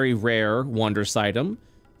a very rare wondrous item.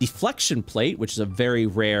 Deflection plate, which is a very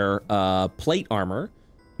rare plate armor.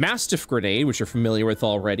 Mastiff grenade, which you're familiar with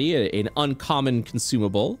already, an uncommon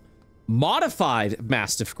consumable. Modified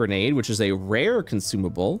Mastiff grenade, which is a rare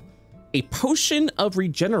consumable. A potion of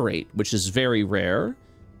regenerate, which is very rare.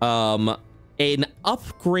 An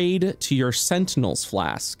upgrade to your Sentinel's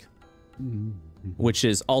flask, which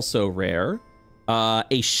is also rare.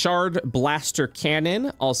 A shard blaster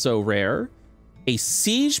cannon, also rare. A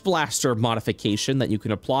siege blaster modification that you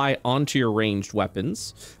can apply onto your ranged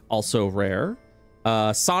weapons, also rare.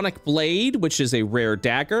 Sonic blade, which is a rare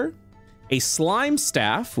dagger. A slime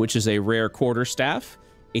staff, which is a rare quarterstaff.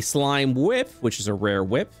 A slime whip, which is a rare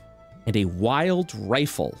whip. And a wild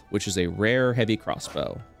rifle, which is a rare heavy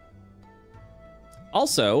crossbow.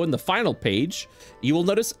 Also, in the final page, you will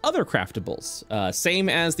notice other craftables. Same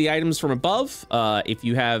as the items from above. If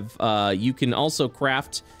you have, you can also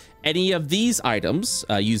craft any of these items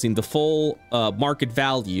using the full market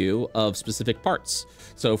value of specific parts.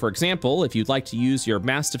 So, for example, if you'd like to use your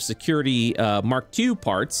Mastiff Security Mark II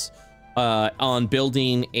parts on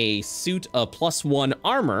building a suit of +1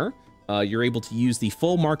 armor, you're able to use the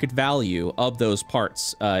full market value of those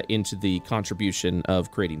parts into the contribution of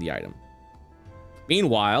creating the item.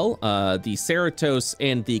 Meanwhile, the Ceratos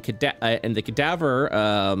and the cadaver,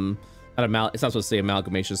 it's not supposed to say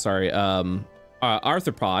amalgamation, sorry,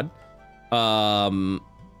 arthropod,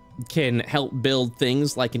 can help build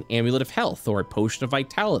things like an amulet of health or a potion of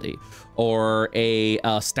vitality or a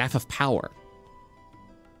staff of power.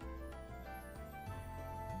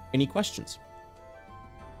 Any questions?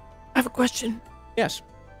 I have a question. Yes.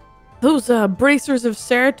 Those bracers of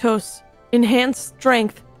Ceratos enhance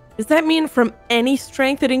strength. Does that mean from any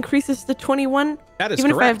strength it increases to 21? That is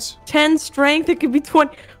Even correct. if I have 10 strength, it could be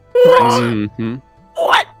 20.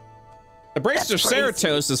 What? The Bracers of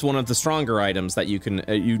Ceratos is one of the stronger items that you can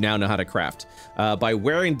you now know how to craft. By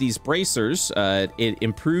wearing these bracers, it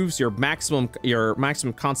improves your maximum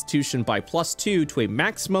constitution by +2 to a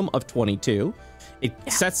maximum of 22. It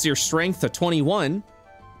sets your strength to 21,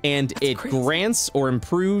 and it grants or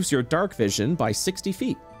improves your dark vision by 60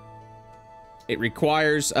 feet. It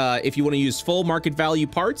requires, if you want to use full market value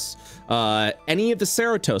parts, any of the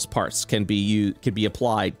Ceratos parts can be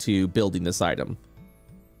applied to building this item.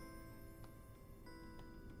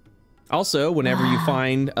 Also, whenever you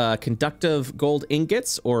find conductive gold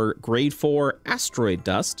ingots or grade 4 asteroid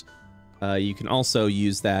dust, you can also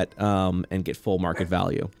use that and get full market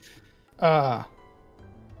value.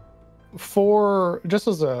 For just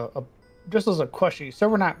as a question, so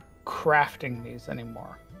we're not crafting these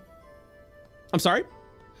anymore. I'm sorry?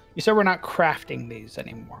 You said we're not crafting these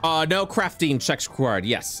anymore. No crafting checks required,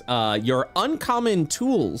 yes. Your uncommon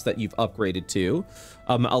tools that you've upgraded to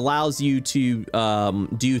allows you to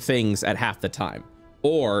do things at half the time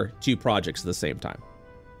or 2 projects at the same time.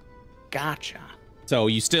 Gotcha. So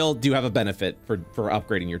you still do have a benefit for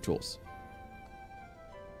upgrading your tools.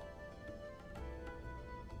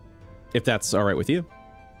 If that's all right with you.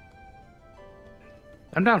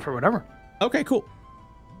 I'm down for whatever. Okay, cool.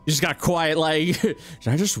 You just got quiet, like, did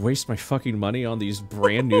I just waste my fucking money on these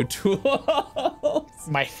brand new tools?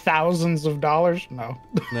 My thousands of dollars? No.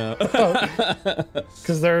 No.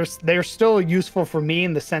 Because they're still useful for me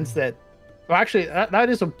in the sense that, well, actually, that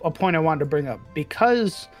is a point I wanted to bring up.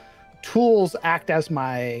 Because tools act as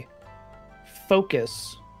my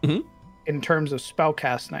focus in terms of spell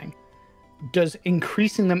casting, does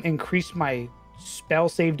increasing them increase my spell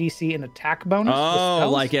save DC and attack bonus? Oh,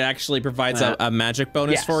 like it actually provides a magic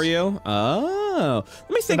bonus for you? Oh, let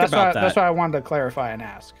me think about that. That's why I wanted to clarify and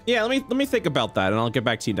ask. Yeah, let me think about that, and I'll get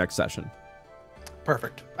back to you next session.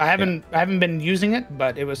 Perfect. I haven't been using it,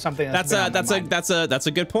 but it was something that's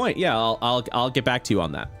a good point. Yeah, I'll get back to you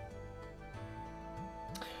on that.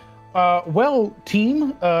 Well,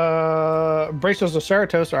 team, Brazos of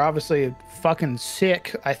Ceratos are obviously fucking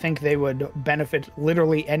sick. I think they would benefit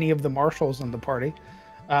literally any of the marshals in the party.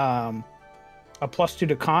 A +2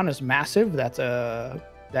 to con is massive. That's a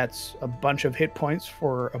bunch of hit points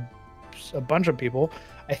for a bunch of people.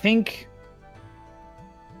 I think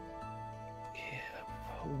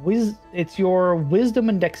it's your wisdom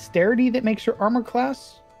and dexterity that makes your armor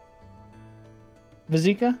class,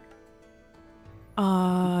 Vizika?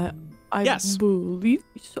 I Yes. believe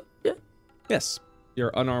so. Yeah. Yes,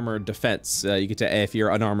 your unarmored defense. You get to, if you're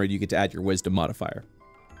unarmored, you get to add your wisdom modifier.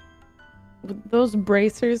 Would those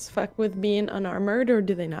bracers fuck with being unarmored, or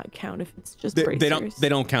do they not count if it's just bracers? They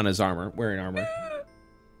don't count as wearing armor.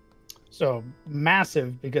 So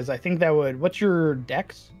massive, because I think that would. What's your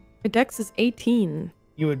dex? My dex is 18.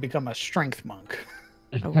 You would become a strength monk.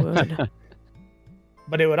 I would.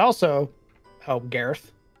 But it would also help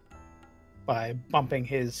Gareth by bumping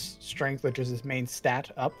his strength, which is his main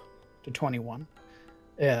stat, up to 21.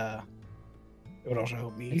 It would also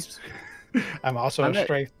help me. I'm also a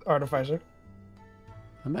strength artificer.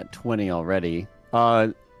 I'm at 20 already.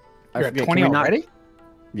 You're at 20 already?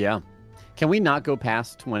 Yeah. Can we not go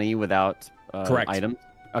past 20 without Correct. items?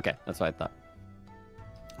 Okay, that's what I thought.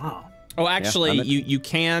 Oh, actually, you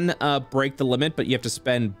can break the limit, but you have to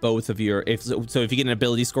spend both of your. If you get an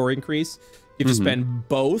ability score increase, you have to spend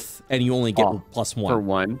both, and you only get +1 for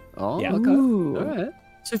one. Oh, yeah. Okay. Ooh. All right.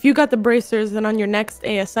 So if you got the bracers, then on your next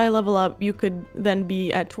ASI level up, you could then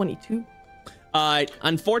be at 22.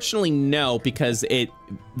 Unfortunately, no, because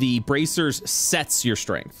the bracers sets your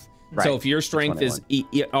strength. Right. So if your strength is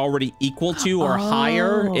already equal to or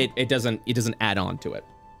higher, it doesn't add on to it.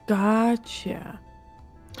 Gotcha.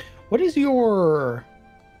 what's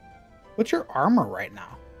your armor right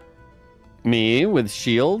now? Me with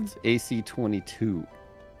shield, AC 22.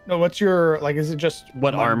 No, what's your, like, is it just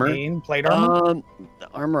What one armor? main plate armor? The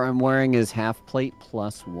armor I'm wearing is half plate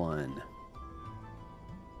 +1.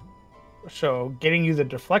 So getting you the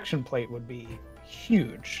deflection plate would be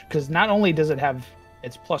huge, because not only does it have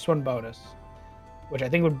its +1 bonus, which I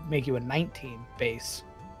think would make you a 19 base,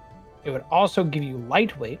 it would also give you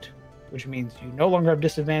lightweight, which means you no longer have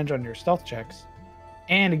disadvantage on your stealth checks,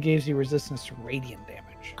 and it gives you resistance to radiant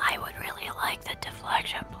damage. I would really like the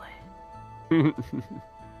deflection plate.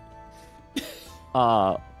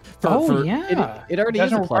 Yeah. It already It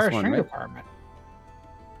is a doesn't require +1, string right? requirement.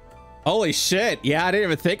 Holy shit. Yeah, I didn't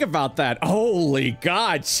even think about that. Holy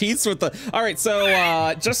God, cheats with the... All right,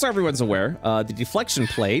 so just so everyone's aware, the deflection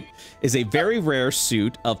plate is a very rare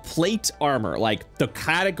suit of plate armor, like the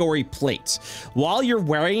category plate. While you're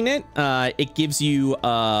wearing it, it gives you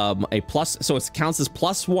a plus... So it counts as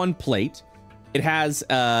 +1 plate. It has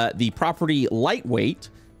the property lightweight,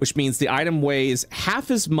 which means the item weighs half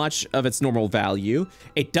as much of its normal value.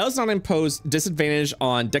 It does not impose disadvantage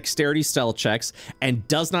on dexterity stealth checks and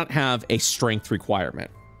does not have a strength requirement.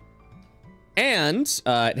 And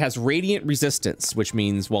it has radiant resistance, which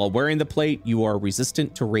means while wearing the plate, you are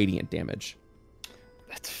resistant to radiant damage.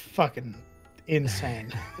 That's fucking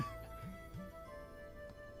insane.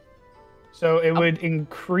 So it would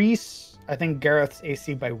increase, I think, Gareth's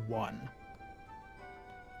AC by 1.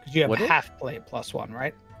 Because you have half plate +1,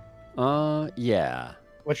 right? Yeah.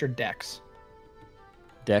 What's your dex?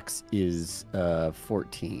 Dex is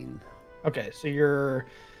 14. Okay, so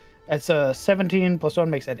that's a 17 +1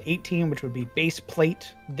 makes that 18, which would be base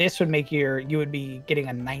plate. This would make you would be getting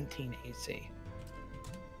a 19 AC.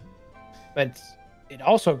 But it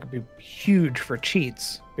also could be huge for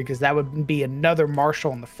cheats, because that would be another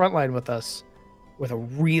marshal on the front line with us with a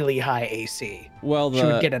really high AC. Well, she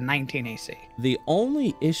would get a 19 AC. The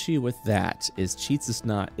only issue with that is Cheats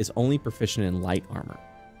is only proficient in light armor.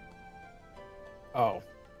 Oh.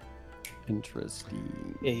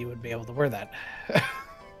 Interesting. Yeah, you would be able to wear that.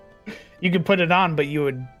 You could put it on, but you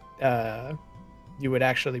would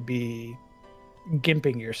actually be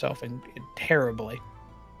gimping yourself terribly.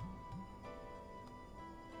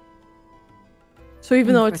 So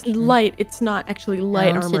even though it's light, it's not actually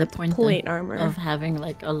light armor, it's point plate armor. Of having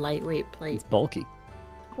like a lightweight plate. It's bulky.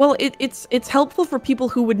 Well, it's helpful for people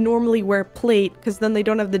who would normally wear plate, because then they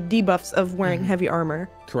don't have the debuffs of wearing heavy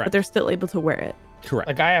armor. Correct. But they're still able to wear it. Correct.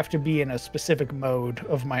 Like, I have to be in a specific mode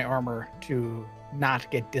of my armor to not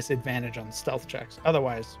get disadvantage on stealth checks.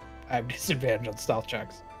 Otherwise, I have disadvantage on stealth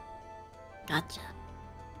checks. Gotcha.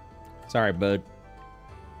 Sorry, bud.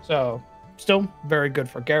 So, still very good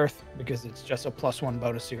for Gareth, because it's just a +1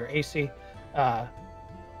 bonus to your AC.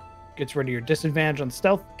 Gives gets rid of your disadvantage on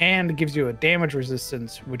stealth, and gives you a damage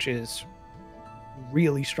resistance, which is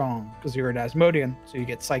really strong because you're an Asmodean, so you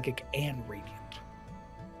get psychic and radiant.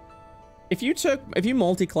 If you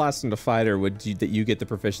multi-class into fighter, would you get the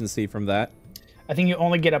proficiency from that? I think you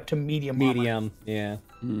only get up to medium. Medium, yeah.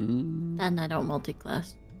 And I don't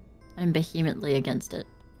multi-class. I'm vehemently against it.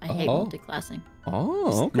 I hate multi-classing.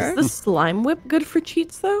 Oh, okay. Is the slime whip good for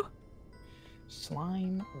cheats though?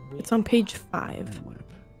 Slime whip. It's on page 5.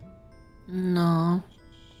 No.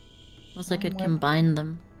 Unless I could combine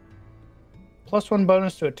them. +1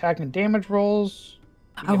 bonus to attack and damage rolls.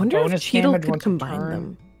 I wonder if Cheetle could combine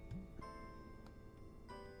them.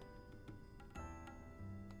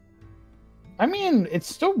 I mean, it's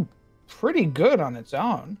still pretty good on its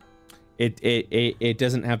own. It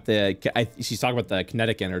doesn't have the. She's talking about the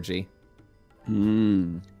kinetic energy.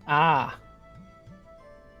 Ah.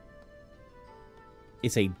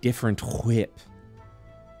 It's a different whip.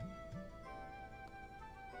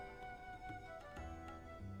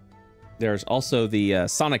 There's also the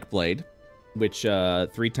Sonic Blade, which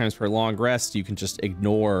 3 times per long rest, you can just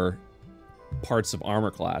ignore parts of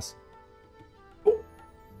armor class.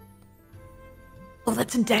 Oh,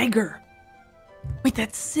 that's a dagger. Wait,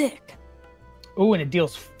 that's sick. Oh, and it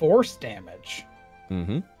deals force damage.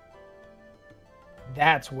 Mm-hmm.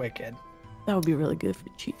 That's wicked. That would be really good for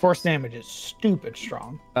cheat. Force damage is stupid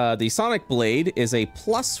strong. The Sonic Blade is a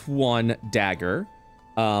 +1 dagger.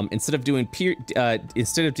 Instead of dealing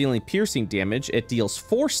piercing damage, it deals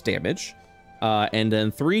force damage. And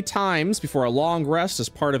then 3 times before a long rest as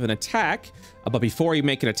part of an attack. But before you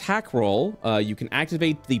make an attack roll, you can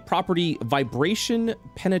activate the property Vibration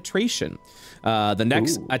Penetration. The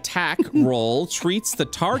next attack roll treats the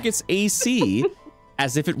target's AC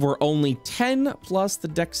as if it were only 10 plus the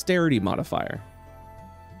dexterity modifier.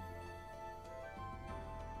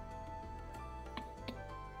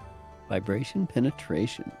 Vibration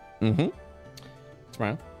penetration. Mm-hmm.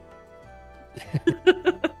 Smile.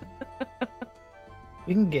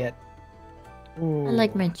 We can get... Ooh. I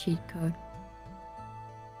like my cheat code.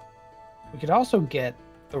 We could also get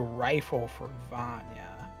the rifle for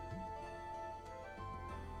Vanya.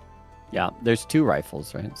 Yeah, there's 2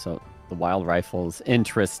 rifles, right? So the wild rifle's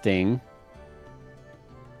interesting.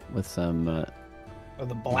 With some Or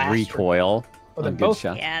the blaster. recoil. Oh, they're on good both-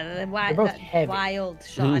 shots. Yeah, They're both heavy. wild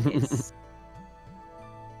shot is.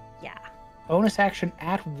 Yeah. Bonus action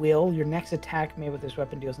at will. Your next attack made with this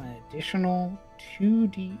weapon deals an additional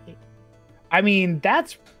 2d8. I mean,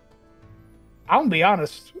 that's... I'm gonna be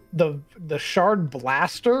honest. The Shard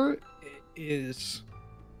Blaster is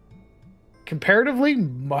comparatively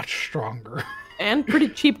much stronger. And pretty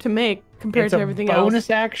cheap to make compared It's to a everything bonus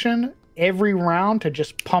else. action every round to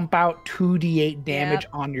just pump out 2d8 damage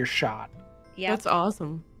on your shot. Yeah. That's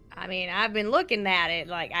awesome. I mean, I've been looking at it.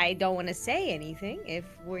 Like, I don't want to say anything. If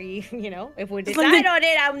we, if we It's decide like on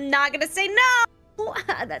it, I'm not gonna say no.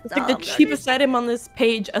 That's It's all like the I'm gonna cheapest item on this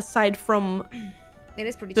page aside from say. It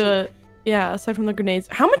is pretty cheap. aside from the grenades.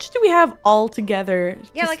 How much do we have all together?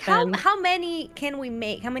 Yeah, to like spend? how many can we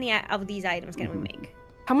make? How many of these items can we make?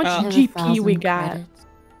 How much I have GP we 1,000 got? credits.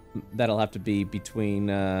 That'll have to be between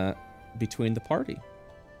the party.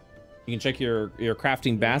 You can check your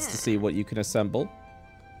crafting bats to see what you can assemble.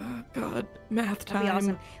 Oh god, math That'd be time.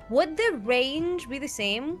 awesome. Would the range be the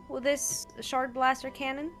same with this Shard Blaster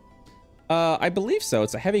cannon? I believe so.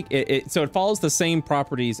 It's a heavy. So it follows the same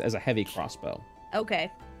properties as a heavy crossbow.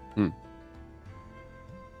 Okay. Range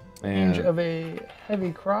And of a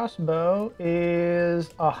heavy crossbow is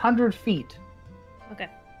 100 feet. Okay.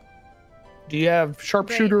 Do you have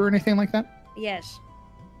sharpshooter or anything like that? Yes.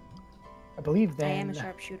 I believe I then am a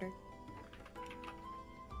sharpshooter.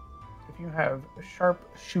 if you have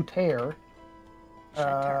sharpshooter,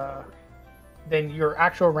 then your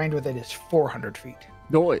actual range with it is 400 feet.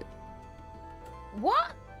 No,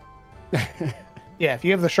 What? Yeah, if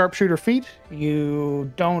you have the sharpshooter feat,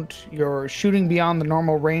 your shooting beyond the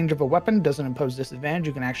normal range of a weapon doesn't impose disadvantage.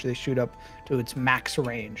 You can actually shoot up to its max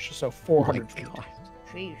range, so 400 feet.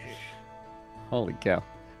 Jesus. holy cow.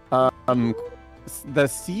 The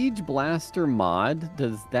Siege Blaster mod,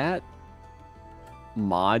 does that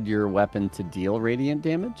mod your weapon to deal radiant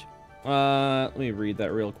damage? let me read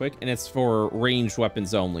that real quick. And it's for ranged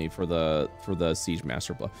weapons only for the Siege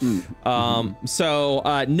Master Blow.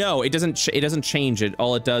 So no, it doesn't change it.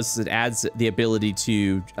 All it does is it adds the ability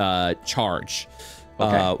to charge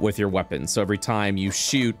with your weapon. So every time you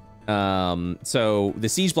shoot, so the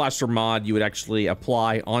Siege Blaster mod you would actually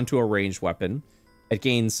apply onto a ranged weapon, It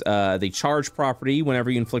gains the charge property. Whenever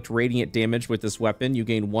you inflict radiant damage with this weapon, you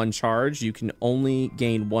gain 1 charge. You can only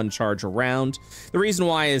gain 1 charge around. The reason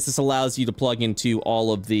why is this allows you to plug into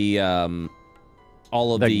all of the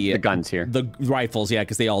guns here. The rifles, yeah,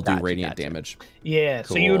 because they all do radiant damage. Yeah,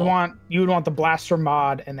 Cool. so you would want the blaster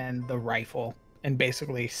mod and then the rifle, and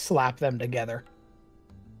basically slap them together.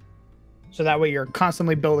 So that way you're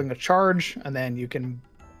constantly building a charge, and then you can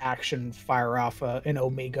action fire off an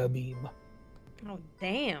Omega beam. Oh,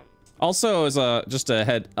 damn. Also, as just a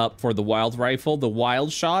head up for the wild rifle, the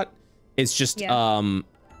wild shot is just that's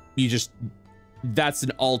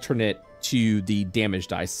an alternate to the damage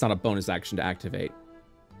dice. It's not a bonus action to activate.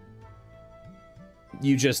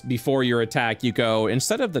 You just, before your attack, you go,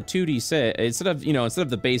 instead of the 2d6, instead of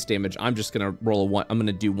the base damage, I'm just gonna roll a 1. I'm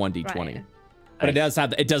gonna do 1d20. Right. But it does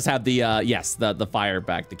have the yes, the fire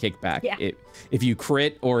back, the kickback. Yeah. If you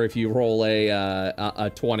crit or if you roll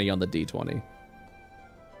a 20 on the d20.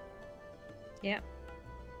 Yeah.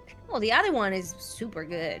 Well, the other one is super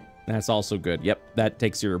good. That's also good. Yep, that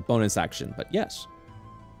takes your bonus action, but yes.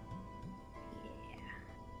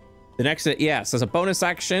 The next, yes, as a bonus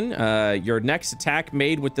action, your next attack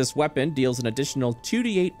made with this weapon deals an additional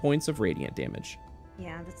 2d8 points of radiant damage.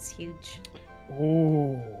 Yeah, that's huge.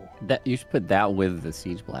 Ooh. That you should put that with the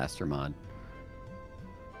siege blaster mod.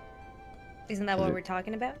 Isn't that what we're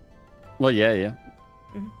talking about? Well, yeah.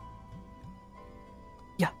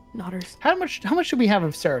 Yeah, nodders. How much do we have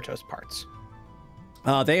of Ceratos parts?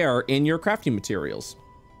 They are in your crafting materials.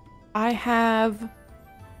 I have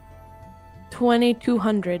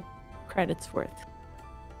 2,200 credits worth.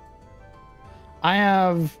 I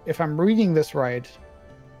have, if I'm reading this right,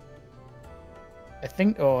 I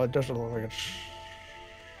think, oh, it doesn't look like it.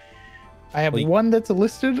 I have one that's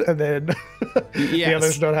listed, and then the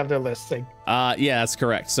others don't have their listing. Yeah, that's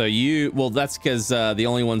correct. So that's because the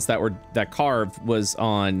only ones that carved was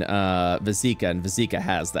on Vizika, and Vizika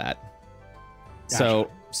has that. Gotcha.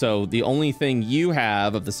 So the only thing you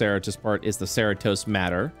have of the Ceratos part is the Ceratos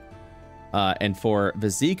matter. And for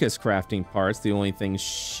Vizika's crafting parts, the only thing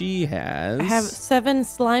she has... I have 7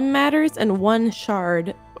 slime matters and 1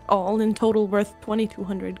 shard, all in total worth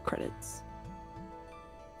 2,200 credits.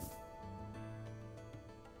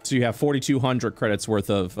 So you have 4,200 credits worth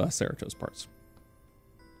of Ceratos parts.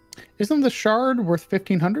 Isn't the shard worth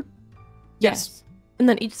 1,500? Yes. And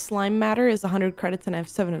then each slime matter is 100 credits, and I have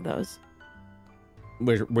 7 of those.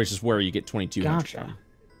 Which is where you get 2,200 Gotcha. from.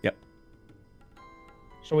 Yep.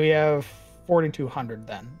 So we have 4,200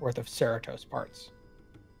 then worth of Ceratos parts.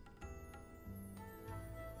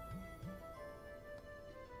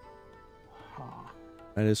 Huh.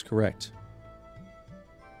 That is correct.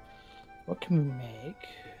 What can we make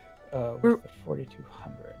with the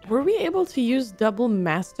 4,200? Were we able to use double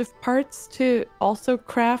mastiff parts to also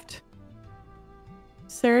craft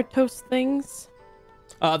Ceratos things?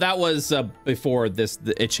 That was before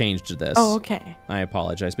it changed to this. Oh, okay. I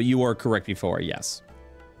apologize, but you were correct before, yes.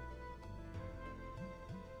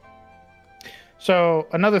 So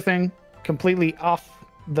another thing completely off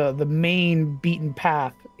the main beaten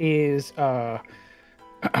path is the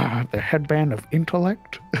headband of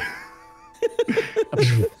intellect.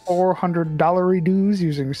 $400 dues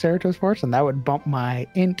using Ceratos parts, and that would bump my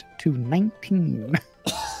int to 19.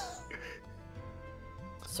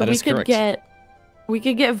 So we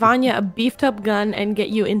could get Vanya a beefed up gun and get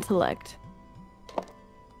you intellect.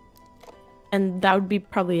 And that would be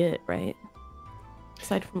probably it, right?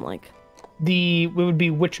 Aside from like it would be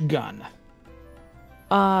which gun?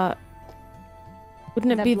 Wouldn't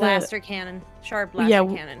it be blaster cannon? Shard blaster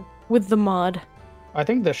cannon. With the mod. I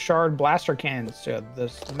think the shard blaster cannons,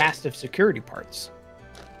 the massive security parts.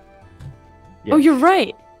 Yes. Oh, you're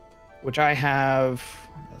right. Which I have.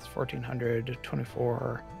 That's 1,400,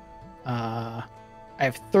 24. I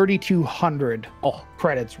have 3,200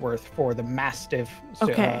 credits worth for the massive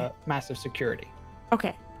security.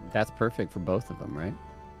 Okay. That's perfect for both of them, right?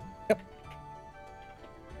 Yep.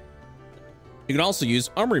 You can also use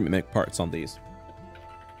armory mimic parts on these.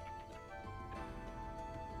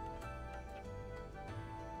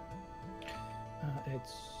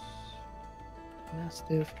 It's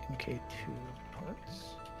Mastiff MK2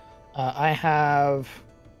 parts. I have.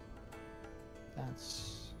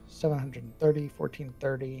 That's 730,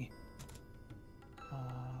 1430. Oh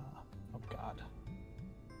god.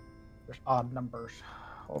 There's odd numbers.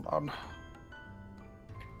 Hold on.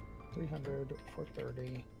 300,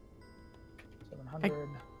 430, 700.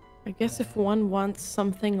 I guess if one wants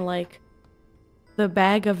something like the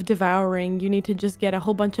bag of devouring, you need to just get a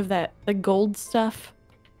whole bunch of the gold stuff.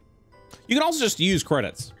 You can also just use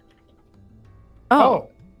credits. Oh.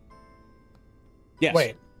 Yes.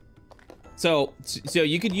 Wait. So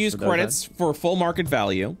you could use credits for full market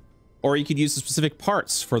value, or you could use the specific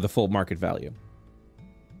parts for the full market value.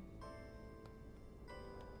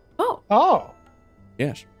 Oh.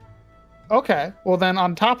 Yes. Okay. Well, then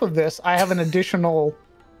on top of this, I have an additional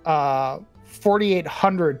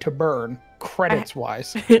 4,800 to burn credits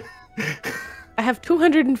wise. I have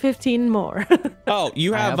 215 more. Oh,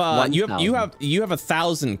 you have you have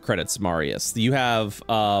 1,000 credits, Marius. You have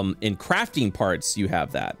in crafting parts you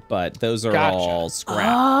have that, but those are all scrap.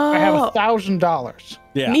 I have $1,000.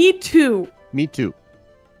 Yeah. Me too. Me too.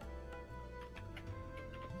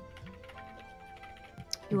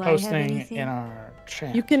 Do I have Posting anything? in our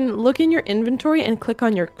chat. You can look in your inventory and click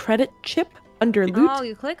on your credit chip under loot. Oh,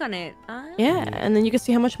 you click on it. Yeah, and then you can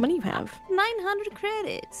see how much money you have. 900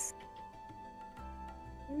 credits.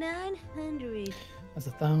 900. That's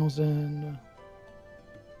 1,000.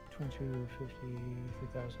 2250,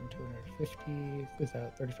 3,250,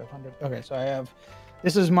 3,500. Okay, so I have.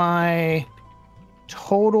 This is my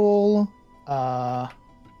total Malg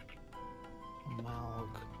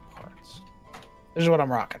parts. This is what I'm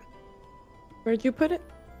rocking. Where'd you put it?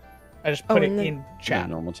 I just put it in the- in chat.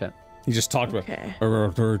 Normal chat. He just talked Okay.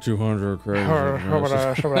 about 200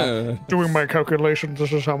 credits. Doing my calculations,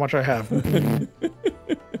 this is how much I have.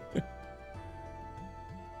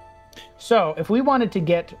 So, if we wanted to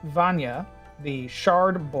get Vanya the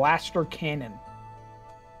Shard Blaster Cannon,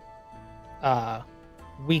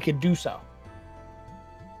 we could do so.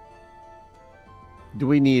 Do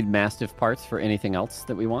we need Mastiff parts for anything else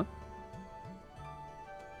that we want?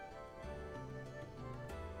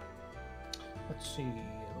 Let's see.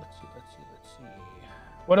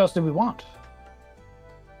 What else do we want?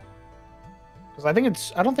 Because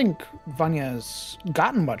I don't think Vanya's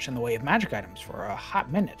gotten much in the way of magic items for a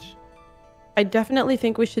hot minute. I definitely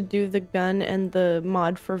think we should do the gun and the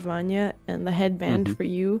mod for Vanya and the headband for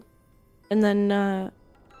you. And then,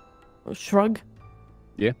 Shrug.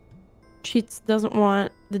 Yeah. Cheats doesn't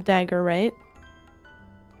want the dagger, right?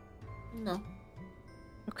 No.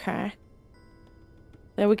 Okay.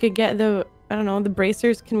 Then we could get the, I don't know, the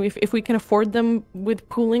bracers. Can we, if we can afford them with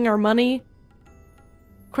pooling our money?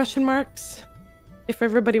 Question marks. If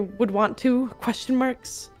everybody would want to? Question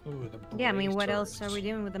marks. Ooh, Yeah, I mean, what else are we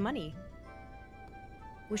doing with the money?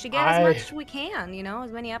 We should get as much as we can, you know,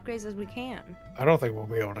 as many upgrades as we can. I don't think we'll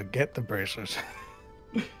be able to get the bracers.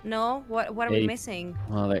 No? What are we missing?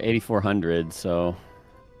 Well, they're 8,400, so.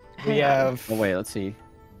 We have. Oh, wait, let's see.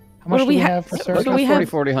 How much do do we we ha- have for so Sarah? do we have-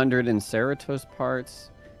 4,400 in Ceratos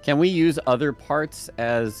parts. Can we use other parts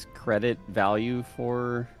as credit value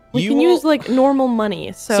for? We can use like normal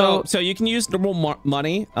money. So you can use normal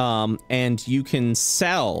money, and you can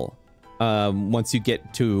sell. Once you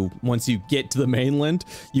get to the mainland,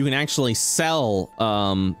 you can actually sell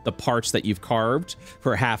the parts that you've carved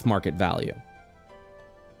for half market value.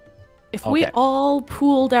 if we all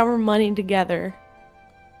pooled our money together,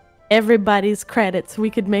 everybody's credits, we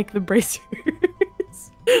could make the bracers.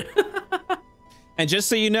 And just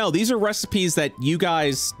so you know, these are recipes that you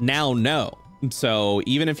guys now know. So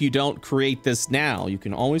even if you don't create this now, you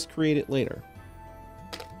can always create it later.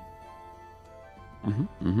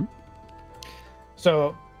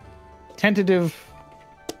 So, tentative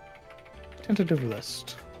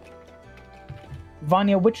list.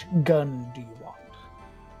 Vanya, which gun do you want?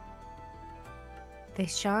 The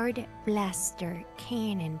Shard Blaster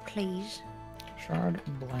Cannon, please. Shard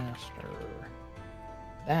Blaster.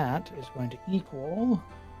 That is going to equal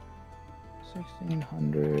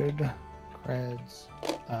 1,600 creds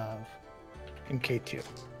of MK2.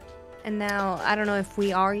 And now, I don't know if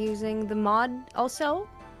we are using the mod also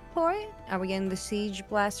for it. Are we getting the Siege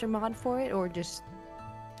Blaster mod for it, or just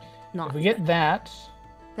not? If we get that,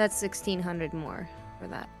 That's 1,600 more for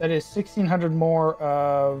that. that is 1,600 more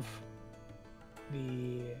of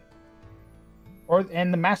the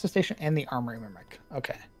and the Master Station and the Armory Mimic.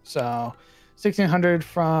 Okay, so 1,600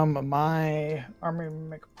 from my Armory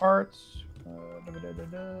Mimic parts.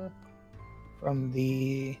 From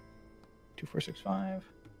the 2465.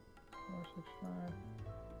 465.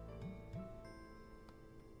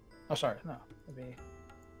 Oh, sorry, no. It'd be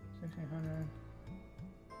 1,600.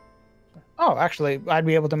 Oh, actually, we'd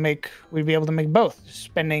be able to make both,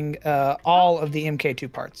 spending all of the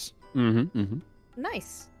MK2 parts.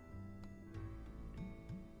 Nice.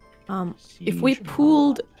 If we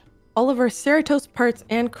pooled all of our Ceratos parts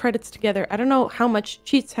and credits together, I don't know how much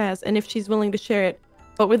Cheats has and if she's willing to share it,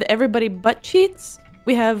 but with everybody but Cheats,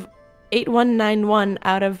 we have 8,191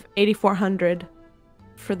 out of 8,400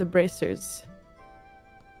 for the bracers.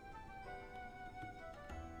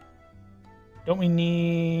 Don't we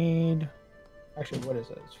need... Actually, what is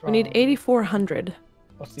it? It's We need 8,400.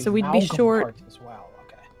 Let's see, So we'd be amalgam short- parts as well.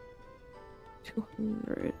 Okay.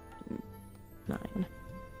 209.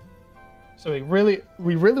 So we really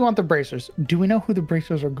want the bracers. Do we know who the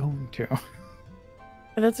bracers are going to?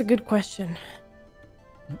 That's a good question.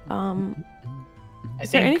 I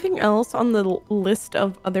Is there anything else on the list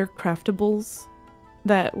of other craftables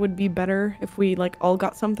that would be better if we like all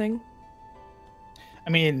got something? I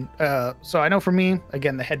mean, so I know for me,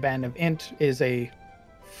 again, the headband of Int is a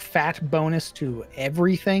fat bonus to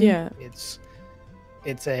everything. Yeah. It's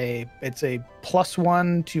a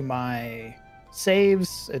 +1 to my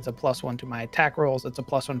saves. It's a +1 to my attack rolls. It's a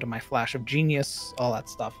 +1 to my flash of genius. All that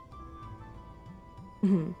stuff.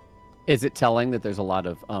 Mm-hmm. Is it telling that there's a lot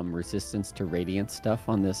of resistance to radiant stuff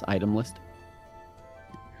on this item list?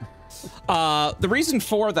 The reason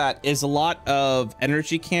for that is a lot of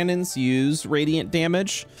energy cannons use radiant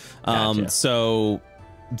damage. Gotcha. So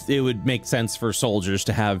it would make sense for soldiers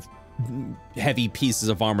to have heavy pieces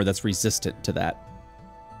of armor that's resistant to that.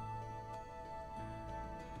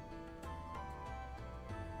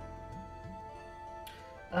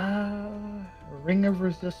 Ring of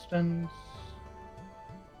resistance,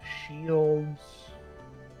 shields.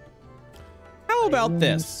 How about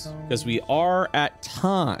this? Because we are at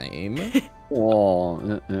time. I'll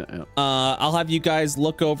have you guys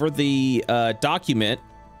look over the document.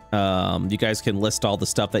 You guys can list all the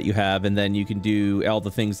stuff that you have, and then you can do all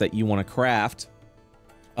the things that you want to craft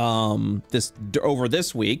over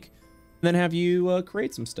this week, and then have you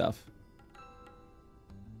create some stuff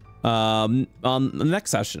on the next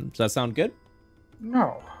session. Does that sound good?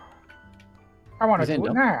 No. I want to do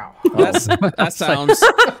it now. That sounds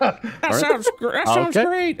Okay.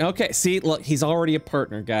 great. Okay, see, look, he's already a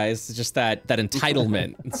partner, guys. It's just that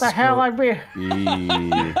entitlement. What the hell I be? All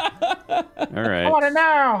right. I want it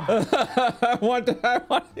now. I want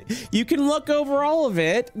you can look over all of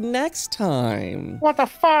it next time. What the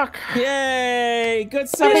fuck? Yay! Good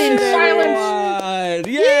I'm being session, everyone!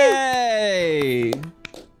 Yay!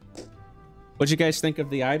 What'd you guys think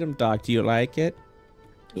of the item doc? Do you like it?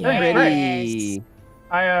 Yeah. Ready.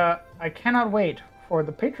 I cannot wait for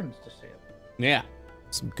the patrons to see it. Yeah,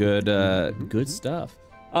 some good good stuff.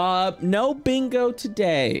 No bingo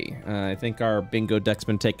today. I think our bingo deck's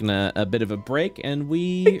been taking a bit of a break, and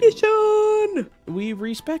we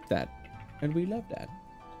respect that, and we love that.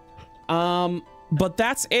 But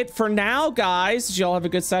that's it for now, guys. Did y'all have a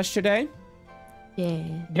good sesh today?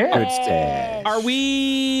 Yeah. Good stay. Are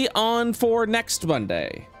we on for next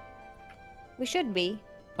Monday? We should be.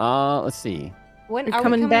 Let's see. When We're are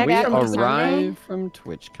coming we back coming back from on Sunday? Arrive from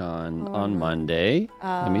TwitchCon on Monday.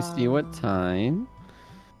 Let me see what time.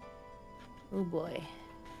 Oh boy.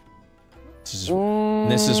 This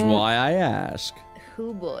is why I ask.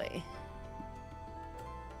 Oh boy.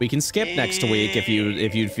 We can skip next week if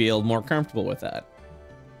you'd feel more comfortable with that.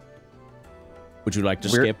 Would you like to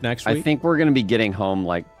skip next week? I think we're gonna be getting home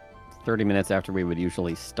like 30 minutes after we would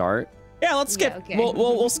usually start. Yeah, let's skip. Yeah, okay.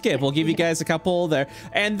 We'll skip. We'll give you guys a couple there,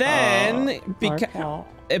 and then I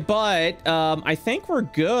think we're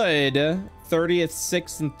good. 30th,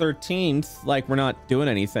 6th, and 13th. Like we're not doing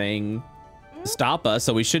anything to stop us,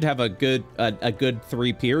 so we should have a good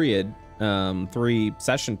 3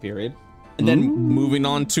 session period, and then moving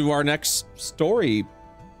on to our next story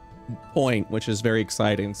point, which is very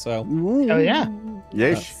exciting. So, Oh yeah.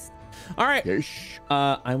 Yes. all right. Yes.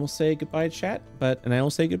 I will say goodbye to chat, and I will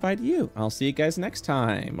say goodbye to you. I'll see you guys next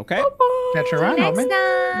time. Okay. Catch you around, Next homie.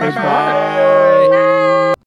 time. Bye.